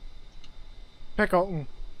 Pickle.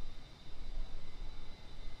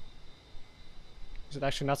 Is it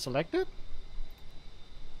actually not selected?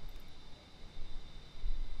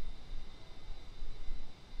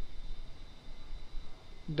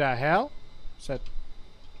 The hell? Is that...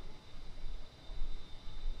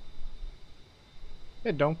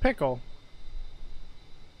 It don't pickle.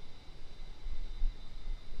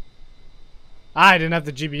 I didn't have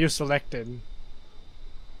the GPU selected.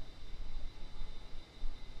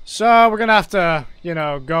 So we're gonna have to, you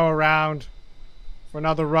know, go around for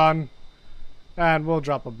another run. And we'll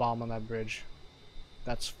drop a bomb on that bridge.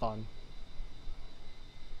 That's fun.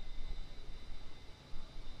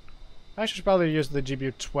 I should probably use the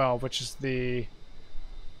GPU 12, which is the...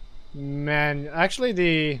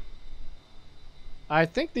 I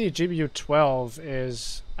think the GPU 12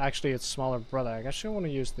 is actually its smaller brother. I actually want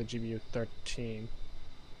to use the GPU 13.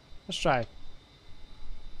 Let's try it.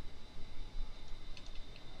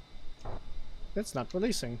 It's not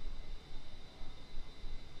releasing.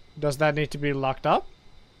 Does that need to be locked up?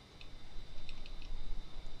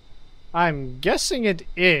 I'm guessing it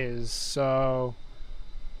is, so...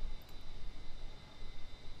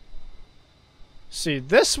 See,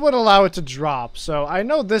 this would allow it to drop, so I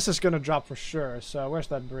know this is going to drop for sure, so where's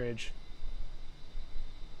that bridge?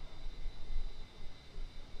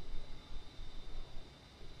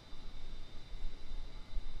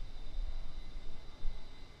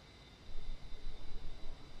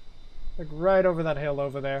 Like right over that hill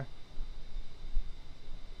over there.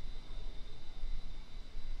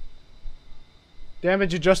 Damn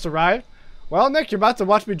it, you just arrived? Well, Nick, you're about to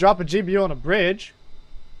watch me drop a GPU on a bridge.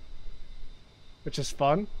 Which is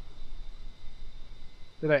fun.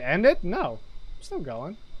 Did I end it? No. I'm still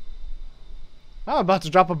going. I'm about to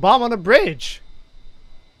drop a bomb on a bridge.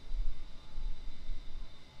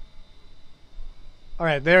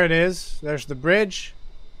 Alright, there it is. There's the bridge.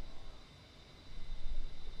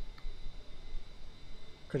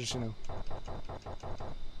 Could just, you know.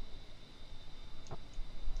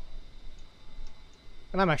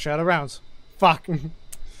 And I'm actually out of rounds. Fuck.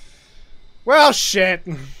 Well, shit.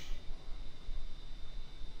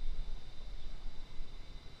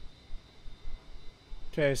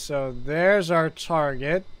 Okay, so there's our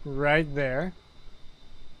target right there.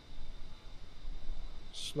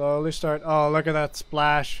 Slowly start. Oh, look at that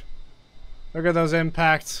splash. Look at those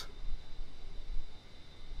impacts.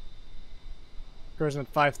 Goes at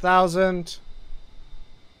 5,000.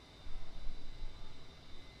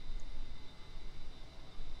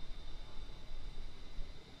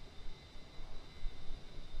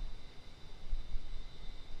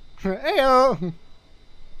 Ayo!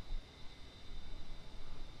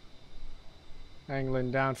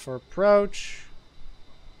 Angling down for approach.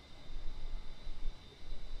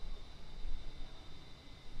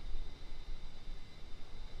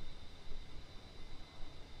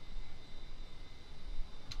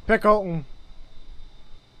 Pickle.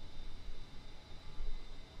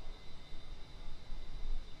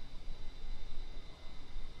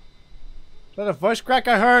 Is that a voice crack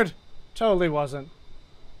I heard? Totally wasn't.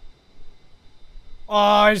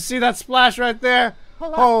 Oh, you see that splash right there?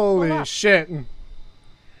 Pull up, Holy pull up. shit.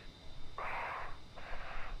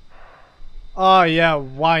 Oh yeah,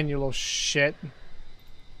 whine, you little shit.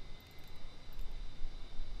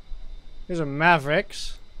 Here's a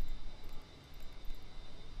Mavericks.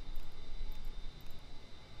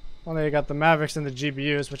 Only you got the Mavericks and the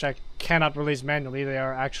GPUs, which I cannot release manually. They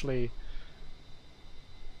are actually...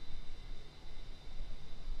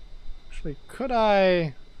 Actually, could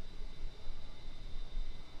I...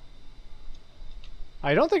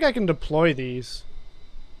 I don't think I can deploy these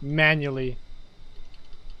manually.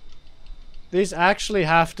 These actually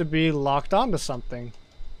have to be locked onto something,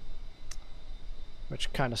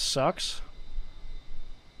 which kind of sucks.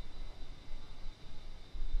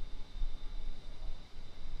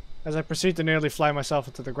 As I proceed to nearly fly myself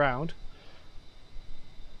into the ground.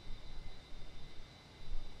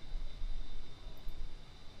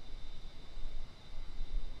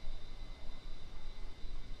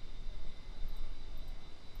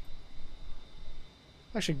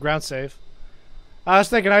 Actually, ground save. I was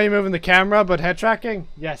thinking, are you moving the camera, but head tracking?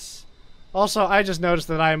 Yes. Also, I just noticed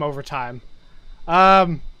that I am over time.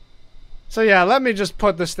 So yeah, let me just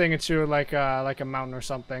put this thing into like a mountain or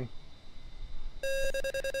something.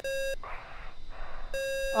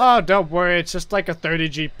 Oh, don't worry. It's just like a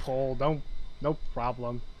 30G pull. No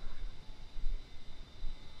problem.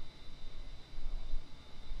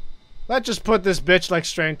 Let's just put this bitch like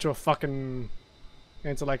straight into a fucking,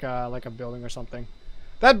 into like a building or something.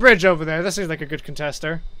 That bridge over there. That seems like a good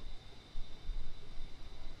contester.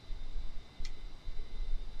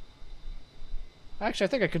 Actually, I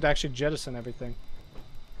think I could actually jettison everything.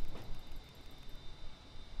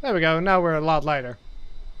 There we go. Now we're a lot lighter.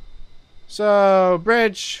 So,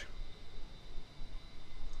 bridge.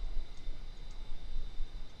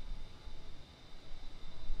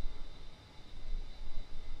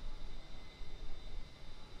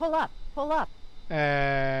 Pull up, pull up.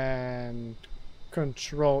 And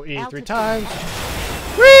Control E Altitude. 3 times.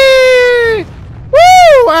 Whee!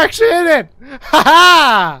 Woo! I actually hit it! Ha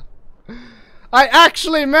ha! I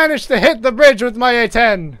actually managed to hit the bridge with my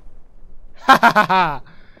A-10. Ha ha ha ha!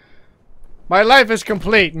 My life is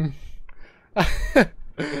complete. That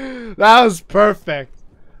was perfect.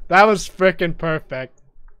 That was freaking perfect.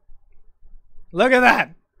 Look at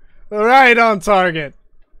that! Right on target.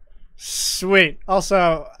 Sweet.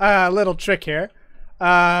 Also, a little trick here.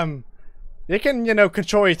 You can, you know,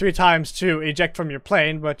 Control E 3 times to eject from your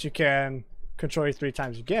plane, but you can Control E 3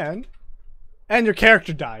 times again, and your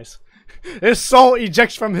character dies. His soul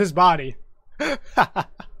ejects from his body.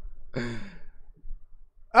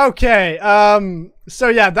 Okay, so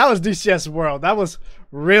yeah, that was DCS World. That was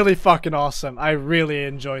really fucking awesome. I really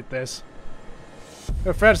enjoyed this.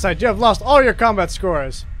 Fratricide, you have lost all your combat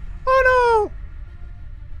scores. Oh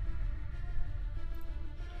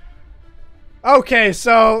no! Okay,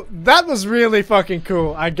 so that was really fucking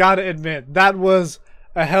cool. I gotta admit, that was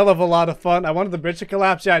a hell of a lot of fun. I wanted the bridge to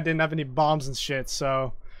collapse. Yeah, I didn't have any bombs and shit,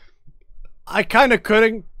 so I kind of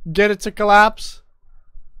couldn't get it to collapse.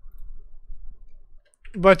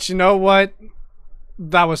 But you know what?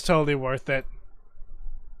 That was totally worth it.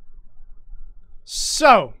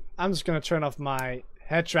 So, I'm just gonna turn off my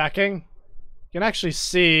head tracking. You can actually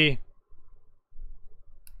see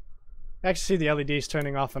the LEDs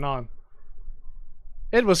turning off and on.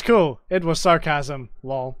 It was cool. It was sarcasm.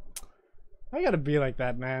 Lol. I gotta be like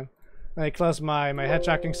that, man. I close my head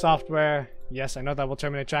tracking software. Yes, I know that will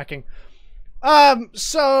terminate tracking.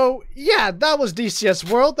 So yeah, that was DCS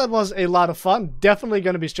World. That was a lot of fun. Definitely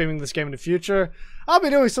going to be streaming this game in the future. I'll be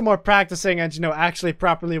doing some more practicing and, you know, actually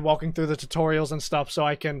properly walking through the tutorials and stuff so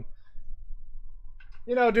I can,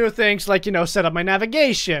 you know, do things like, you know, set up my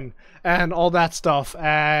navigation and all that stuff,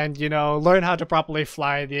 and, you know, learn how to properly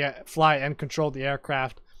fly and control the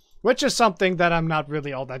aircraft, which is something that I'm not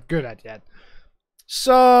really all that good at yet.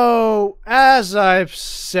 So, as I've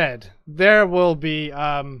said, there will be,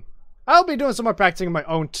 I'll be doing some more practicing in my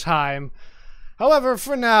own time. However,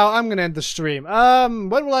 for now, I'm going to end the stream. When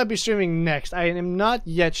will I be streaming next? I am not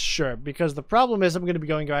yet sure, because the problem is I'm going to be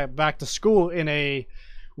going back to school in a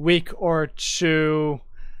week or two,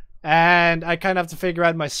 and I kind of have to figure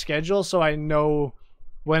out my schedule so I know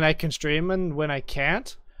when I can stream and when I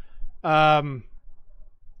can't. So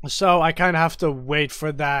I kind of have to wait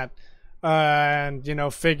for that and, you know,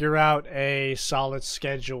 figure out a solid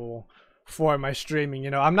schedule for my streaming.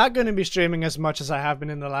 You know, I'm not going to be streaming as much as I have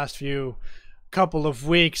been in the last couple of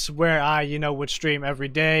weeks where I, you know, would stream every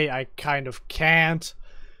day. I kind of can't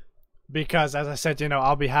because, as I said, you know,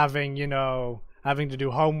 I'll be having, you know, having to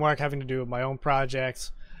do homework, having to do my own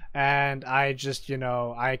projects, and I just, you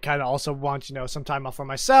know, I kind of also want, you know, some time off for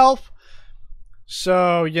myself.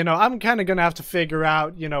 So, you know, I'm kind of going to have to figure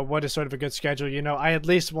out, you know, what is sort of a good schedule. You know, I at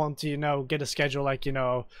least want to, you know, get a schedule like, you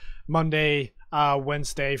know, Monday,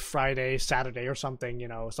 Wednesday, Friday, Saturday or something, you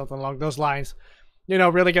know, something along those lines. You know,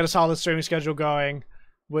 really get a solid streaming schedule going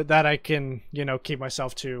with that I can, you know, keep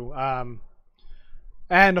myself to.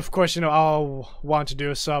 And of course, you know, I'll want to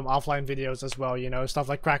do some offline videos as well, you know, stuff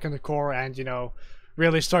like cracking the core and, you know,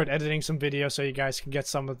 really start editing some videos so you guys can get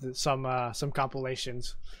some of the, some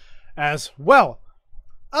compilations as well.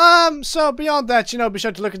 So beyond that, you know, be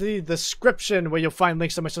sure to look at the description where you'll find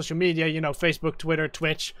links to my social media, you know, Facebook, Twitter,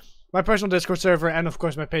 Twitch, my personal Discord server, and of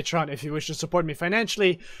course my Patreon if you wish to support me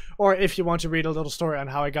financially, or if you want to read a little story on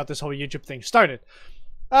how I got this whole YouTube thing started.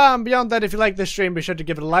 Beyond that, if you like this stream, be sure to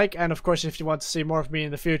give it a like, and of course if you want to see more of me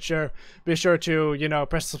in the future, be sure to, you know,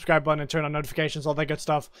 press the subscribe button and turn on notifications, all that good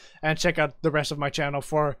stuff, and check out the rest of my channel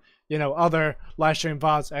for, you know, other live stream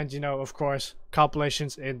VODs and, you know, of course,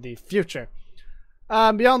 compilations in the future.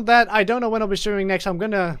 Beyond that, I don't know when I'll be streaming next.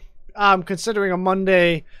 I'm considering a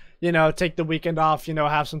Monday, you know, take the weekend off, you know,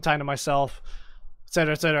 have some time to myself,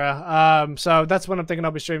 etc., etc. So that's when I'm thinking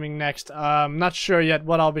I'll be streaming next. Not sure yet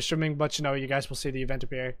what I'll be streaming, but, you know, you guys will see the event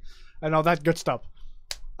appear and all that good stuff.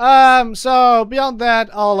 So beyond that,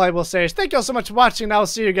 all I will say is thank you all so much for watching, and I will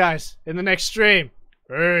see you guys in the next stream.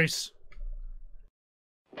 Peace.